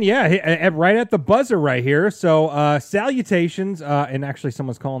 man. Yeah, right at the buzzer right here. So salutations, and actually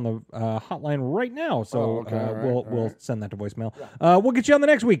someone's calling the hotline right now. So we'll send that to voicemail. We'll get you on the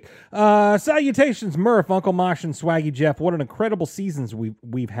next week. Salutations, Murph, Uncle Mosh, and Swaggy Jeff. What an incredible seasons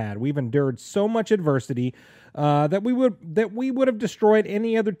we've had. We've endured so much adversity that we would have destroyed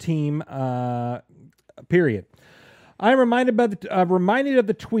any other team. Period. I'm reminded of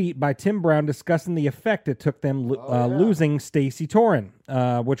the tweet by Tim Brown discussing the effect it took them losing Stacey Torin,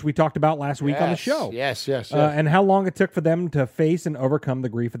 which we talked about last week on the show. Yes. And how long it took for them to face and overcome the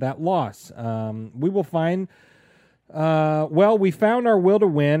grief of that loss. We found our will to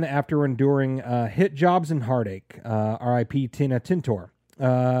win after enduring hit jobs and heartache. R.I.P. Tina Tintor.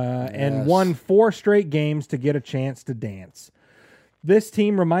 And won 4 straight games to get a chance to dance. This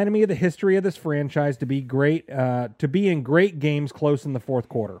team reminded me of the history of this franchise to be in great games close in the fourth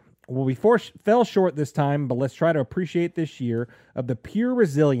quarter. Well, we fell short this time, but let's try to appreciate this year of the pure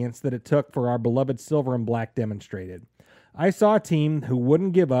resilience that it took for our beloved Silver and Black demonstrated. I saw a team who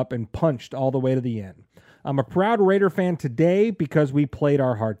wouldn't give up and punched all the way to the end. I'm a proud Raider fan today because we played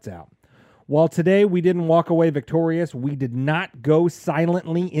our hearts out. While today we didn't walk away victorious, we did not go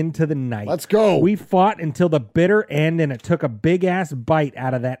silently into the night. Let's go. We fought until the bitter end, and it took a big-ass bite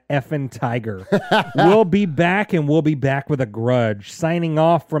out of that effing tiger. We'll be back, and we'll be back with a grudge. Signing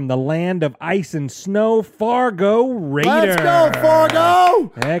off from the land of ice and snow, Fargo Raider. Let's go,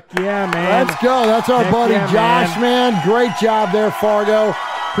 Fargo. Heck yeah, man. Let's go. That's our buddy Josh, man. Great job there, Fargo.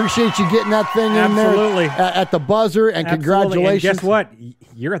 Appreciate you getting that thing in there at the buzzer, and congratulations. And guess what?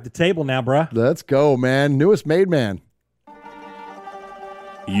 You're at the table now, bruh. Let's go, man. Newest made man.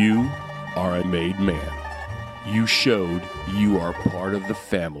 You are a made man. You showed you are part of the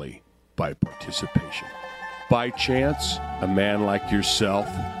family by participation. By chance, a man like yourself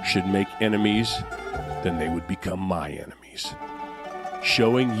should make enemies, then they would become my enemies.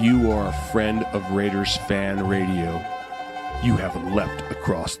 Showing you are a friend of Raiders Fan Radio, you have leapt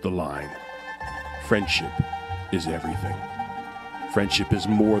across the line. Friendship is everything. Friendship is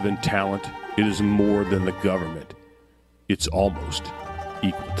more than talent. It is more than the government. It's almost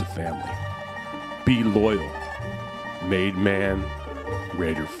equal to family. Be loyal. Made man,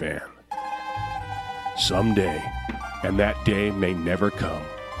 Raider fan. Someday, and that day may never come,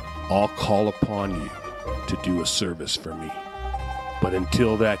 I'll call upon you to do a service for me. But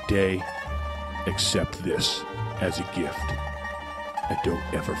until that day, accept this as a gift. And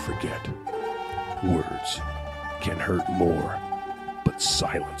don't ever forget, words can hurt more, but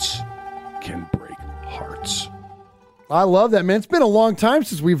silence can break hearts. I love that, man. It's been a long time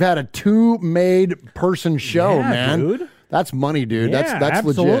since we've had a 2-made person show, man. Dude. That's money, dude. Yeah, that's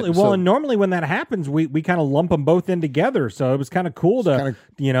absolutely. legit. Well, and normally when that happens, we kind of lump them both in together. So it was kind of cool to,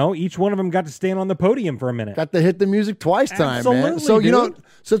 each one of them got to stand on the podium for a minute. Got to hit the music twice time, man. So,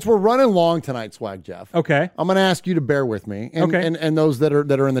 since we're running long tonight, Swag Jeff. Okay. I'm going to ask you to bear with me. And those that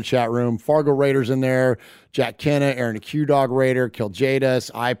are in the chat room. Fargo Raiders in there. Jack Kenna, Aaron the Q-Dog Raider, Kill Jadis,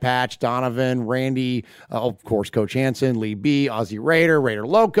 Eye Patch, Donovan, Randy, of course, Coach Hansen, Lee B, Aussie Raider, Raider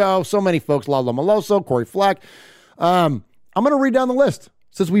Loco. So many folks. Lalo Meloso, Corey Fleck. I'm going to read down the list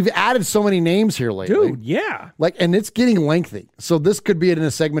since we've added so many names here lately. Dude, yeah. And it's getting lengthy. So this could be in a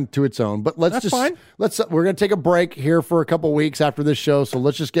segment to its own. But we're going to take a break here for a couple weeks after this show. So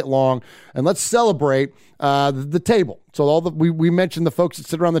let's just get long and let's celebrate the table. So we mentioned the folks that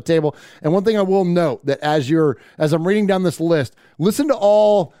sit around the table. And one thing I will note that as I'm reading down this list, listen to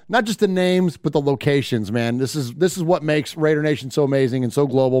all, not just the names, but the locations, man. This is what makes Raider Nation so amazing and so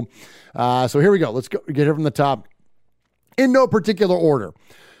global. So here we go. Let's get it from the top. In no particular order.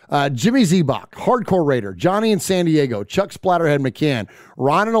 Jimmy Zebach, Hardcore Raider, Johnny in San Diego, Chuck Splatterhead McCann,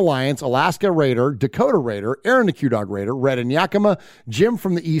 Ron in Alliance, Alaska Raider, Dakota Raider, Aaron the Q-Dog Raider, Red in Yakima, Jim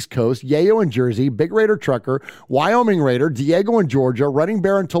from the East Coast, Yayo in Jersey, Big Raider Trucker, Wyoming Raider, Diego in Georgia, Running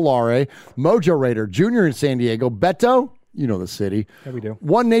Bear in Tulare, Mojo Raider, Junior in San Diego, Beto, you know the city. Yeah, we do.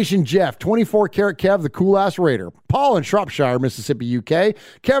 One Nation Jeff, 24 Karat Kev, the cool-ass Raider. Paul in Shropshire, Mississippi, UK.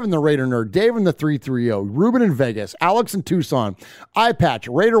 Kevin the Raider Nerd. Dave in the 330. Ruben in Vegas. Alex in Tucson. Eye Patch,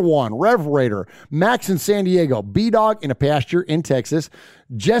 Raider 1, Rev Raider. Max in San Diego. B-Dog in a pasture in Texas.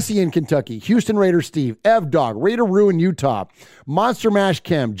 Jesse in Kentucky. Houston Raider Steve. Ev Dog. Raider Rue in Utah. Monster Mash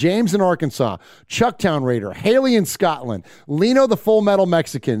Kim. James in Arkansas. Chucktown Raider. Haley in Scotland. Lino the Full Metal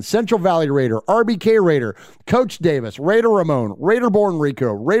Mexican. Central Valley Raider. RBK Raider. Coach Davis. Raider Ramon. Raider Born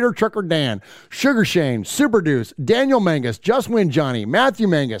Rico. Raider Trucker Dan. Sugar Shane. Super Deuce. Daniel Mangus. Just Win Johnny. Matthew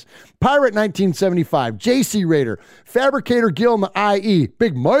Mangus. Pirate 1975. JC Raider. Fabricator Gil in the IE.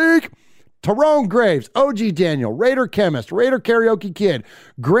 Big Mike. Tyrone Graves, OG Daniel, Raider Chemist, Raider Karaoke Kid,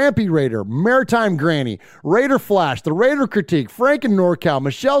 Grampy Raider, Maritime Granny, Raider Flash, The Raider Critique, Frank and NorCal,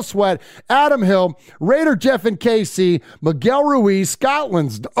 Michelle Sweat, Adam Hill, Raider Jeff and KC, Miguel Ruiz,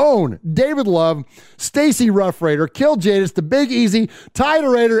 Scotland's own David Love, Stacy Rough Raider, Kill Jadis, The Big Easy, Tide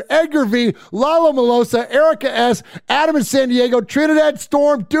Raider, Edgar V, Lalo Melosa, Erica S, Adam in San Diego, Trinidad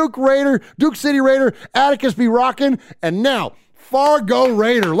Storm, Duke Raider, Duke City Raider, Atticus B. Rockin', and now Fargo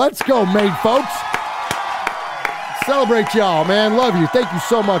Raider. Let's go, mate, folks. Celebrate y'all, man. Love you. Thank you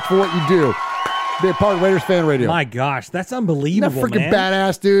so much for what you do. Be a part of Raiders Fan Radio. My gosh, that's unbelievable, Isn't that freaking man.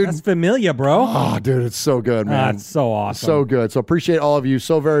 badass, dude? That's familiar, bro. Oh, dude, it's so good, man. It's so awesome. So good. So appreciate all of you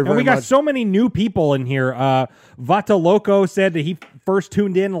so very, very And we got much. so many new people in here. Vata Loco said that he first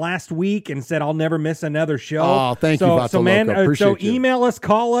tuned in last week and said, I'll never miss another show. Oh, thank you, Vata So, man, Loco. Appreciate you. email us,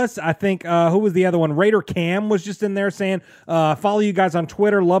 call us. I think, who was the other one? Raider Cam was just in there saying, follow you guys on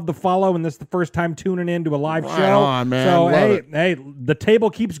Twitter. Love the follow. And this is the first time tuning in to a live Right show. on, man. So, Love hey, the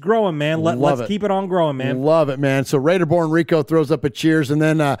table keeps growing, man. Let's it. keep it on growing, man. Love it, man. So Raiderborn Rico throws up a cheers. And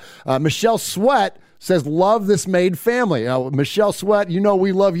then Michelle Sweat says, love this made family. Michelle Sweat, you know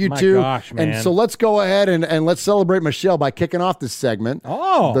we love you My too. gosh, man. And so let's go ahead and let's celebrate Michelle by kicking off this segment.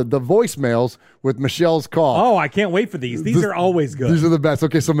 Oh. The voicemails with Michelle's call. Oh, I can't wait for these. These are always good. These are the best.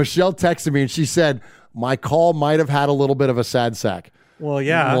 Okay, so Michelle texted me and she said, my call might have had a little bit of a sad sack. Well,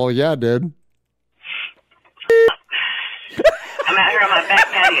 yeah. Well, yeah, dude. I'm out here on my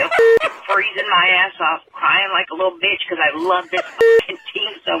back patio, freezing my ass off, crying like a little bitch because I love this fucking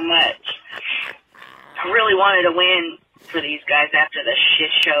team so much. I really wanted to win for these guys after the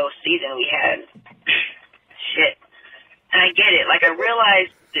shit show season we had. Shit. And I get it. Like, I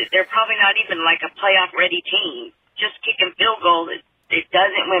realized that they're probably not even like a playoff-ready team. Just kicking field goals, it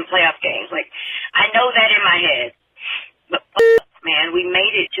doesn't win playoff games. Like, I know that in my head. But, man, we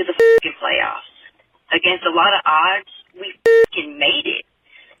made it to the fucking playoffs. Against a lot of odds, we fucking made it.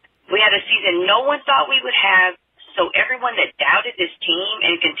 We had a season no one thought we would have, so everyone that doubted this team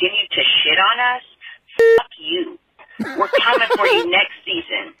and continued to shit on us, fuck you. We're coming for you next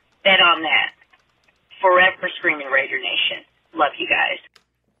season. Bet on that. Forever screaming Raider Nation. Love you guys.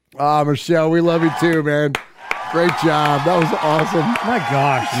 Michelle, we love you too, man. Great job. That was awesome. My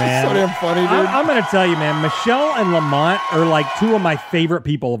gosh, man. So damn funny, dude. I'm going to tell you, man, Michelle and Lamont are like two of my favorite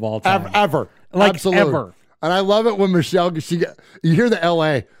people of all time. Ever. Like, Absolutely. ever. And I love it when Michelle, you hear the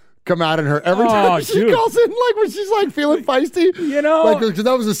LA come out in her every time she dude. calls in, like when she's like feeling feisty. You know? Like, because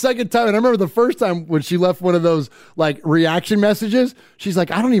that was the second time. And I remember the first time when she left one of those like reaction messages, she's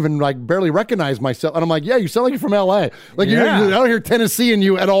like, I don't even like barely recognize myself. And I'm like, yeah, you sound like you're from LA. Like, Yeah. I don't hear Tennessee in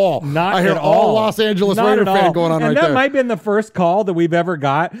you at all. Not I hear at all all. Los Angeles Not Raider at fan all. going on and right that there. might have been the first call that we've ever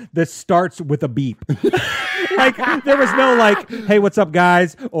got that starts with a beep. Like, there was no like, hey, what's up,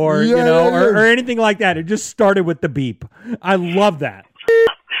 guys? Or, Yeah, or anything like that. It just started with the beep. I love that.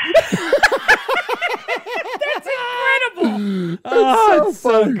 That's incredible. Oh, it's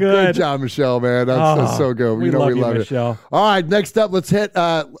so funny. good. Good job, Michelle, man. That's so good. we You know love we you, love Michelle. it. All right, next up, let's hit.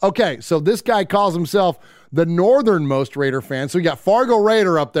 Okay, so this guy calls himself the northernmost Raider fan. So we got Fargo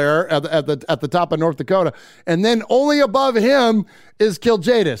Raider up there at the top of North Dakota, and then only above him is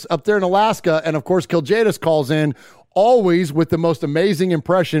Kiljadis up there in Alaska. And of course, Kiljadis calls in always with the most amazing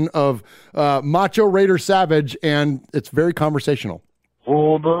impression of Macho Raider Savage, and it's very conversational.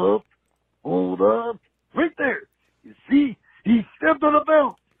 Hold up. Right there. You see, he stepped on a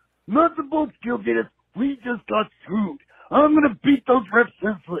bounce. Not the boat skill did it. We just got screwed. I'm going to beat those refs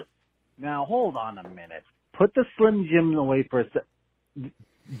senseless. Now, hold on a minute. Put the Slim Jim away for a sec.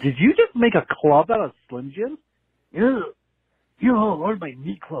 Did you just make a club out of Slim Jim? Yeah. You know how hard my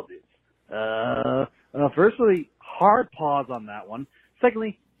knee club is. Firstly, hard pause on that one.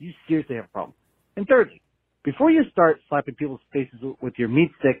 Secondly, you seriously have a problem. And thirdly, before you start slapping people's faces with your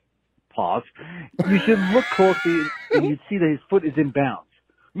meat stick, pause, you should look closely and you'd see that his foot is in bounds.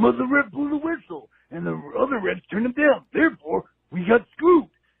 Well, the ref blew the whistle, and the other refs turned him down. Therefore, we got screwed.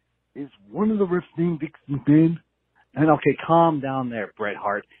 Is one of the refs named Dixon Ben? And okay, calm down there, Bret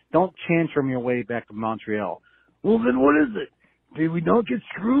Hart. Don't tantrum your way back to Montreal. Well, then what is it? Did we not get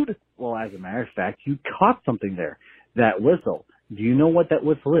screwed? Well, as a matter of fact, you caught something there. That whistle. Do you know what that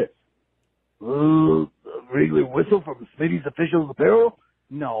whistle is? A regular whistle from Smitty's officials apparel?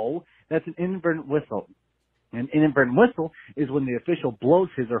 No, that's an inadvertent whistle. An inadvertent whistle is when the official blows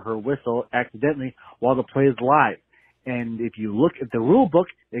his or her whistle accidentally while the play is live. And if you look at the rule book,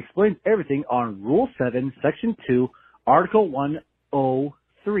 it explains everything on Rule 7, Section 2, Article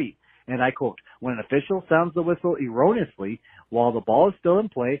 103. And I quote, when an official sounds the whistle erroneously while the ball is still in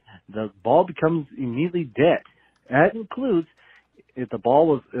play, the ball becomes immediately dead. That includes if the ball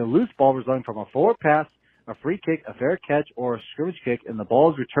was a loose ball resulting from a forward pass, a free kick, a fair catch, or a scrimmage kick, and the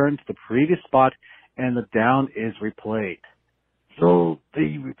ball is returned to the previous spot and the down is replayed. So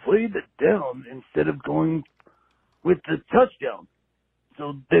they replayed the down instead of going with the touchdown.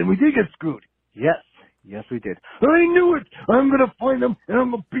 So then we did get screwed. Yes, we did. I knew it! I'm going to find them, and I'm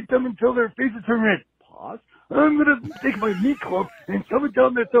going to beat them until their faces turn red. Pause. I'm going to take my knee club and shove it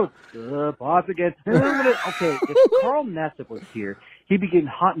down their throats. Pause again. And then I'm going to, okay, if Carl Nassib was here, he'd be getting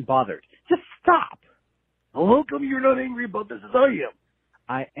hot and bothered. Just stop. How come you're not angry about this as I am?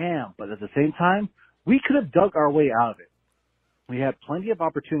 I am, but at the same time, we could have dug our way out of it. We had plenty of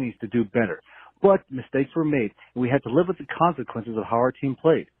opportunities to do better, but mistakes were made, and we had to live with the consequences of how our team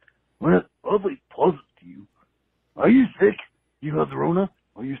played. Well, probably positive to you. Are you sick? You have the Rona?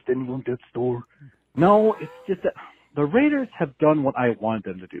 Are you standing on death's door? No, it's just that the Raiders have done what I wanted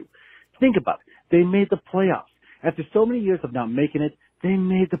them to do. Think about it. They made the playoffs. After so many years of not making it, they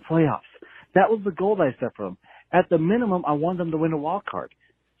made the playoffs. That was the goal that I set for them. At the minimum, I wanted them to win a wild card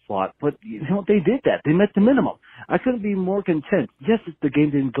slot, but you know, they did that. They met the minimum. I couldn't be more content. Yes, the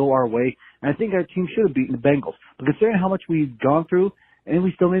game didn't go our way, and I think our team should have beaten the Bengals. But considering how much we've gone through, and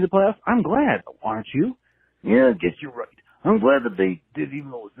we still made the playoffs, I'm glad, aren't you? Yeah, I guess you're right. I'm glad that they did, even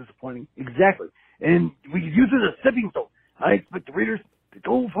though it was disappointing. Exactly. And we could use it as a stepping stone. I expect the Raiders to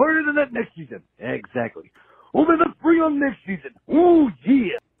go farther than that next season. Exactly. Well, then let's bring on next season. Oh,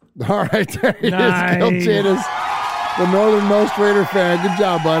 yeah. All right, there he is. Gil Channis, the northernmost Raider fan. Good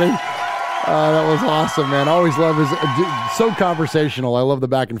job, buddy. That was awesome, man. I always love his so conversational. I love the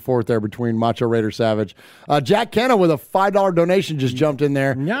back and forth there between Macho Raider Savage. Jack Kenna with a $5 donation just jumped in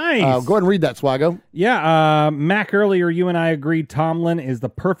there. Nice. Go ahead and read that, Swaggo. Yeah, Mac, earlier you and I agreed Tomlin is the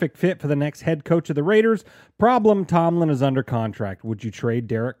perfect fit for the next head coach of the Raiders. Problem, Tomlin is under contract. Would you trade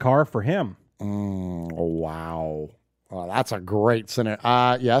Derek Carr for him? Oh, wow. Oh, that's a great scenario.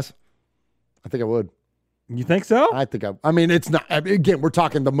 Yes, I think I would. You think so? I think I mean, it's not, again, we're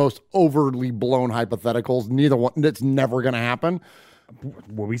talking the most overly blown hypotheticals. Neither one, it's never going to happen.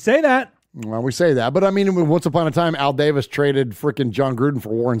 Well, we say that. Well, we say that. But I mean, once upon a time, Al Davis traded freaking John Gruden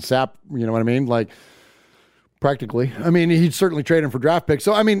for Warren Sapp. You know what I mean? Like, practically. I mean, he'd certainly trade him for draft picks.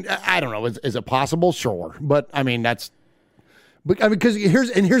 So, I mean, I don't know. Is it possible? Sure. But, I mean, because here's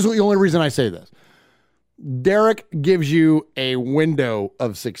the only reason I say this. Derek gives you a window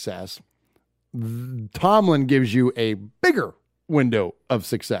of success. Tomlin gives you a bigger window of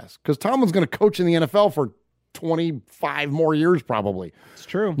success because Tomlin's going to coach in the NFL for 25 more years probably. It's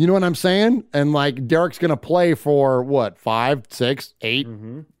true. You know what I'm saying? And like Derek's going to play for what, 5, 6, 8,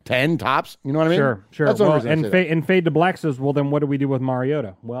 10 tops? You know what I mean? Sure. That's well, and Fade to Black says, well, then what do we do with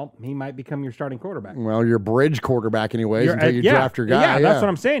Mariota? Well, he might become your starting quarterback. Well, your bridge quarterback anyways until you draft your guy. Yeah, that's what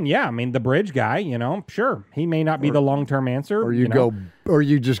I'm saying. Yeah, I mean, the bridge guy, you know, sure. He may not be the long-term answer. Or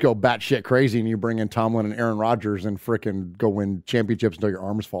you just go batshit crazy and you bring in Tomlin and Aaron Rodgers and frickin' go win championships until your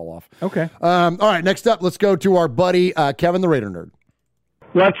arms fall off. Okay. All right, next up, let's go to our buddy Kevin the Raider Nerd.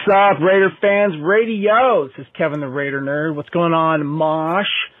 What's up, Raider fans? Radio. This is Kevin the Raider Nerd. What's going on, Mosh?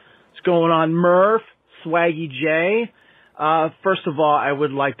 What's going on, Murph? Swaggy J? First of all, I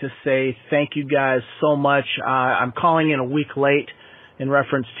would like to say thank you guys so much. I'm calling in a week late in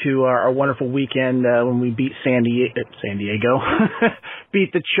reference to our wonderful weekend when we beat San Diego.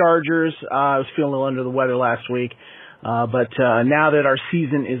 Beat the Chargers. I was feeling a little under the weather last week. But now that our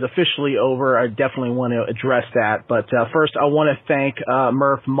season is officially over, I definitely want to address that. But first, I want to thank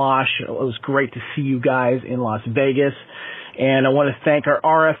Murph, Mosh. It was great to see you guys in Las Vegas. And I want to thank our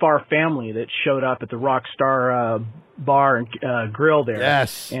RFR family that showed up at the Rockstar Bar and Grill there.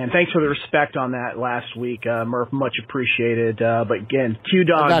 Yes. And thanks for the respect on that last week, Murph. Much appreciated. But again,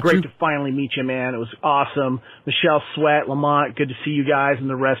 Q-Dog, great to finally meet you, man. It was awesome. Michelle Sweat, Lamont, good to see you guys and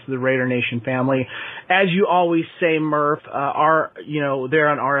the rest of the Raider Nation family. As you always say, Murph, there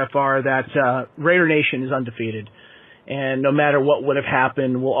on RFR, that Raider Nation is undefeated. And no matter what would have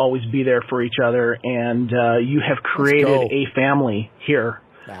happened, we'll always be there for each other. And you have created a family here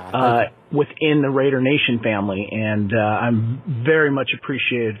within the Raider Nation family. And I'm very much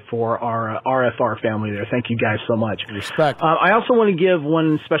appreciated for our RFR family there. Thank you guys so much. Respect. I also want to give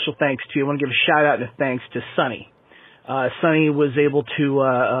one special thanks to, I want to give a shout out and thanks to Sonny. Sonny was able to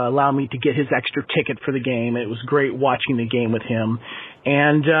allow me to get his extra ticket for the game. It was great watching the game with him.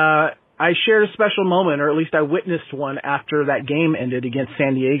 And I shared a special moment, or at least I witnessed one after that game ended against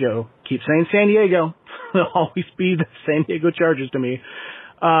San Diego. Keep saying San Diego. They'll always be the San Diego Chargers to me.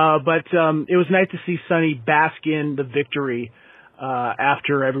 But it was nice to see Sonny bask in the victory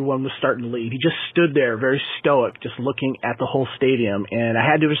after everyone was starting to leave. He just stood there very stoic, just looking at the whole stadium. And I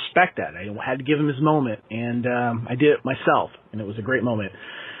had to respect that. I had to give him his moment. And I did it myself, and it was a great moment.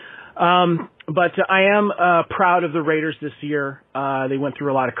 But I am proud of the Raiders this year. They went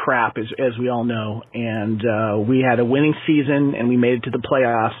through a lot of crap, as we all know, and we had a winning season, and we made it to the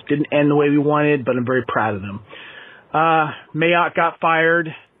playoffs. Didn't end the way we wanted, but I'm very proud of them. Mayock got fired.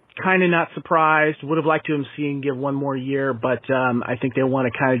 Kind of not surprised. Would have liked to have seen him give one more year, but I think they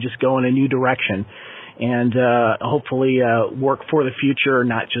want to kind of just go in a new direction and hopefully work for the future,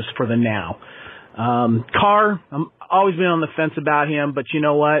 not just for the now. Carr, I'm always been on the fence about him, but you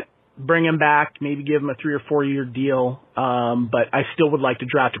know what? bring him back, maybe give him a 3 or 4 year deal. But I still would like to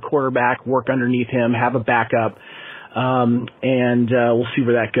draft a quarterback, work underneath him, have a backup, and we'll see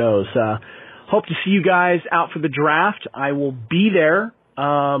where that goes. Hope to see you guys out for the draft. I will be there.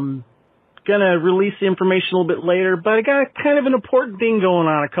 Gonna release the information a little bit later, but I got kind of an important thing going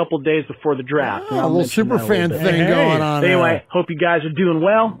on a couple of days before the draft. A little super fan thing going on. Anyway, hope you guys are doing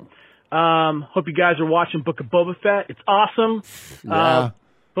well. Hope you guys are watching Book of Boba Fett. It's awesome. Yeah.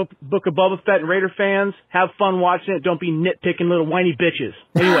 Book of Boba Fett and Raider fans, have fun watching it. Don't be nitpicking little whiny bitches.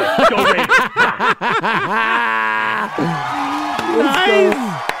 Anyway, go Raiders.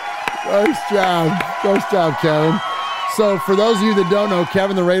 Nice job, Kevin. So for those of you that don't know,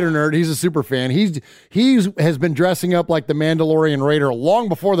 Kevin the Raider Nerd, he's a super fan. He has been dressing up like the Mandalorian Raider long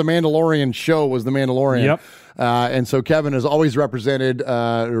before the Mandalorian show was the Mandalorian. Yep. And so Kevin has always represented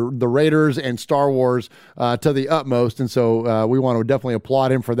the Raiders and Star Wars to the utmost. And so we want to definitely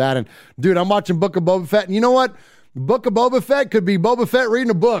applaud him for that. And dude, I'm watching Book of Boba Fett. And you know what? Book of Boba Fett could be Boba Fett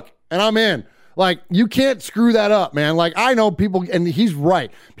reading a book. And I'm in. Like, you can't screw that up, man. Like, I know people, and he's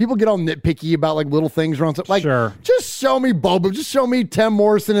right. People get all nitpicky about, like, little things around stuff. Like, just show me Boba. Just show me Tim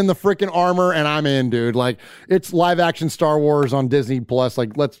Morrison in the freaking armor, and I'm in, dude. Like, it's live-action Star Wars on Disney+.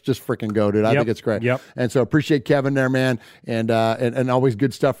 Like, let's just freaking go, dude. I think it's great. Yep. And so appreciate Kevin there, man, and always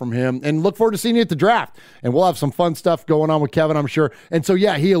good stuff from him. And look forward to seeing you at the draft. And we'll have some fun stuff going on with Kevin, I'm sure. And so,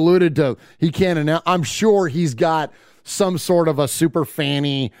 yeah, he alluded to he can't announce. I'm sure he's got some sort of a super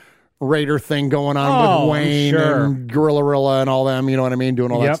fanny Raider thing going on with Wayne and Guerrilla and all them, you know what I mean,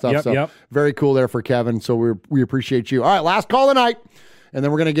 doing all that stuff. Very cool there for Kevin. So we appreciate you. All right, last call of the night, and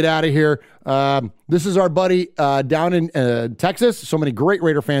then we're going to get out of here. This is our buddy down in Texas. So many great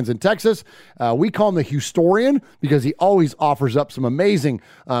Raider fans in Texas. We call him the Historian because he always offers up some amazing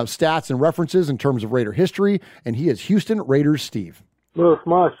stats and references in terms of Raider history, and he is Houston Raiders Steve. Murph,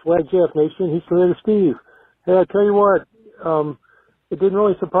 Mosh, Swag Jeff Nation, Houston Raiders Steve. Hey, I tell you what, it didn't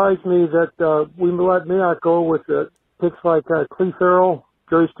really surprise me that we let Mayock go with picks like Clee Farrell,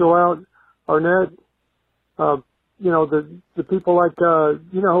 Jerry Still Out, Arnett. You know, the people like,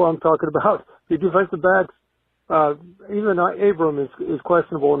 you know who I'm talking about. The defensive backs, even Abram is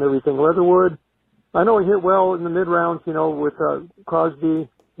questionable and everything. Leatherwood, I know he hit well in the mid-rounds, you know, with Crosby.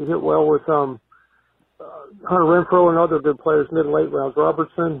 He hit well with Hunter Renfro and other good players mid and late rounds.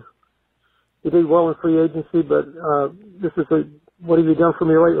 Robertson, he did well in free agency, but this is what have you done for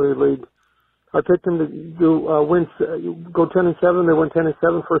me lately, league? I picked him to go 10-7. They went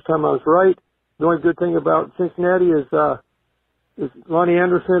 10-7. First time I was right. The only good thing about Cincinnati is Lonnie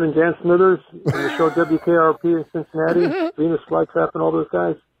Anderson and Jan Smithers and the show WKRP in Cincinnati, Venus Flytrap and all those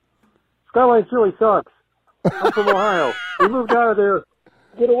guys. Skylines really sucks. I'm from Ohio. We moved out of there,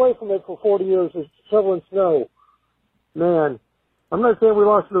 get away from it for 40 years, of shoveling snow. Man, I'm not saying we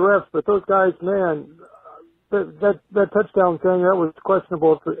lost to the refs, but those guys, man, that touchdown thing, that was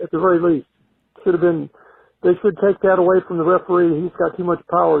questionable at the very least. They should take that away from the referee. He's got too much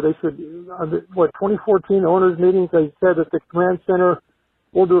power. They should, 2014 owners meetings, they said that the command center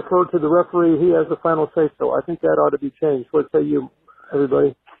will defer to the referee. He has the final say so. I think that ought to be changed. What say you,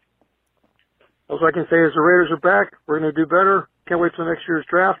 everybody? All I can say is the Raiders are back. We're going to do better. Can't wait till next year's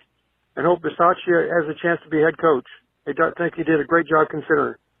draft and hope Bisaccia has a chance to be head coach. I think he did a great job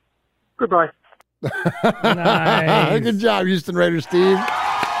considering. Goodbye. Nice. Good job, Houston Raiders, Steve.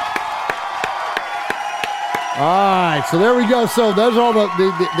 All right, so there we go. So those are all the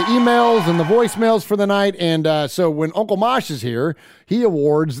emails and the voicemails for the night. And so when Uncle Mosh is here, he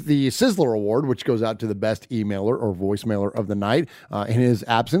awards the Sizzler Award, which goes out to the best emailer or voicemailer of the night. In his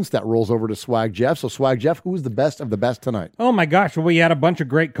absence, that rolls over to Swag Jeff. So Swag Jeff, who was the best of the best tonight? Oh my gosh, well, we had a bunch of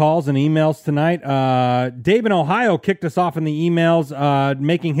great calls and emails tonight. Dave in Ohio kicked us off in the emails,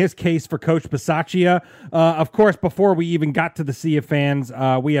 making his case for Coach Bisaccia. Of course, before we even got to the Sea of Fans,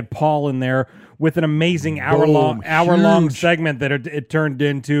 we had Paul in there with an amazing hour-long segment that it turned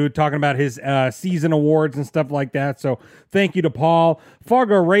into, talking about his season awards and stuff like that. So thank you to Paul.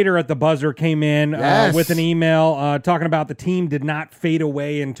 Fargo Raider at the buzzer came in with an email talking about the team did not fade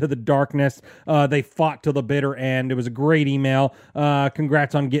away into the darkness. They fought till the bitter end. It was a great email.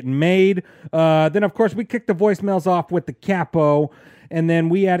 Congrats on getting made. Then, of course, we kicked the voicemails off with the Capo. And then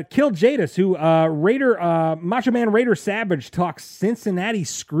we had Kill Jadis, who Macho Man Raider Savage talks Cincinnati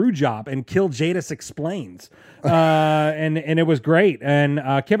screw job, and Kill Jadis explains. And it was great. And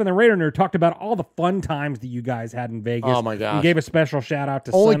Kevin the Raider Nerd talked about all the fun times that you guys had in Vegas. Oh my gosh! He gave a special shout out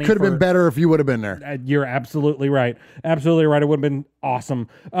to Only Sonny. Could have been better if you would have been there. You're absolutely right. Absolutely right. It would have been awesome.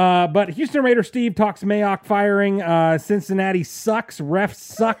 But Houston Raider Steve talks Mayock firing. Cincinnati sucks. Refs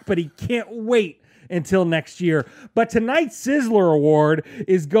suck, but he can't wait until next year. But tonight's Sizzler Award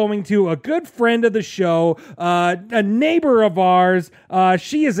is going to a good friend of the show, a neighbor of ours.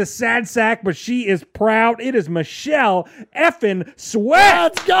 She is a sad sack, but she is proud. It is Michelle effing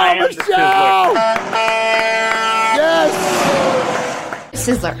Sweat. Let's go, Michelle! Yes!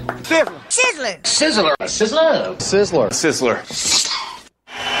 Sizzler. Sizzler. Sizzler. Sizzler. Sizzler. Sizzler.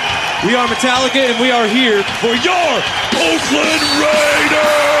 We are Metallica, and we are here for your Oakland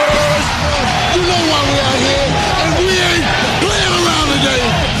Raiders! You know why we are here, and we ain't playing around today!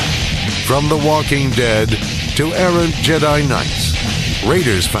 From The Walking Dead to errant Jedi Knights,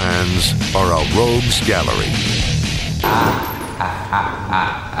 Raiders fans are a rogues gallery.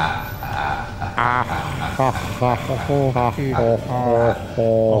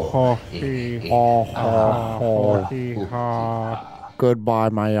 Goodbye,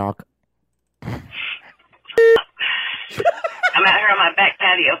 Mayak. I'm out here on my back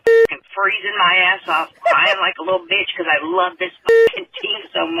patio freezing my ass off, crying like a little bitch because I love this team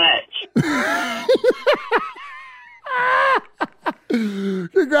so much.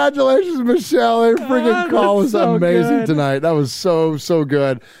 Congratulations, Michelle. Your freaking call was so amazing good. tonight. That was so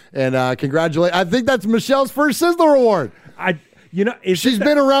good. And congratulations. I think that's Michelle's first Sizzler Award. She's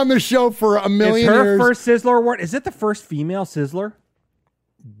been around this show for a million It's her years. first Sizzler Award. Is it the first female Sizzler?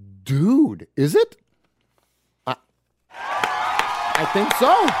 Dude, is it? I think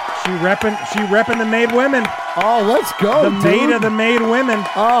so. She repping the made women. Oh, let's go, The dude. maid of the made women.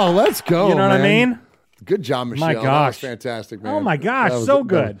 Oh, let's go. You know what I man. mean? Good job, Michelle. My That was gosh. fantastic, man. Oh my gosh, That was so the-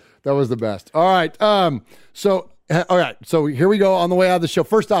 good. That was the best. All right. So here we go on the way out of the show.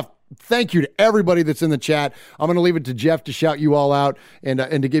 First off, thank you to everybody that's in the chat. I'm going to leave it to Jeff to shout you all out and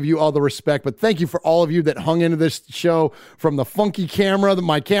to give you all the respect. But thank you for all of you that hung into this show from the funky camera.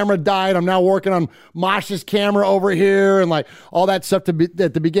 My camera died. I'm now working on Mosh's camera over here and like all that stuff at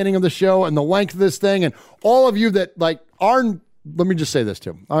the beginning of the show and the length of this thing and all of you that like are. Let me just say this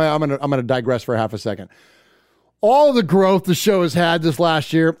too. I'm gonna digress for half a second. All the growth the show has had this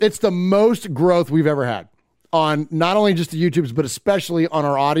last year, it's the most growth we've ever had on not only just the YouTubes, but especially on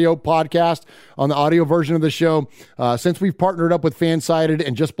our audio podcast, on the audio version of the show. Since we've partnered up with Fansided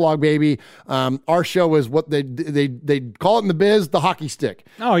and Just Blog Baby, our show is what they call it in the biz, the hockey stick.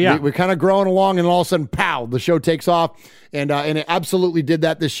 Oh, yeah. We're kind of growing along and all of a sudden, pow, the show takes off. And it absolutely did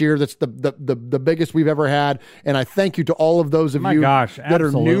that this year. That's the biggest we've ever had. And I thank you to all of those of you that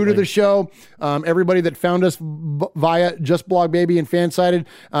are new to the show, everybody that found us via Just Blog Baby and Fansided,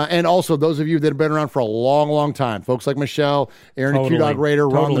 and also those of you that have been around for a long time. Folks like Michelle, Aaron the Q-Dog Raider,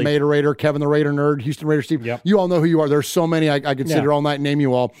 Ron the Mater Raider, Kevin the Raider Nerd, Houston Raider Steve. Yep. You all know who you are. There's so many I could sit here all night and name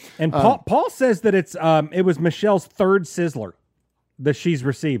you all. And Paul says that it was Michelle's third Sizzler that she's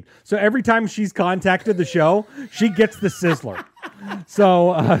received. So every time she's contacted the show, she gets the Sizzler.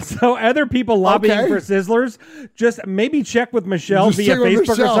 So other people lobbying for Sizzlers, just maybe check with Michelle Just via check with Facebook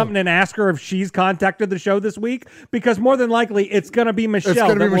Michelle. or something and ask her if she's contacted the show this week, because more than likely it's going to be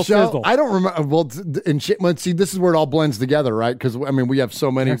Michelle that will sizzle. I don't remember. Well, see, this is where it all blends together, right? Because I mean, we have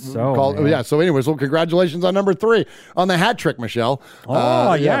so many. man. So, anyways, well, congratulations on number 3 on the hat trick, Michelle.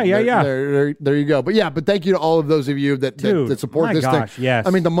 Oh, yeah. There you go. But thank you to all of those of you that support my this gosh, thing. yes.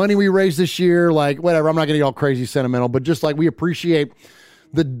 I mean, the money we raised this year, like whatever. I'm not going to get all crazy sentimental, but just like we appreciate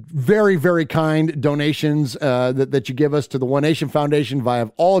the very, very kind donations that you give us to the One Nation Foundation via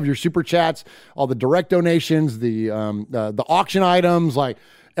all of your super chats, all the direct donations, the auction items, like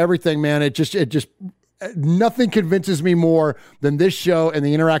everything, man. It just nothing convinces me more than this show and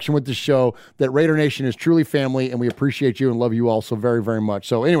the interaction with this show that Raider Nation is truly family, and we appreciate you and love you all so very, very much.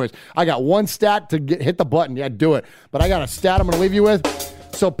 So anyways, I got one stat to hit the button. Yeah, do it. But I got a stat I'm going to leave you with.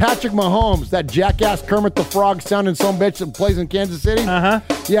 So Patrick Mahomes, that jackass Kermit the Frog sounding some bitch that plays in Kansas City.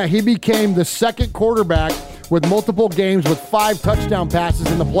 Yeah, he became the second quarterback with multiple games with 5 touchdown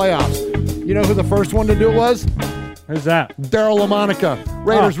passes in the playoffs. You know who the first one to do it was? Who's that? Daryl LaMonica.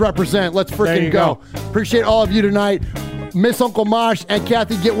 Raiders represent. Let's freaking go. Appreciate all of you tonight. Miss Uncle Mosh and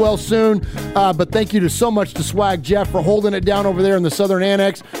Kathy, get well soon. But thank you so much to Swag Jeff for holding it down over there in the Southern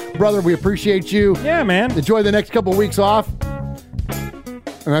Annex. Brother, we appreciate you. Yeah, man. Enjoy the next couple of weeks off.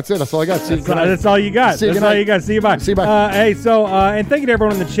 And that's it. That's all I got. See you tonight. That's all you got. See you That's all you got. See you. Bye. See you. Bye. Hey, and thank you to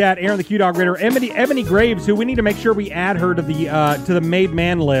everyone in the chat. Aaron the Q-Dog Raider, Ebony Graves, who we need to make sure we add her to the made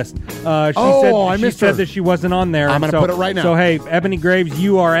man list. She said that she wasn't on there. I'm going to put it right now. So hey, Ebony Graves,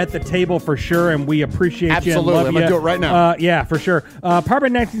 you are at the table for sure, and we appreciate you and love I'm going to do it right now. Yeah, for sure.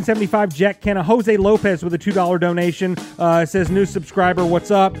 Parman 1975, Jack Kenna, Jose Lopez with a $2 donation. Says new subscriber. What's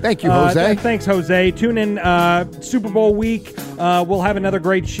up? Thank you, Jose. Thanks, Jose. Tune in Super Bowl week. We'll have another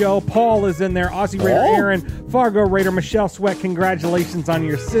great show. Paul is in there. Aussie Raider Aaron, Fargo Raider, Michelle Sweat. Congratulations on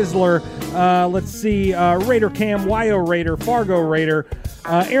your Sizzler. Let's see. Raider Cam, Yo Raider, Fargo Raider,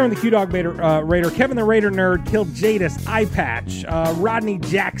 Aaron the Q-Dog Raider, Kevin the Raider Nerd, Killed Jadis, Eyepatch, Rodney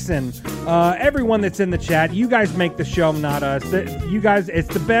Jackson, everyone that's in the chat. You guys make the show, not us. You guys, it's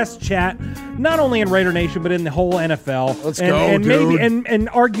the best chat, not only in Raider Nation, but in the whole NFL. Let's go, dude. Maybe, and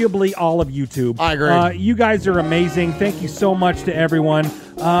arguably all of YouTube. I agree. You guys are amazing. Thank you so much to everyone.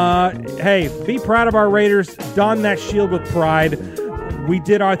 Hey, be proud of our Raiders. Don that shield with pride. We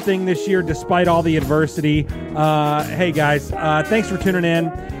did our thing this year despite all the adversity. Hey, guys, thanks for tuning in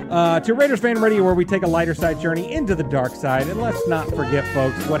to Raiders Fan Radio, where we take a lighter side journey into the dark side. And let's not forget,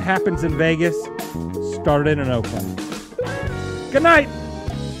 folks, what happens in Vegas started in Oakland. Good night.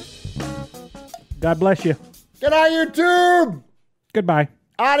 God bless you. Good night, YouTube. Goodbye.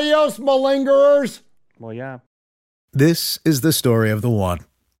 Adios, malingerers. Well, yeah. This is the story of the one.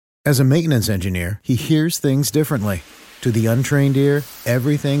 As a maintenance engineer, he hears things differently. To the untrained ear,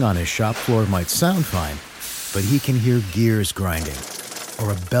 everything on his shop floor might sound fine, but he can hear gears grinding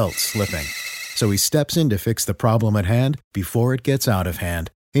or a belt slipping. So he steps in to fix the problem at hand before it gets out of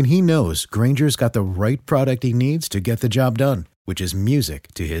hand. And he knows Grainger's got the right product he needs to get the job done, which is music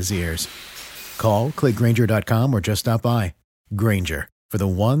to his ears. Call, click Grainger.com, or just stop by. Grainger, for the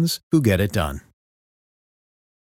ones who get it done.